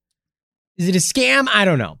grift? Is it a scam? I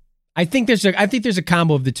don't know. I think there's a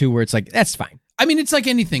combo of the two where it's like, that's fine. I mean, it's like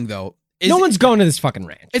anything, though. No one's going to this fucking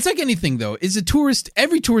ranch. It's like anything, though.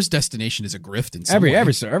 Every tourist destination is a grift in some way.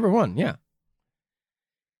 Everyone, yeah.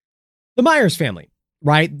 The Myers family,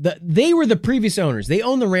 right? They were the previous owners. They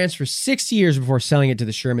owned the ranch for 6 years before selling it to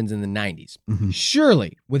the Shermans in the 90s. Mm-hmm.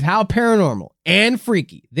 Surely, with how paranormal and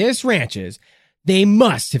freaky this ranch is, they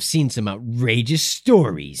must have seen some outrageous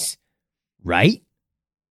stories, right?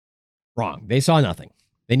 Wrong. They saw nothing.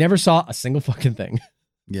 They never saw a single fucking thing.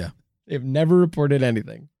 Yeah. They've never reported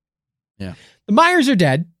anything. Yeah. The Myers are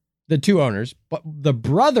dead, the two owners, but the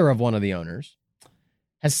brother of one of the owners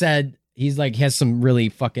has said, he has some really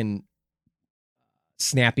fucking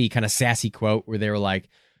snappy, kind of sassy quote where they were like,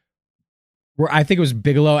 I think it was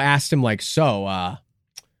Bigelow asked him, like, so,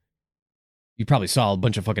 you probably saw a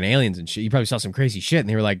bunch of fucking aliens and shit. You probably saw some crazy shit. And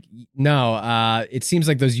they were like, no, it seems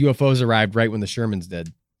like those UFOs arrived right when the Shermans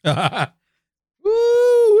did.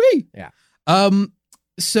 Woo-wee. Yeah.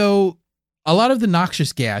 So a lot of the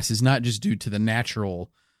noxious gas is not just due to the natural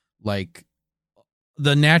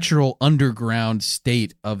underground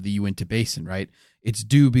state of the Uinta Basin, right? It's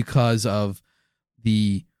due because of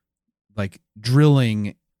the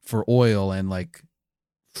drilling for oil and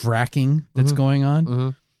fracking that's going on. Mm-hmm.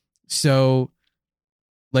 So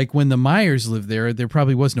when the Myers lived there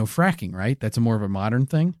probably was no fracking, right? That's more of a modern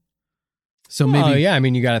thing. So maybe, yeah, I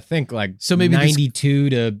mean, you got to think so maybe 92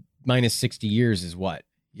 to minus 60 years is what?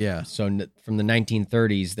 Yeah. So from the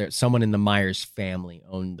 1930s, someone in the Myers family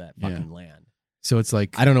owned that fucking land. So it's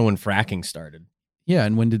like, I don't know when fracking started. Yeah,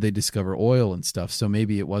 and when did they discover oil and stuff? So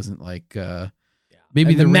maybe it wasn't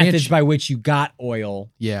maybe and the methods by which you got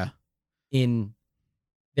oil. Yeah. In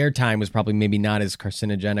their time was probably maybe not as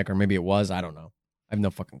carcinogenic, or maybe it was. I don't know. I have no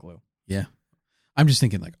fucking clue. Yeah. I'm just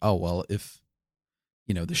thinking oh, well, if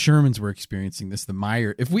the Shermans were experiencing this, the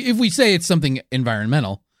Meyer, if we say it's something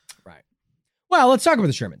environmental. Right. Well, let's talk about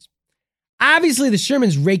the Shermans. Obviously, the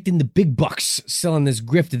Shermans raked in the big bucks selling this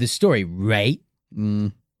grift of this story, right?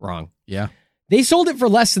 Wrong. Wrong. Yeah. They sold it for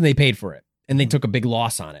less than they paid for it, and they took a big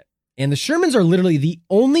loss on it. And the Shermans are literally the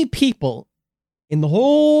only people in the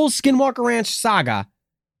whole Skinwalker Ranch saga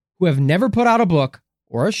who have never put out a book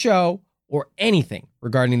or a show or anything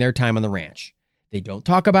regarding their time on the ranch. They don't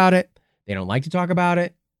talk about it. They don't like to talk about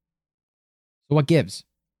it. So what gives?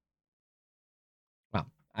 Well,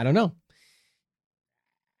 I don't know.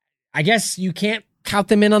 I guess you can't count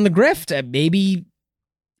them in on the grift. Maybe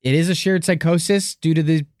it is a shared psychosis due to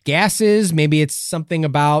the gases. Maybe it's something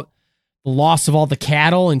about the loss of all the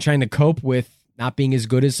cattle and trying to cope with not being as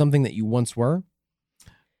good as something that you once were.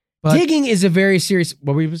 But digging is a very serious...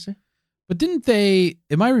 What were you going to say? But didn't they...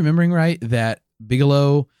 Am I remembering right that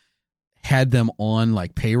Bigelow had them on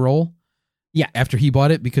like payroll? Yeah. After he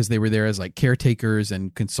bought it because they were there as like caretakers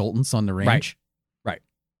and consultants on the ranch? Right.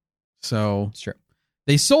 So... It's true.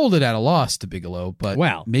 They sold it at a loss to Bigelow,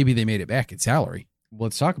 but maybe they made it back in salary.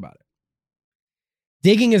 Let's talk about it.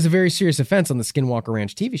 Digging is a very serious offense on the Skinwalker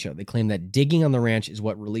Ranch TV show. They claim that digging on the ranch is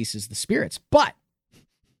what releases the spirits. But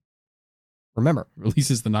remember,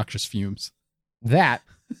 releases the noxious fumes. That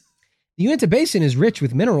the Uinta Basin is rich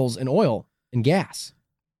with minerals and oil and gas.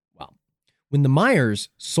 Well, when the Myers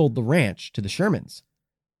sold the ranch to the Shermans,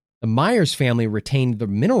 the Myers family retained the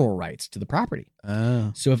mineral rights to the property.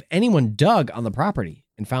 Oh. So if anyone dug on the property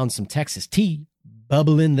and found some Texas tea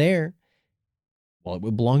bubbling there, well, it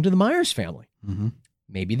would belong to the Myers family. Mm-hmm.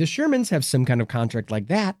 Maybe the Shermans have some kind of contract like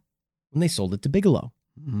that when they sold it to Bigelow.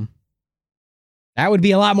 Mm-hmm. That would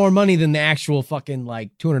be a lot more money than the actual fucking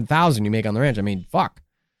like $200,000 you make on the ranch. I mean, fuck.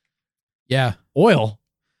 Yeah. Oil.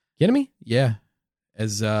 Kidding me? Yeah.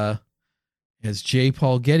 As J.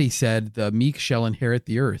 Paul Getty said, the meek shall inherit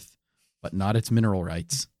the earth, but not its mineral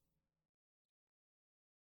rights.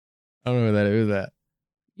 I don't know who that.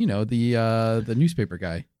 You know, the newspaper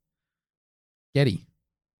guy. Getty.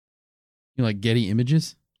 You know, like Getty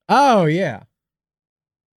Images? Oh, yeah.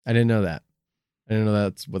 I didn't know that. I didn't know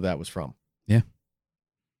that's what that was from. Yeah.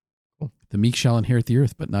 Cool. The meek shall inherit the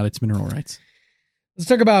earth, but not its mineral rights. Let's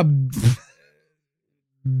talk about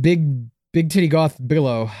big titty goth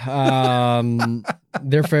Bigelow.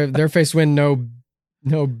 Their face win,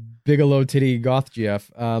 no Bigelow titty goth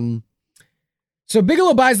GF. So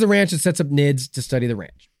Bigelow buys the ranch and sets up NIDS to study the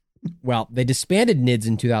ranch. Well, they disbanded NIDS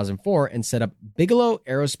in 2004 and set up Bigelow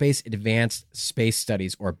Aerospace Advanced Space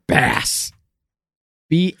Studies, or BASS.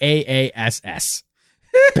 BAASS.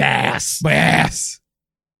 BASS. BASS.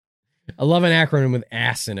 I love an acronym with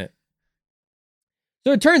ass in it.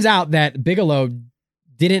 So it turns out that Bigelow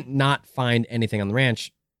didn't not find anything on the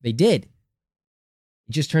ranch. They did.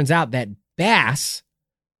 It just turns out that BASS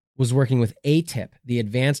was working with ATIP, the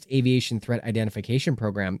Advanced Aviation Threat Identification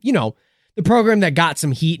Program. You know, the program that got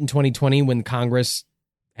some heat in 2020 when turned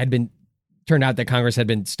out that Congress had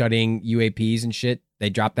been studying UAPs and shit. They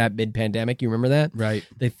dropped that mid-pandemic. You remember that? Right.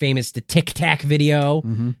 The famous Tic Tac video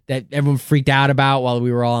that everyone freaked out about while we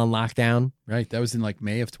were all on lockdown. Right. That was in like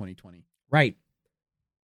May of 2020. Right.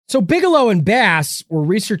 So Bigelow and Bass were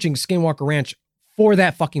researching Skinwalker Ranch for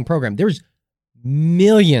that fucking program. There's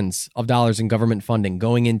millions of dollars in government funding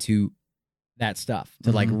going into that stuff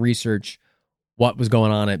to like research what was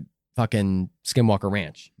going on at fucking Skinwalker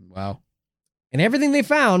Ranch. Wow. And everything they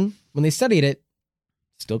found when they studied it,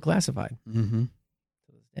 still classified to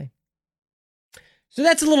this day. So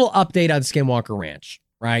that's a little update on Skinwalker Ranch,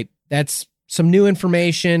 right? That's some new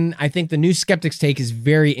information. I think the new Skeptics Take is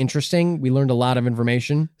very interesting. We learned a lot of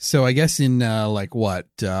information. So I guess in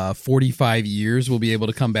 45 years, we'll be able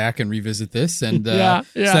to come back and revisit this. And So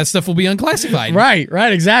that stuff will be unclassified.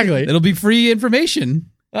 Right, exactly. It'll be free information.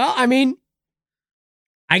 Well, I mean,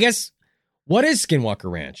 I guess, what is Skinwalker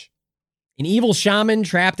Ranch? An evil shaman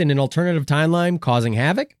trapped in an alternative timeline causing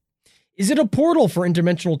havoc? Is it a portal for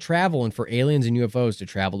interdimensional travel and for aliens and UFOs to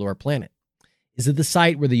travel to our planet? Is it the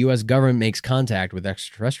site where the U.S. government makes contact with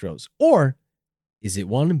extraterrestrials? Or is it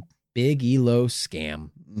one big ELO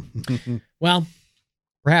scam? Well,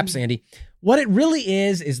 perhaps, Andy. What it really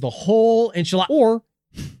is the whole enchilada. Or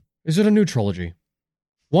is it a new trilogy?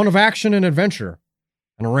 One of action and adventure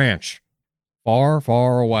and a ranch far,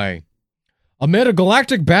 far away. Amid a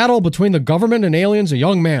galactic battle between the government and aliens, a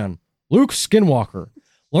young man, Luke Skinwalker,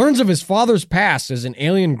 learns of his father's past as an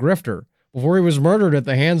alien grifter before he was murdered at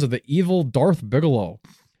the hands of the evil Darth Bigelow.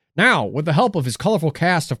 Now, with the help of his colorful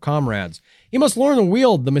cast of comrades, he must learn to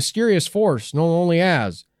wield the mysterious force known only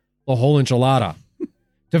as the whole enchilada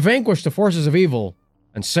to vanquish the forces of evil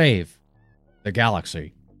and save the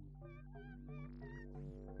galaxy.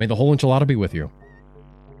 May the whole enchilada be with you.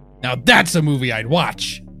 Now that's a movie I'd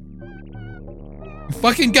watch. You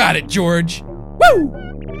fucking got it, George. Woo!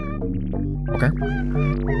 Okay.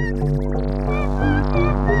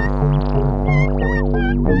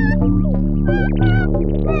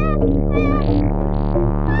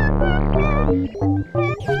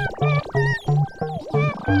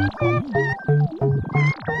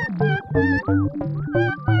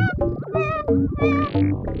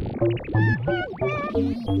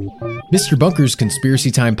 Mr. Bunker's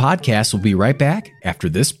Conspiracy Time podcast will be right back after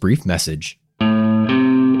this brief message.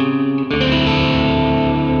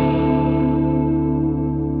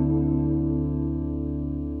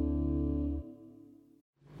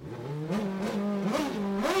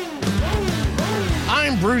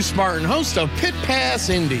 Bruce Martin, host of Pit Pass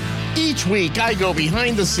Indy. Each week, I go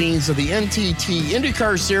behind the scenes of the NTT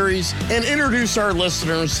IndyCar Series and introduce our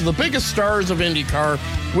listeners to the biggest stars of IndyCar,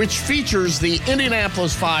 which features the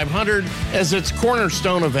Indianapolis 500 as its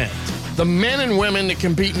cornerstone event. The men and women that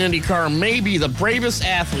compete in IndyCar may be the bravest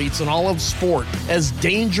athletes in all of sport, as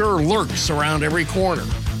danger lurks around every corner.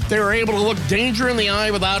 They are able to look danger in the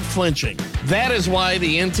eye without flinching. That is why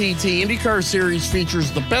the NTT IndyCar Series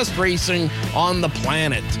features the best racing on the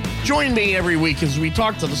planet. Join me every week as we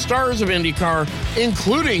talk to the stars of IndyCar,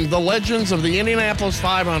 including the legends of the Indianapolis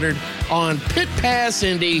 500 on Pit Pass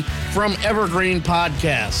Indy from Evergreen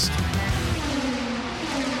Podcast.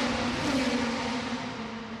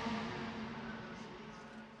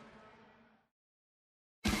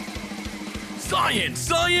 Science,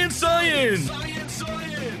 science, science! Science,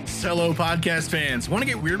 science! Hello, podcast fans. Want to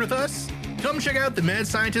get weird with us? Come check out the Mad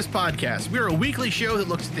Scientist Podcast. We're a weekly show that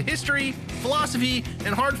looks at the history, philosophy,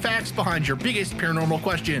 and hard facts behind your biggest paranormal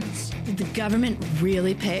questions. Did the government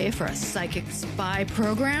really pay for a psychic spy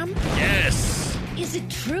program? Yes! Is it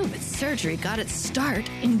true that surgery got its start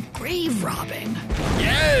in grave robbing?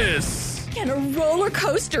 Yes! Can a roller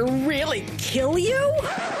coaster really kill you?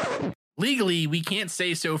 Legally, we can't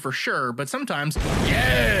say so for sure, but sometimes,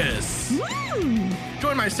 yes!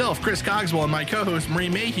 Join myself, Chris Cogswell, and my co-host, Marie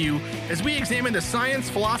Mayhew, as we examine the science,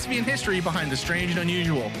 philosophy, and history behind the strange and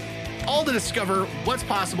unusual. All to discover what's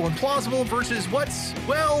possible and plausible versus what's,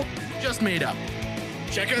 well, just made up.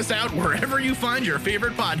 Check us out wherever you find your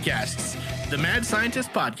favorite podcasts. The Mad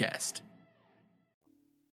Scientist Podcast.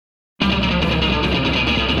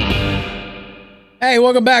 Hey,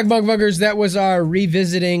 welcome back, Bug Buggers. That was our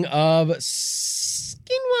revisiting of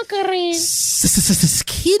Skinwalker Ranch.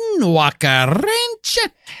 Skinwalker Ranch.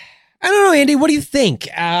 I don't know, Andy. What do you think?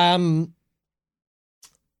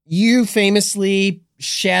 You famously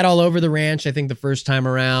shat all over the ranch, I think, the first time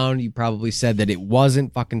around. You probably said that it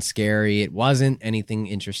wasn't fucking scary. It wasn't anything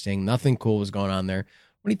interesting. Nothing cool was going on there.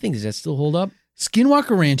 What do you think? Does that still hold up?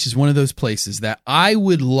 Skinwalker Ranch is one of those places that I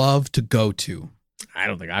would love to go to. I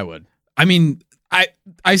don't think I would. I mean,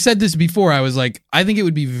 I said this before. I was like, I think it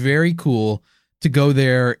would be very cool to go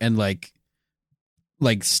there and like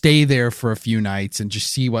stay there for a few nights and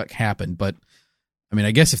just see what happened. But I mean,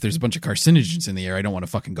 I guess if there's a bunch of carcinogens in the air, I don't want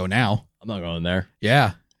to fucking go now. I'm not going there.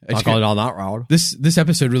 Yeah. Not going down that road. This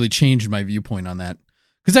episode really changed my viewpoint on that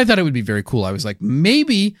because I thought it would be very cool. I was like,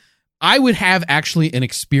 maybe I would have actually an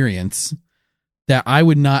experience that I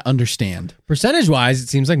would not understand. Percentage-wise, it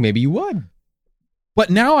seems like maybe you would. But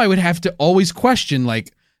now I would have to always question,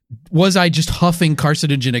 like, was I just huffing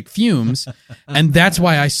carcinogenic fumes? And that's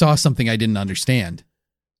why I saw something I didn't understand.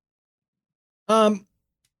 I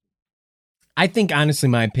think, honestly,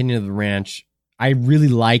 my opinion of the ranch, I really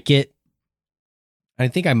like it. I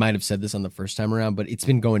think I might have said this on the first time around, but it's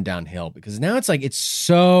been going downhill because now it's like it's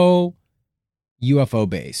so UFO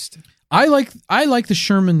based. I like the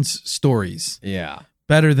Sherman's stories. Yeah.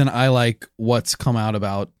 Better than I like what's come out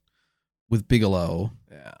about with Bigelow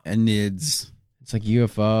and NIDS. It's like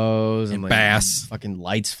UFOs and like Bass. Fucking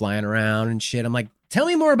lights flying around and shit. I'm like, tell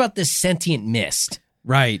me more about this sentient mist.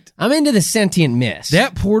 Right. I'm into the sentient mist.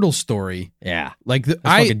 That portal story. Yeah. Like That's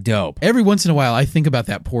fucking dope. Every once in a while I think about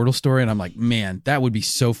that portal story and I'm like, man, that would be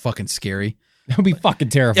so fucking scary. That would be fucking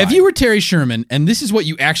terrifying. If you were Terry Sherman and this is what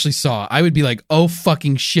you actually saw, I would be like, oh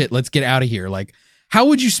fucking shit, let's get out of here. Like, how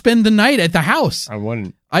would you spend the night at the house? I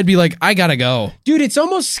wouldn't. I'd be like, I gotta go. Dude, it's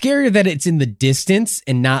almost scarier that it's in the distance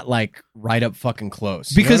and not like right up fucking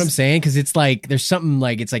close. You know what I'm saying? Because it's like, there's something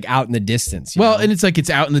like, it's like out in the distance. You know? And it's like, it's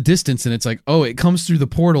out in the distance and it's like, oh, it comes through the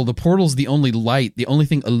portal. The portal's the only light, the only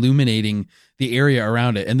thing illuminating the area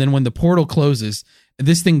around it. And then when the portal closes,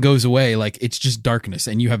 this thing goes away, like it's just darkness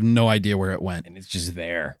and you have no idea where it went. And it's just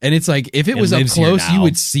there. And it's like, if it was up close, you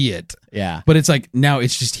would see it. Yeah. But it's like, now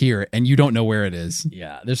it's just here and you don't know where it is.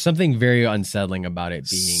 Yeah. There's something very unsettling about it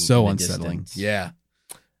being so unsettling. Distance. Yeah.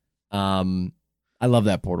 I love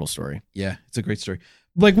that portal story. Yeah. It's a great story.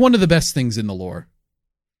 Like one of the best things in the lore.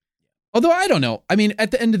 Although I don't know. I mean,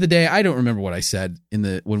 at the end of the day, I don't remember what I said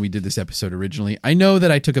when we did this episode originally. I know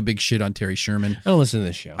that I took a big shit on Terry Sherman. I don't listen to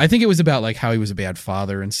this show. I think it was about like how he was a bad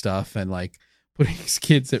father and stuff and like putting his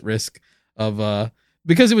kids at risk of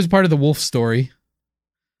because it was part of the wolf story.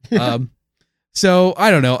 So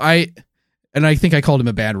I don't know. I think I called him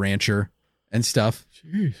a bad rancher and stuff.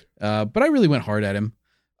 Jeez. But I really went hard at him.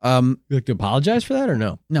 You like to apologize for that or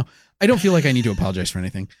no? No, I don't feel like I need to apologize for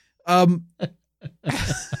anything. I'm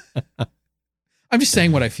just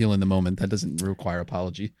saying what I feel in the moment. That doesn't require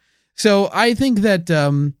apology. So I think that,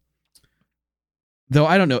 though,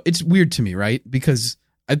 I don't know. It's weird to me, right? Because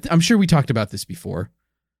I'm sure we talked about this before.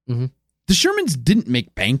 Mm-hmm. The Shermans didn't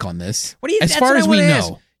make bank on this. What do you? As far as we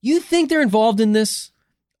know, you think they're involved in this?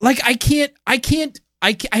 like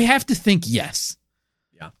I have to think yes.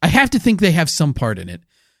 Yeah, I have to think they have some part in it,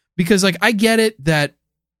 because like I get it that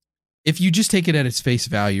if you just take it at its face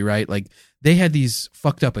value, right? Like they had these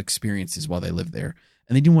fucked up experiences while they lived there,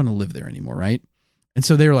 and they didn't want to live there anymore, right? And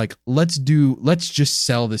so they were like, let's just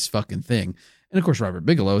sell this fucking thing. And of course, Robert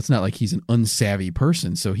Bigelow, it's not like he's an unsavvy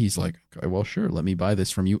person. So he's like, okay, well, sure, let me buy this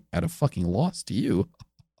from you at a fucking loss to you.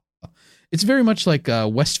 It's very much like a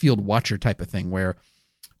Westfield Watcher type of thing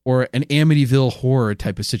or an Amityville Horror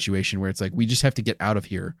type of situation where it's like, we just have to get out of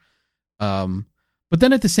here. But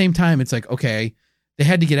then at the same time, it's like, okay, they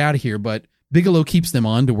had to get out of here, but Bigelow keeps them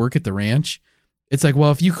on to work at the ranch. It's like,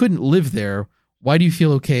 well, if you couldn't live there, why do you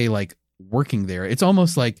feel okay, like, working there? It's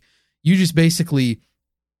almost like you just basically,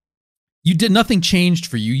 you did nothing changed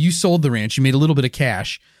for you. You sold the ranch, you made a little bit of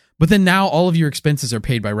cash, but then now all of your expenses are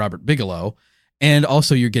paid by Robert Bigelow, and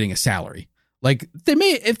also you're getting a salary. Like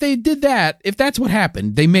if they did that, if that's what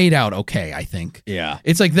happened, they made out okay, I think. Yeah.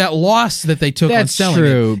 It's like that loss that they took on That's selling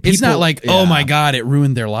true. it. It's not like, yeah. Oh my God, it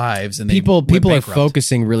ruined their lives. And people went are bankrupt.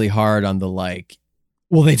 focusing really hard on the like,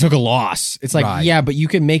 well, they took a loss. It's like, Right. yeah, but you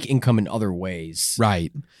can make income in other ways.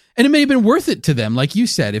 Right. And it may have been worth it to them, like you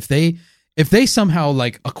said, if they somehow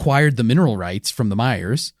like acquired the mineral rights from the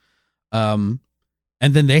Myers, and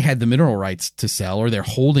then they had the mineral rights to sell, or they're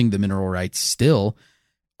holding the mineral rights still,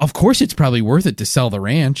 of course it's probably worth it to sell the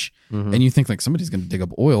ranch. Mhm. And you think like somebody's going to dig up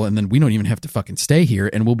oil, and then we don't even have to fucking stay here,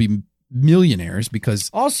 and we'll be millionaires because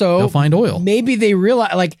Also, they'll find oil. Maybe they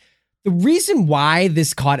realize, like, the reason why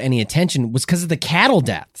this caught any attention was because of the cattle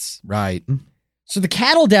deaths. Right. So the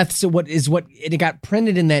cattle deaths is what it got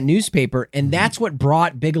printed in that newspaper, and that's what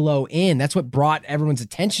brought Bigelow in. That's what brought everyone's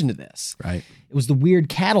attention to this. Right. It was the weird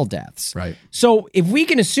cattle deaths. Right. So if we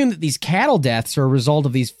can assume that these cattle deaths are a result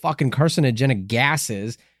of these fucking carcinogenic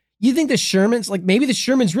gases, you think the Shermans, like maybe the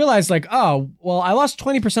Shermans realized like, oh, well, I lost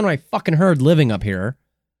 20% of my fucking herd living up here.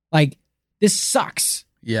 Like, this sucks.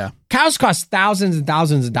 Yeah. Cows cost thousands and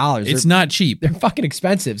thousands of dollars. It's not cheap. They're fucking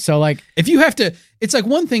expensive. So like, If you have to, it's like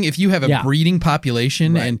one thing if you have a Yeah. breeding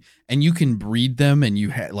population Right. and you can breed them and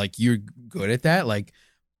like you're good at that, like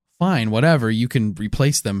fine, whatever, you can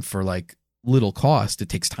replace them for like little cost. It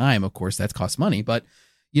takes time, of course, that costs money, but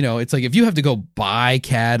you know, it's like if you have to go buy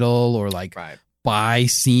cattle or like buy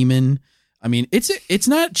semen, I mean, it's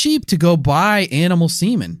not cheap to go buy animal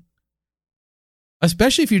semen,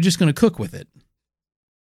 especially if you're just going to cook with it.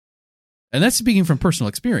 And that's speaking from personal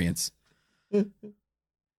experience.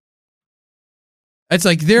 It's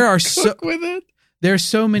like there are with it. there's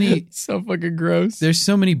so many So fucking gross. there's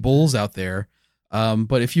so many bulls out there.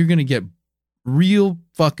 But if you're gonna get real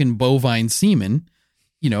fucking bovine semen,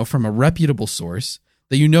 you know, from a reputable source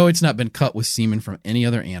that you know it's not been cut with semen from any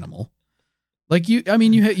other animal, like you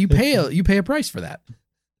pay a price for that.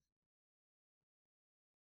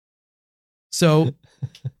 So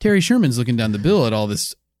Terry Sherman's looking down the bill at all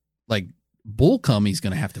this like bull cum he's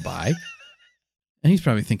gonna have to buy, and he's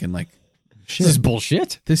probably thinking like, This is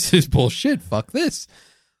bullshit. this is bullshit. Fuck this.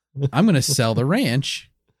 I'm going to sell the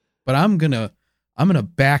ranch, but I'm going to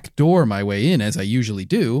backdoor my way in as I usually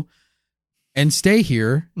do and stay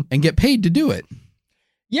here and get paid to do it.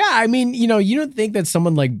 Yeah, I mean, you know, you don't think that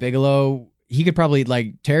someone like Bigelow, he could probably,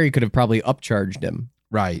 like, Terry could have probably upcharged him.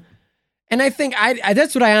 Right. And I think, I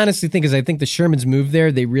that's what I honestly think is I think the Shermans moved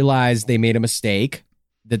there. They realized they made a mistake,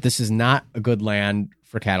 that this is not a good land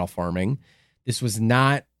for cattle farming. This was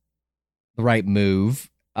not the right move.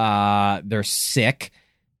 They're sick.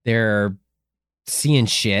 They're seeing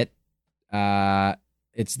shit.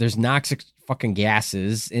 There's noxic fucking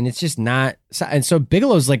gases, and it's just not. And so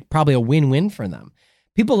Bigelow's like probably a win-win for them.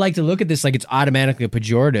 People like to look at this like it's automatically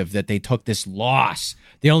pejorative that they took this loss.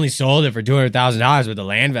 They only sold it for $200,000 with the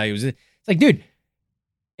land value. It's like, dude,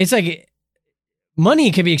 it's like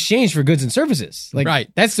money can be exchanged for goods and services. Like, right.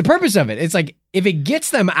 That's the purpose of it. It's like if it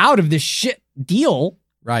gets them out of this shit deal,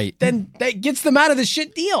 Right. then that gets them out of the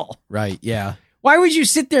shit deal. Right. Yeah. Why would you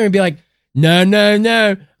sit there and be like, no,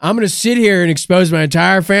 I'm going to sit here and expose my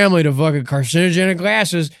entire family to fucking carcinogenic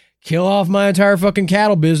gases, kill off my entire fucking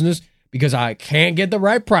cattle business because I can't get the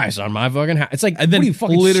right price on my fucking house. It's like, And then what are you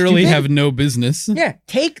fucking literally stupid? have no business. Yeah,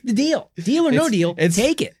 take the deal. Deal or no deal,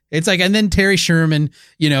 take it. It's like, and then Terry Sherman,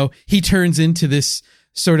 you know, he turns into this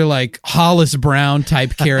sort of like Hollis Brown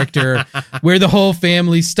type character where the whole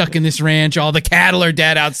family's stuck in this ranch. All the cattle are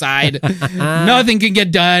dead outside. Nothing can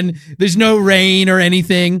get done. There's no rain or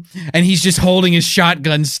anything. And he's just holding his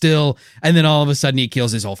shotgun still. And then all of a sudden he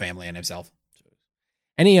kills his whole family and himself.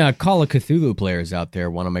 Any Call of Cthulhu players out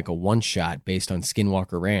there want to make a one-shot based on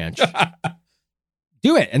Skinwalker Ranch?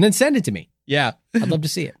 Do it and then send it to me. Yeah. I'd love to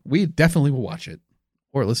see it. We definitely will watch it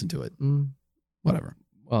or listen to it. Whatever.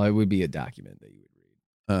 Well, it would be a document that you would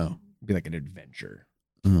read. Oh. It'd be like an adventure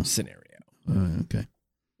scenario. Okay.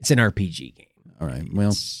 It's an RPG game. All right.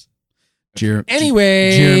 Well,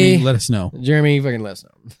 anyway, Jeremy, let us know. Jeremy, fucking let us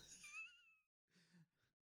know.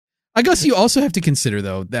 I guess you also have to consider,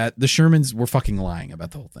 though, that the Shermans were fucking lying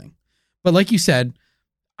about the whole thing. But like you said,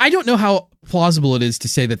 I don't know how plausible it is to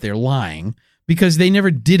say that they're lying because they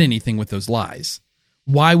never did anything with those lies.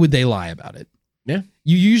 Why would they lie about it? Yeah.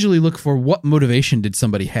 You usually look for what motivation did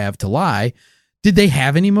somebody have to lie. Did they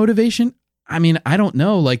have any motivation? I mean, I don't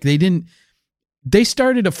know. Like they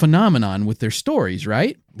started a phenomenon with their stories,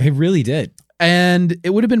 right? They really did. And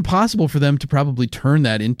it would have been possible for them to probably turn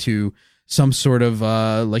that into some sort of,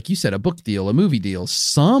 like you said, a book deal, a movie deal,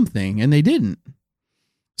 something, and they didn't.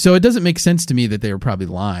 So it doesn't make sense to me that they were probably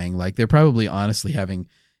lying. Like they're probably honestly having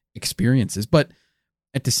experiences. But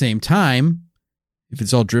at the same time, if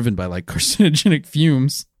it's all driven by like carcinogenic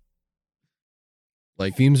fumes,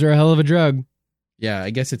 like fumes are a hell of a drug. Yeah,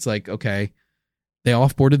 I guess it's like, okay, they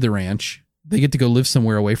offboarded the ranch. They get to go live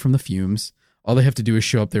somewhere away from the fumes. All they have to do is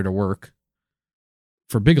show up there to work.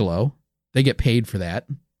 For Bigelow, they get paid for that.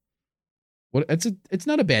 It's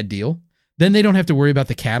not a bad deal. Then they don't have to worry about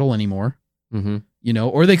the cattle anymore. Mm-hmm. You know,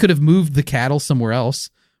 or they could have moved the cattle somewhere else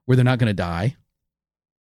where they're not going to die.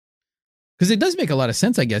 Because it does make a lot of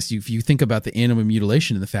sense, I guess, if you think about the animal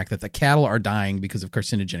mutilation and the fact that the cattle are dying because of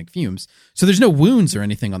carcinogenic fumes. So there's no wounds or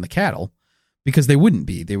anything on the cattle because they wouldn't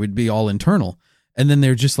be. They would be all internal. And then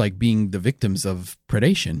they're just like being the victims of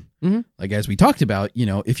predation. Mm-hmm. Like as we talked about, you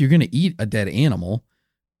know, if you're going to eat a dead animal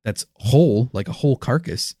that's whole, like a whole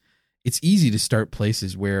carcass, it's easy to start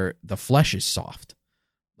places where the flesh is soft,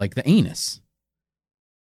 like the anus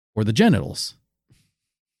or the genitals.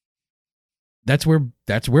 That's where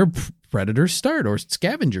predators start, or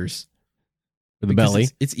scavengers. For the belly.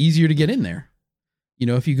 It's easier to get in there. You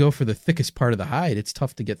know, if you go for the thickest part of the hide, it's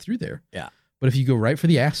tough to get through there. Yeah. But if you go right for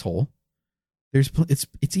the asshole,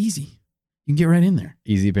 it's easy. You can get right in there.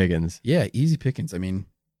 Easy pickings. Yeah, easy pickings. I mean,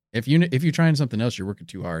 if you're trying something else, you're working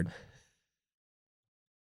too hard.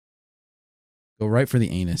 Go right for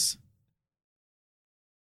the anus.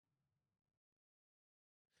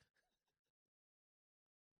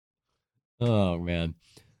 Oh, man.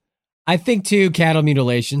 I think, too, cattle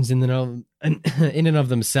mutilations in and of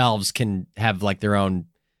themselves can have like their own,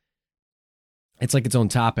 it's like its own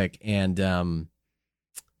topic. And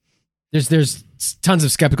there's tons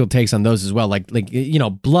of skeptical takes on those as well. Like, you know,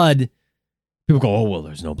 blood, people go, oh, well,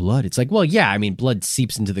 there's no blood. It's like, well, yeah, I mean, blood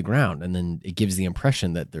seeps into the ground and then it gives the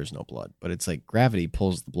impression that there's no blood. But it's like gravity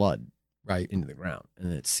pulls the blood right into the ground and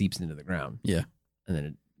then it seeps into the ground. Yeah. And then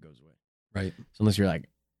it goes away. Right. So unless you're like,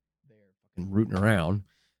 rooting around.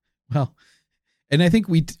 Well, and I think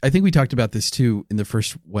we talked about this too in the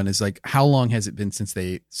first one, is like, how long has it been since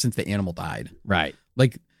the animal died? Right.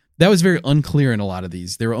 Like that was very unclear in a lot of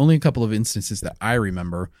these. There were only a couple of instances that I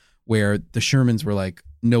remember where the Shermans were like,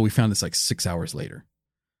 no, we found this like 6 hours later.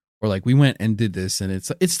 Or like we went and did this, and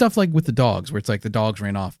it's stuff like with the dogs where it's like the dogs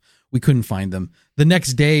ran off. We couldn't find them. The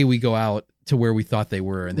next day we go out to where we thought they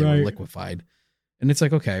were and they were liquefied. And it's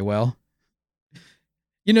like, okay, well,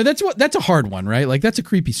 you know, that's a hard one, right? Like that's a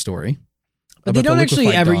creepy story. But they don't actually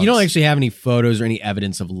you don't actually have any photos or any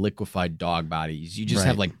evidence of liquefied dog bodies. You just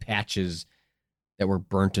have like patches that were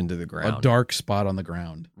burnt into the ground. A dark spot on the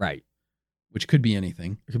ground. Right. Which could be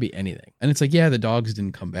anything. It could be anything. And it's like, yeah, the dogs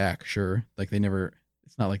didn't come back, sure. Like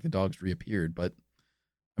it's not like the dogs reappeared, but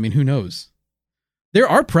I mean, who knows? There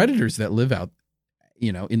are predators that live out,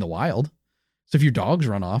 you know, in the wild. So if your dogs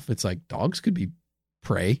run off, it's like dogs could be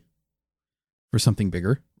prey for something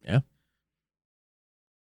bigger. Yeah.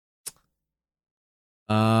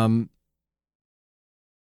 I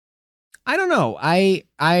don't know. I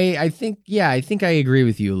think, yeah, I think I agree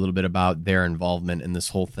with you a little bit about their involvement in this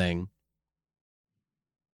whole thing.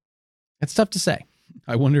 It's tough to say.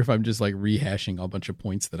 I wonder if I'm just like rehashing a bunch of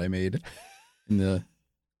points that I made in the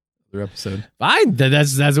other episode. Fine.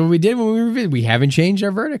 That's what we did when we reviewed. We haven't changed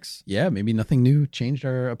our verdicts. Yeah, maybe nothing new changed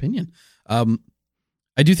our opinion.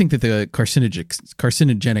 I do think that the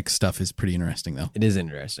carcinogenic stuff is pretty interesting, though. It is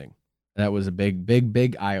interesting. That was a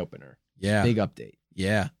big eye opener. Yeah. Big update.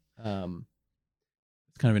 Yeah.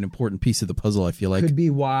 It's kind of an important piece of the puzzle, I feel like. Could be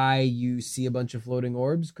why you see a bunch of floating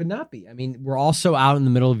orbs. Could not be. I mean, we're also out in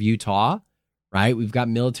the middle of Utah, right? We've got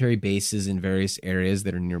military bases in various areas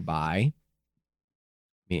that are nearby.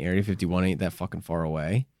 I mean, Area 51 ain't that fucking far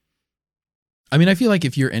away. I mean, I feel like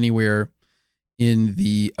if you're anywhere in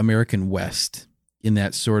the American West, in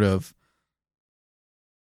that sort of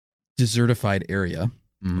desertified area,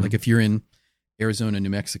 like if you're in Arizona, New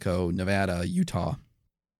Mexico, Nevada, Utah,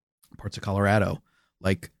 parts of Colorado,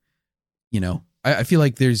 like, you know, I feel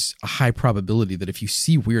like there's a high probability that if you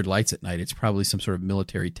see weird lights at night, it's probably some sort of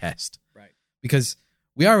military test. Right. Because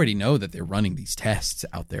we already know that they're running these tests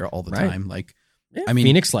out there all the time. Like, Yeah, I mean,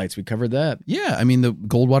 Phoenix Lights, we covered that. Yeah, I mean the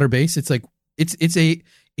Goldwater base. It's like it's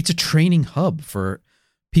a training hub for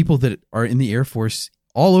people that are in the Air Force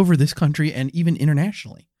all over this country and even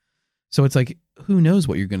internationally. So it's like, who knows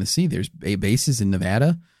what you're going to see? There's bases in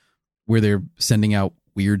Nevada where they're sending out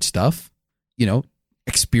weird stuff, you know,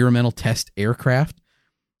 experimental test aircraft,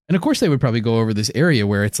 and of course they would probably go over this area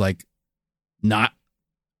where it's like not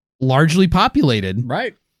largely populated,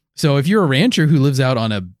 Right. So if you're a rancher who lives out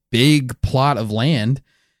on a big plot of land,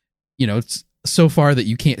 you know, it's so far that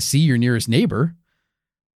you can't see your nearest neighbor.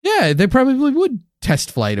 Yeah, they probably would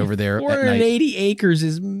test flight over there at night. 480 acres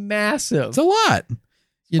is massive. It's a lot,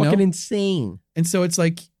 you fucking know. insane. And so it's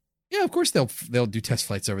like, yeah, of course they'll do test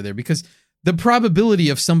flights over there because the probability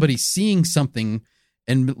of somebody seeing something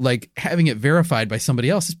and like having it verified by somebody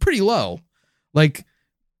else is pretty low. Like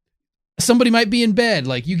somebody might be in bed,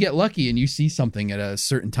 like you get lucky and you see something at a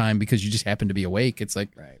certain time because you just happen to be awake. It's like,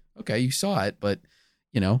 Right. okay, you saw it, but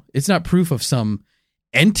you know, it's not proof of some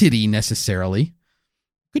entity necessarily.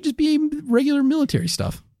 Could just be regular military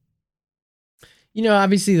stuff. You know,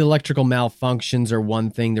 obviously the electrical malfunctions are one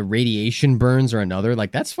thing. The radiation burns are another.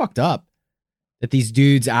 Like, that's fucked up. That these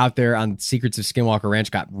dudes out there on Secrets of Skinwalker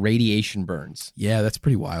Ranch got radiation burns. Yeah, that's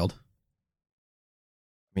pretty wild.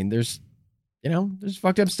 I mean, there's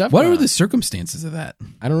fucked up stuff. What going are on. the circumstances of that?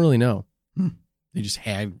 I don't really know. They just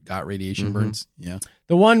got radiation burns. Yeah.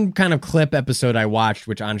 The one kind of clip episode I watched,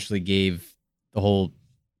 which honestly gave the whole,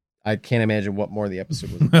 I can't imagine what more the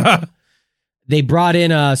episode was about. They brought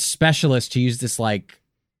in a specialist to use this like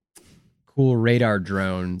cool radar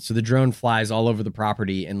drone. So the drone flies all over the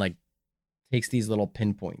property and like takes these little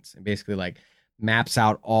pinpoints and basically like maps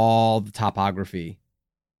out all the topography.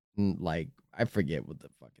 And like, I forget what the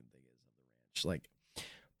fucking thing is of the ranch. Like,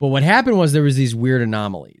 but what happened was there was these weird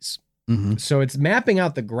anomalies. Mm-hmm. So it's mapping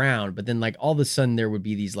out the ground, but then like all of a sudden there would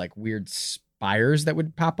be these like weird spires that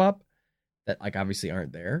would pop up that like obviously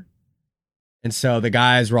aren't there. And so the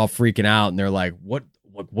guys were all freaking out and they're like, what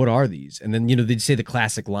are these? And then, you know, they'd say the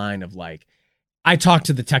classic line of like, I talked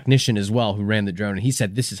to the technician as well who ran the drone and he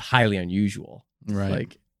said, this is highly unusual. Right.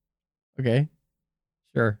 Like, okay,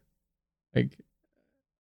 sure. Like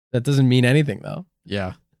that doesn't mean anything though.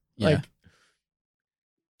 Yeah. Yeah. Like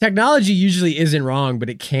technology usually isn't wrong, but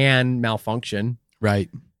it can malfunction. Right.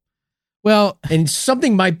 Well, And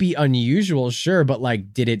something might be unusual, sure, but like,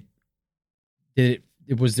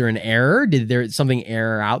 was there an error? Did there something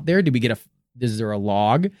error out there? Did we get is there a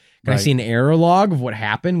log? Can I see an error log of what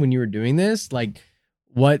happened when you were doing this? Like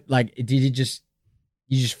what, like, did you just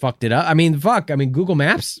fucked it up? I mean, Google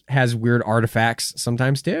Maps has weird artifacts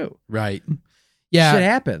sometimes too. right. Yeah. Shit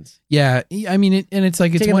happens. Yeah. I mean, it's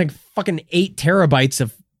like, it's Taking one, like fucking 8 terabytes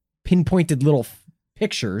of pinpointed little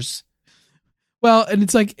pictures. well, and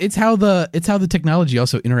it's like, it's how the technology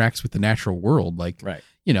also interacts with the natural world. Like, Right.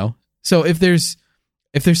 you know, so if there's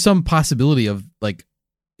some possibility of like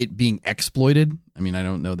it being exploited, I mean, I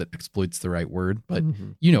don't know that exploit's the right word, but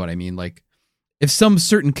you know what I mean? Like if some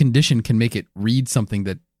certain condition can make it read something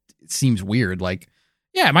that seems weird, like,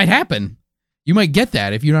 yeah, it might happen. You might get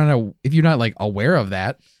that if you're not like aware of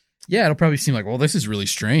that. Yeah, it'll probably seem like, well, this is really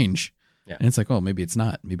strange. Yeah. And it's like, oh, maybe it's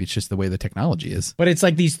not. Maybe it's just the way the technology is. But it's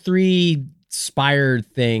like these 3 spire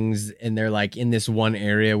things and they're like in this one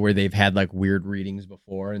area where they've had like weird readings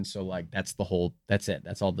before. And so like, that's it.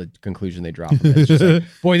 That's all the conclusion they drop. It's just like,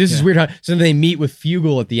 boy, this is weird. Huh? So they meet with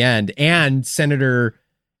Fugel at the end and Senator,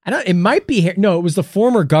 it was the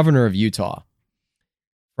former governor of Utah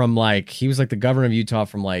from like, he was like the governor of Utah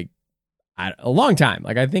from like a long time.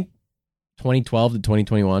 Like I think 2012 to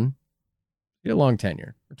 2021. He had a long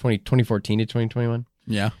tenure. Or 2014 to 2021.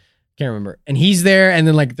 Yeah. Can't remember. And he's there, and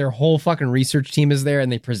then like their whole fucking research team is there,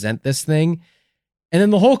 and they present this thing. And then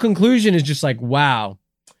the whole conclusion is just like, wow,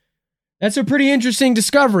 that's a pretty interesting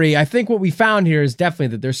discovery. I think what we found here is definitely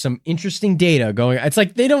that there's some interesting data going. It's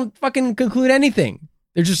like they don't fucking conclude anything.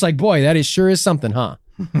 They're just like, boy, that sure is something, huh?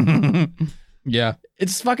 Yeah.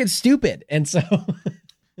 It's fucking stupid. And so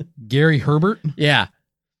Gary Herbert. yeah.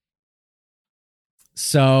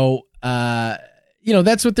 So,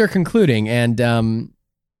 that's what they're concluding. And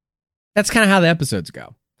that's kind of how the episodes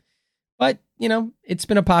go. But, it's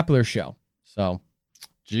been a popular show. So,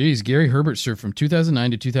 geez, Gary Herbert served from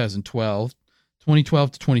 2009 to 2012,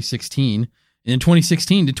 2012 to 2016, and then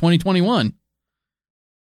 2016 to 2021.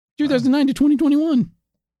 2009 to 2021.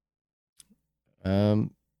 I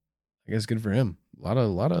guess good for him. A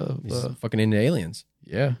lot of He's fucking into aliens.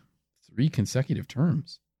 Yeah, 3 consecutive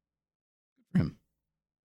terms. Good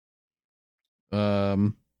for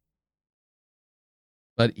him.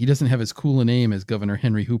 But he doesn't have as cool a name as Governor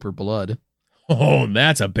Henry Hooper Blood. Oh,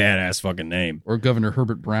 that's a badass fucking name. Or Governor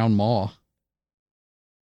Herbert Brown Maw.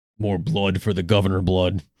 More blood for the Governor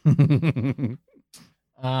Blood.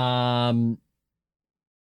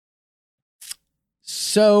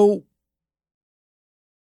 So,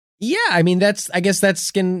 yeah, I mean, that's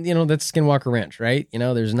Skinwalker Ranch, right?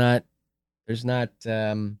 There's not,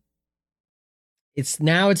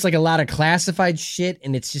 it's like a lot of classified shit,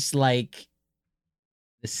 and it's just like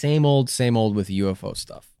the same old with UFO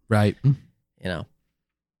stuff. Right.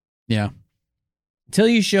 Yeah. Until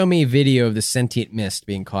you show me a video of the sentient mist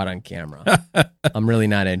being caught on camera, I'm really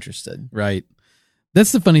not interested. Right.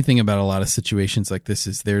 That's the funny thing about a lot of situations like this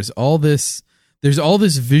is there's all this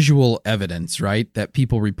visual evidence, right, that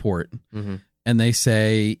people report. Mm-hmm. And they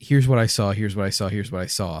say, here's what I saw, here's what I saw, here's what I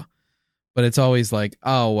saw. But it's always like,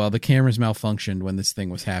 oh, well, the cameras malfunctioned when this thing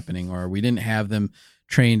was happening, or we didn't have them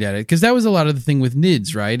trained at it. Because that was a lot of the thing with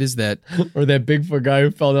NIDS, right, is that... Or that Bigfoot guy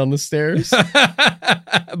who fell down the stairs.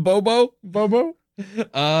 Bobo?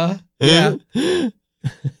 Yeah.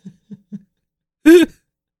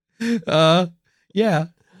 Yeah.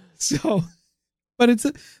 So, but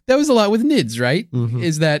that was a lot with NIDS, right? Mm-hmm.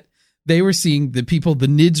 Is that they were seeing the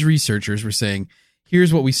NIDS researchers were saying,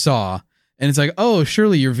 here's what we saw. And it's like, oh,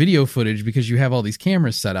 surely your video footage, because you have all these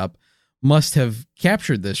cameras set up, must have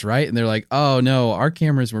captured this, right? And they're like, oh no, our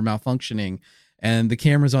cameras were malfunctioning and the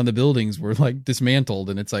cameras on the buildings were like dismantled.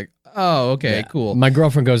 And it's like, oh, okay, yeah. cool. My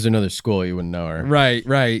girlfriend goes to another school. You wouldn't know her.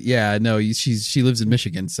 Right. Yeah, no, she lives in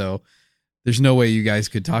Michigan. So there's no way you guys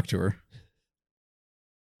could talk to her.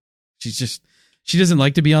 She doesn't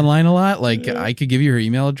like to be online a lot. Like, I could give you her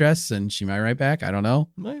email address and she might write back. I don't know.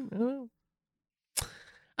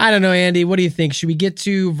 I don't know, Andy. What do you think? Should we get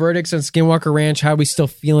to verdicts on Skinwalker Ranch? How are we still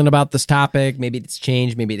feeling about this topic? Maybe it's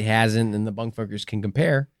changed, maybe it hasn't, and the bunkfuckers can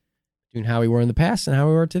compare between how we were in the past and how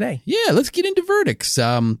we were today. Yeah, let's get into verdicts.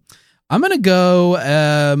 I'm gonna go.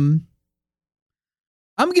 I'm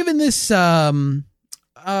giving this. Let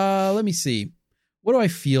me see. What do I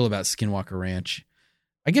feel about Skinwalker Ranch?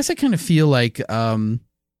 I guess I kind of feel like I'm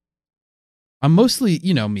mostly,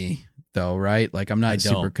 me. Though, right? Like, I'm not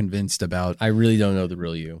super convinced about... I really don't know the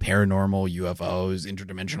real you. Paranormal, UFOs,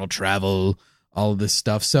 interdimensional travel, all of this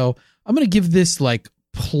stuff. So I'm going to give this, like,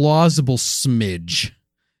 plausible smidge.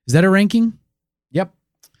 Is that a ranking? Yep.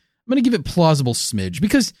 I'm going to give it plausible smidge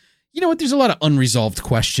because, you know what? There's a lot of unresolved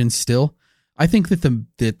questions still. I think that the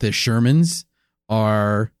Shermans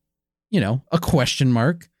are, a question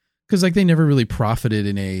mark because, like, they never really profited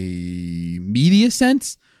in a media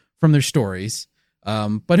sense from their stories.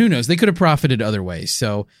 But who knows? They could have profited other ways.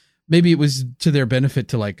 So maybe it was to their benefit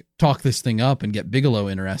to like talk this thing up and get Bigelow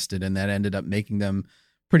interested. And that ended up making them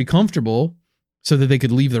pretty comfortable so that they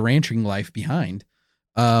could leave the ranching life behind.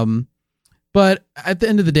 But at the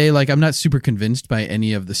end of the day, like, I'm not super convinced by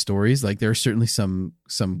any of the stories. Like, there are certainly some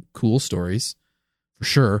cool stories for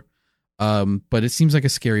sure. But it seems like a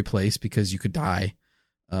scary place because you could die,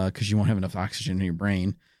 because you won't have enough oxygen in your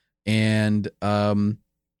brain. And,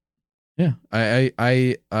 yeah,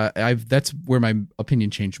 I've that's where my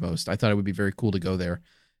opinion changed most. I thought it would be very cool to go there,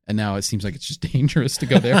 and now it seems like it's just dangerous to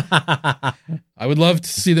go there. I would love to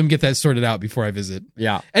see them get that sorted out before I visit.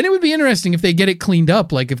 Yeah, and it would be interesting if they get it cleaned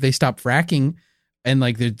up, like if they stop fracking and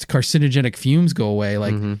like the carcinogenic fumes go away.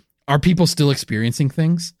 Like, are people still experiencing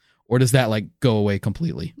things, or does that like go away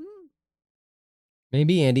completely?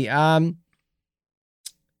 Maybe, Andy.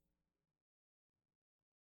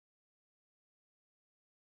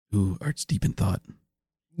 Ooh, Art's deep in thought.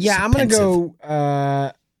 Yeah, So I'm gonna pensive. go.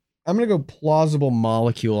 I'm gonna go plausible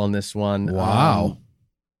molecule on this one. Wow.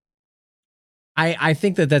 I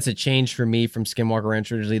think that's a change for me from Skinwalker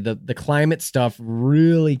Ranch originally. The climate stuff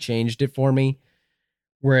really changed it for me,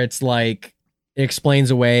 where it's like it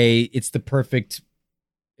explains away. It's the perfect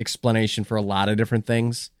explanation for a lot of different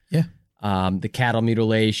things. Yeah. The cattle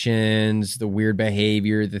mutilations, the weird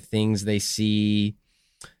behavior, the things they see.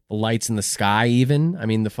 The lights in the sky, even. I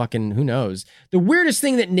mean, the fucking, who knows? The weirdest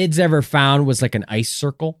thing that NIDS ever found was like an ice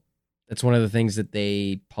circle. That's one of the things that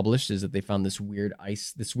they published, is that they found this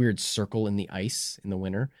weird circle in the ice in the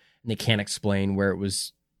winter. and they can't explain where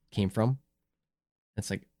it came from. It's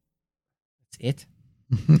like, that's it?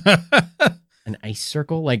 An ice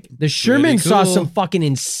circle? Like, the Sherman saw some fucking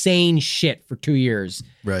insane shit for 2 years.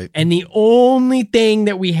 Right. And the only thing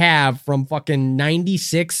that we have from fucking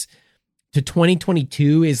 96 to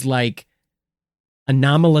 2022 is like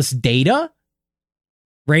anomalous data,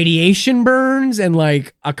 radiation burns, and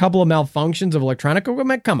like a couple of malfunctions of electronic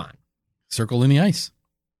equipment. Come on. Circle in the ice.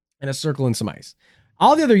 And a circle in some ice.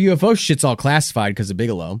 All the other UFO shit's all classified because of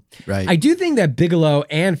Bigelow. Right. I do think that Bigelow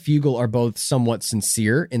and Fugel are both somewhat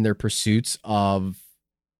sincere in their pursuits of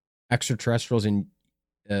extraterrestrials and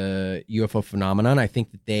UFO phenomenon. I think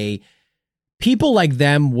that people like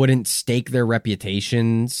them wouldn't stake their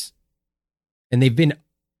reputations, and they've been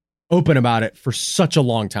open about it for such a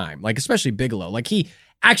long time. Like, especially Bigelow. Like, he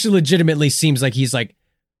actually legitimately seems like he's like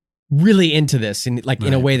really into this, and like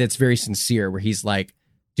in a way that's very sincere, where he's like,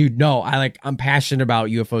 dude, no, I'm passionate about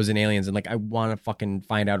UFOs and aliens, and like I want to fucking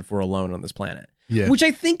find out if we're alone on this planet. Yeah. Which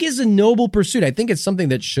I think is a noble pursuit. I think it's something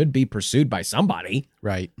that should be pursued by somebody.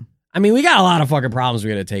 Right. I mean, we got a lot of fucking problems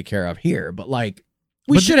we got to take care of here, but like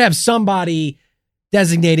we should have somebody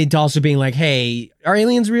designated to also being like, hey, are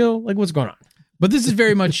aliens real? Like, what's going on? But this is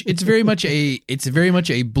very much it's very much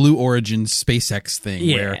a Blue Origin SpaceX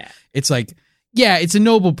thing where it's like, yeah, it's a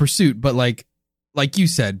noble pursuit, but like you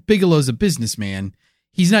said, Bigelow's a businessman.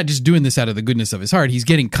 He's not just doing this out of the goodness of his heart. He's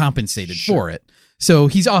getting compensated for it. So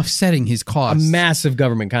he's offsetting his costs. A massive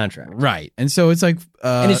government contract. Right. And so it's like...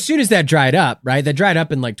 and as soon as that dried up, right? That dried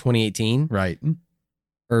up in like 2018. Right.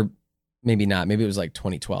 Or maybe not. Maybe it was like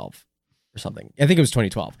 2012 or something. I think it was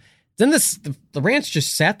 2012. Then the ranch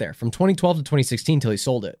just sat there from 2012 to 2016 till he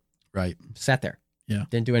sold it. Right. Sat there. Yeah.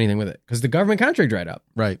 Didn't do anything with it because the government contract dried up.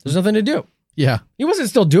 Right. There's nothing to do. Yeah. He wasn't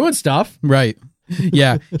still doing stuff. Right.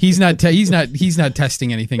 Yeah, he's not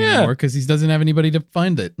testing anything anymore because he doesn't have anybody to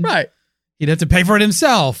fund it. Right. He'd have to pay for it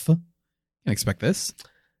himself. Can't expect this.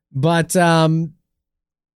 But I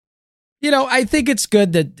think it's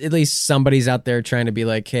good that at least somebody's out there trying to be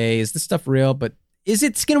like, hey, is this stuff real? But is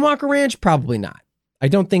it Skinwalker Ranch? Probably not. I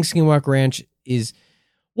don't think Skinwalker Ranch is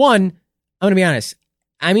one. I'm going to be honest.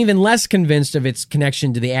 I'm even less convinced of its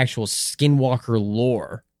connection to the actual Skinwalker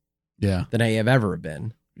lore. Yeah. Than I have ever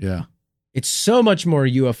been. Yeah. It's so much more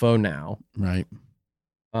UFO now. Right.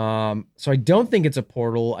 So I don't think it's a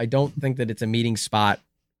portal. I don't think that it's a meeting spot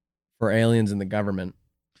for aliens and the government.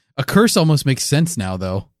 A curse almost makes sense now,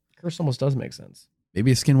 though. Curse almost does make sense.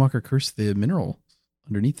 Maybe a Skinwalker cursed the mineral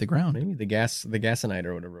underneath the ground. Maybe the gasonite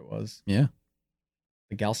or whatever it was. Yeah.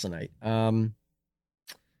 The galsanite.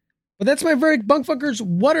 But that's my verdict, bunkfuckers.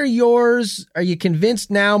 What are yours? Are you convinced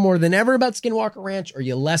now more than ever about Skinwalker Ranch? Or are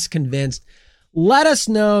you less convinced? Let us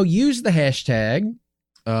know. Use the hashtag.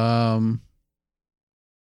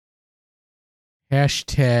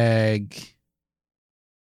 Hashtag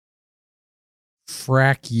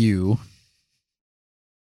frack you.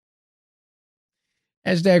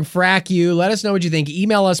 Hashtag frack you. Let us know what you think.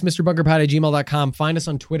 Email us, MrBunkerPod@gmail.com. Find us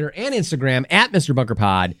on Twitter and Instagram at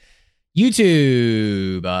MrBunkerPod.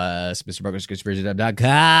 YouTube us,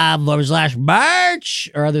 MrBunkersConspiracy.com/merch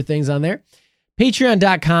or other things on there.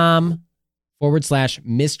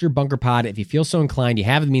 Patreon.com/Mr. Bunker Pod. If you feel so inclined, you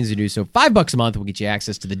have the means to do so. $5 a month will get you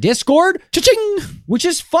access to the Discord, cha-ching, which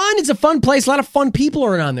is fun. It's a fun place. A lot of fun people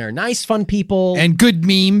are on there. Nice, fun people. And good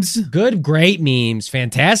memes. Good, great memes.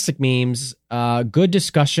 Fantastic memes. Good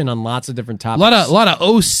discussion on lots of different topics. A lot of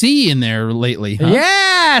OC in there lately, huh?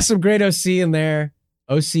 Yeah, some great OC in there.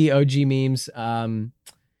 OG memes. You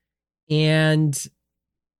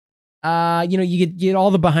get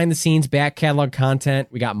all the behind the scenes back catalog content.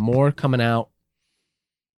 We got more coming out.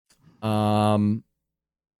 Patreon.com/Mr.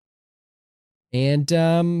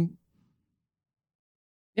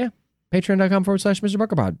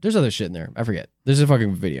 Bunkerpod. There's other shit in there. I forget. There's a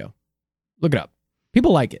fucking video. Look it up.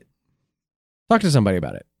 People like it. Talk to somebody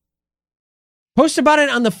about it. Post about it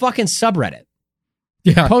on the fucking subreddit.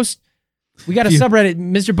 Yeah. We got a subreddit,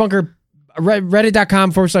 Mr. Bunker,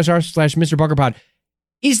 reddit.com/r/Mr. Bunkerpod.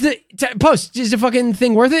 Is the fucking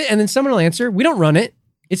thing worth it? And then someone will answer. We don't run it.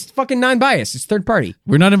 It's fucking non-biased. It's third party.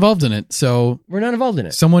 We're not involved in it, so we're not involved in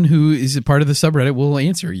it. Someone who is a part of the subreddit will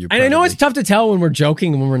answer you. And I know it's tough to tell when we're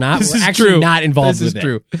joking and when we're not. This we're is actually true. not involved this with is it.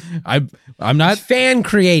 True. I'm not it's fan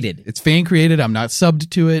created. It's fan created. I'm not subbed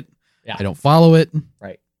to it. Yeah. I don't follow it.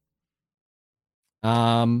 Right.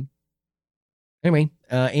 Anyway,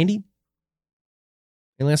 Andy,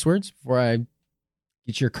 any last words before I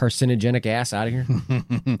get your carcinogenic ass out of here?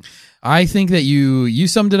 I think that you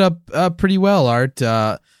summed it up pretty well, Art.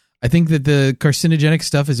 I think that the carcinogenic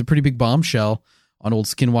stuff is a pretty big bombshell on old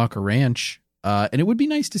Skinwalker Ranch. And it would be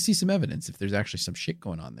nice to see some evidence if there's actually some shit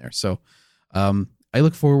going on there. So I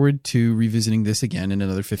look forward to revisiting this again in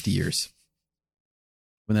another 50 years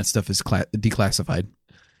when that stuff is declassified.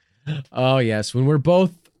 Oh, yes. When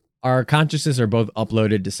our consciousnesses are both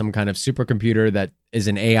uploaded to some kind of supercomputer that is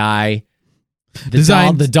an AI.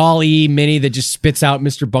 The DALL-E Mini that just spits out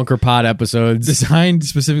Mr. Bunker Pod episodes. Designed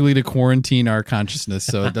specifically to quarantine our consciousness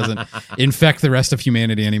so it doesn't infect the rest of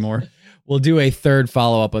humanity anymore. We'll do a third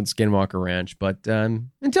follow-up on Skinwalker Ranch. But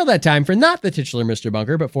until that time, for not the titular Mr.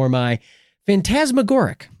 Bunker, but for my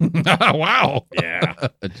phantasmagoric. Wow. Yeah.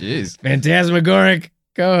 Jeez. Phantasmagoric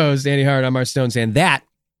co-host Andy Hart. I'm Art Stone saying that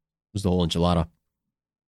was the whole enchilada.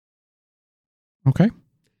 Okay.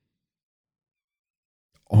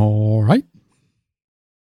 All right.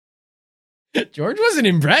 George wasn't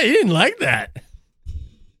impressed. He didn't like that.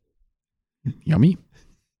 Yummy.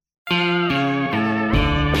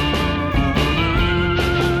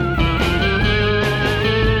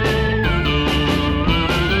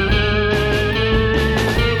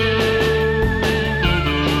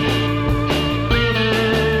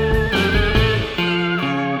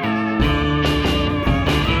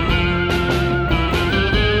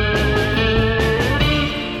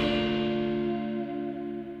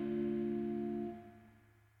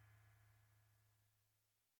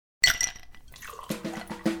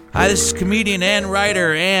 Hi, this is comedian and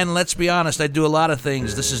writer, and let's be honest, I do a lot of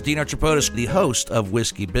things. This is Dean Archipotis, the host of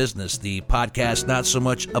Whiskey Business, the podcast not so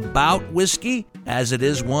much about whiskey as it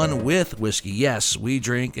is one with whiskey. Yes, we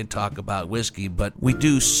drink and talk about whiskey, but we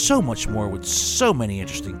do so much more with so many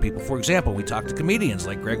interesting people. For example, we talk to comedians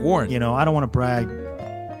like Greg Warren. You know, I don't want to brag,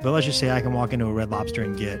 but let's just say I can walk into a Red Lobster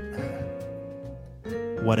and get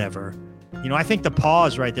whatever. You know, I think the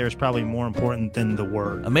pause right there is probably more important than the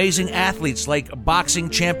word. Amazing athletes like boxing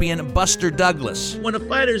champion Buster Douglas. When a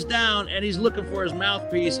fighter's down and he's looking for his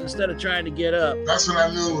mouthpiece instead of trying to get up. That's when I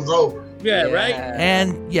knew it was over. Yeah, right?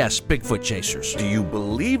 And yes, Bigfoot chasers. Do you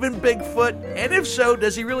believe in Bigfoot? And if so,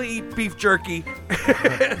 does he really eat beef jerky?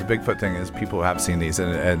 The Bigfoot thing is people have seen these,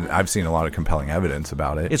 and I've seen a lot of compelling evidence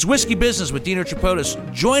about it. It's Whiskey Business with Dean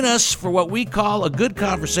Archipotis. Join us for what we call a good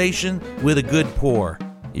conversation with a good pour.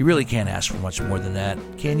 You really can't ask for much more than that,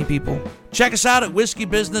 can you, people? Check us out at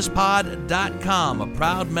whiskeybusinesspod.com, a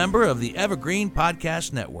proud member of the Evergreen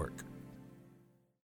Podcast Network.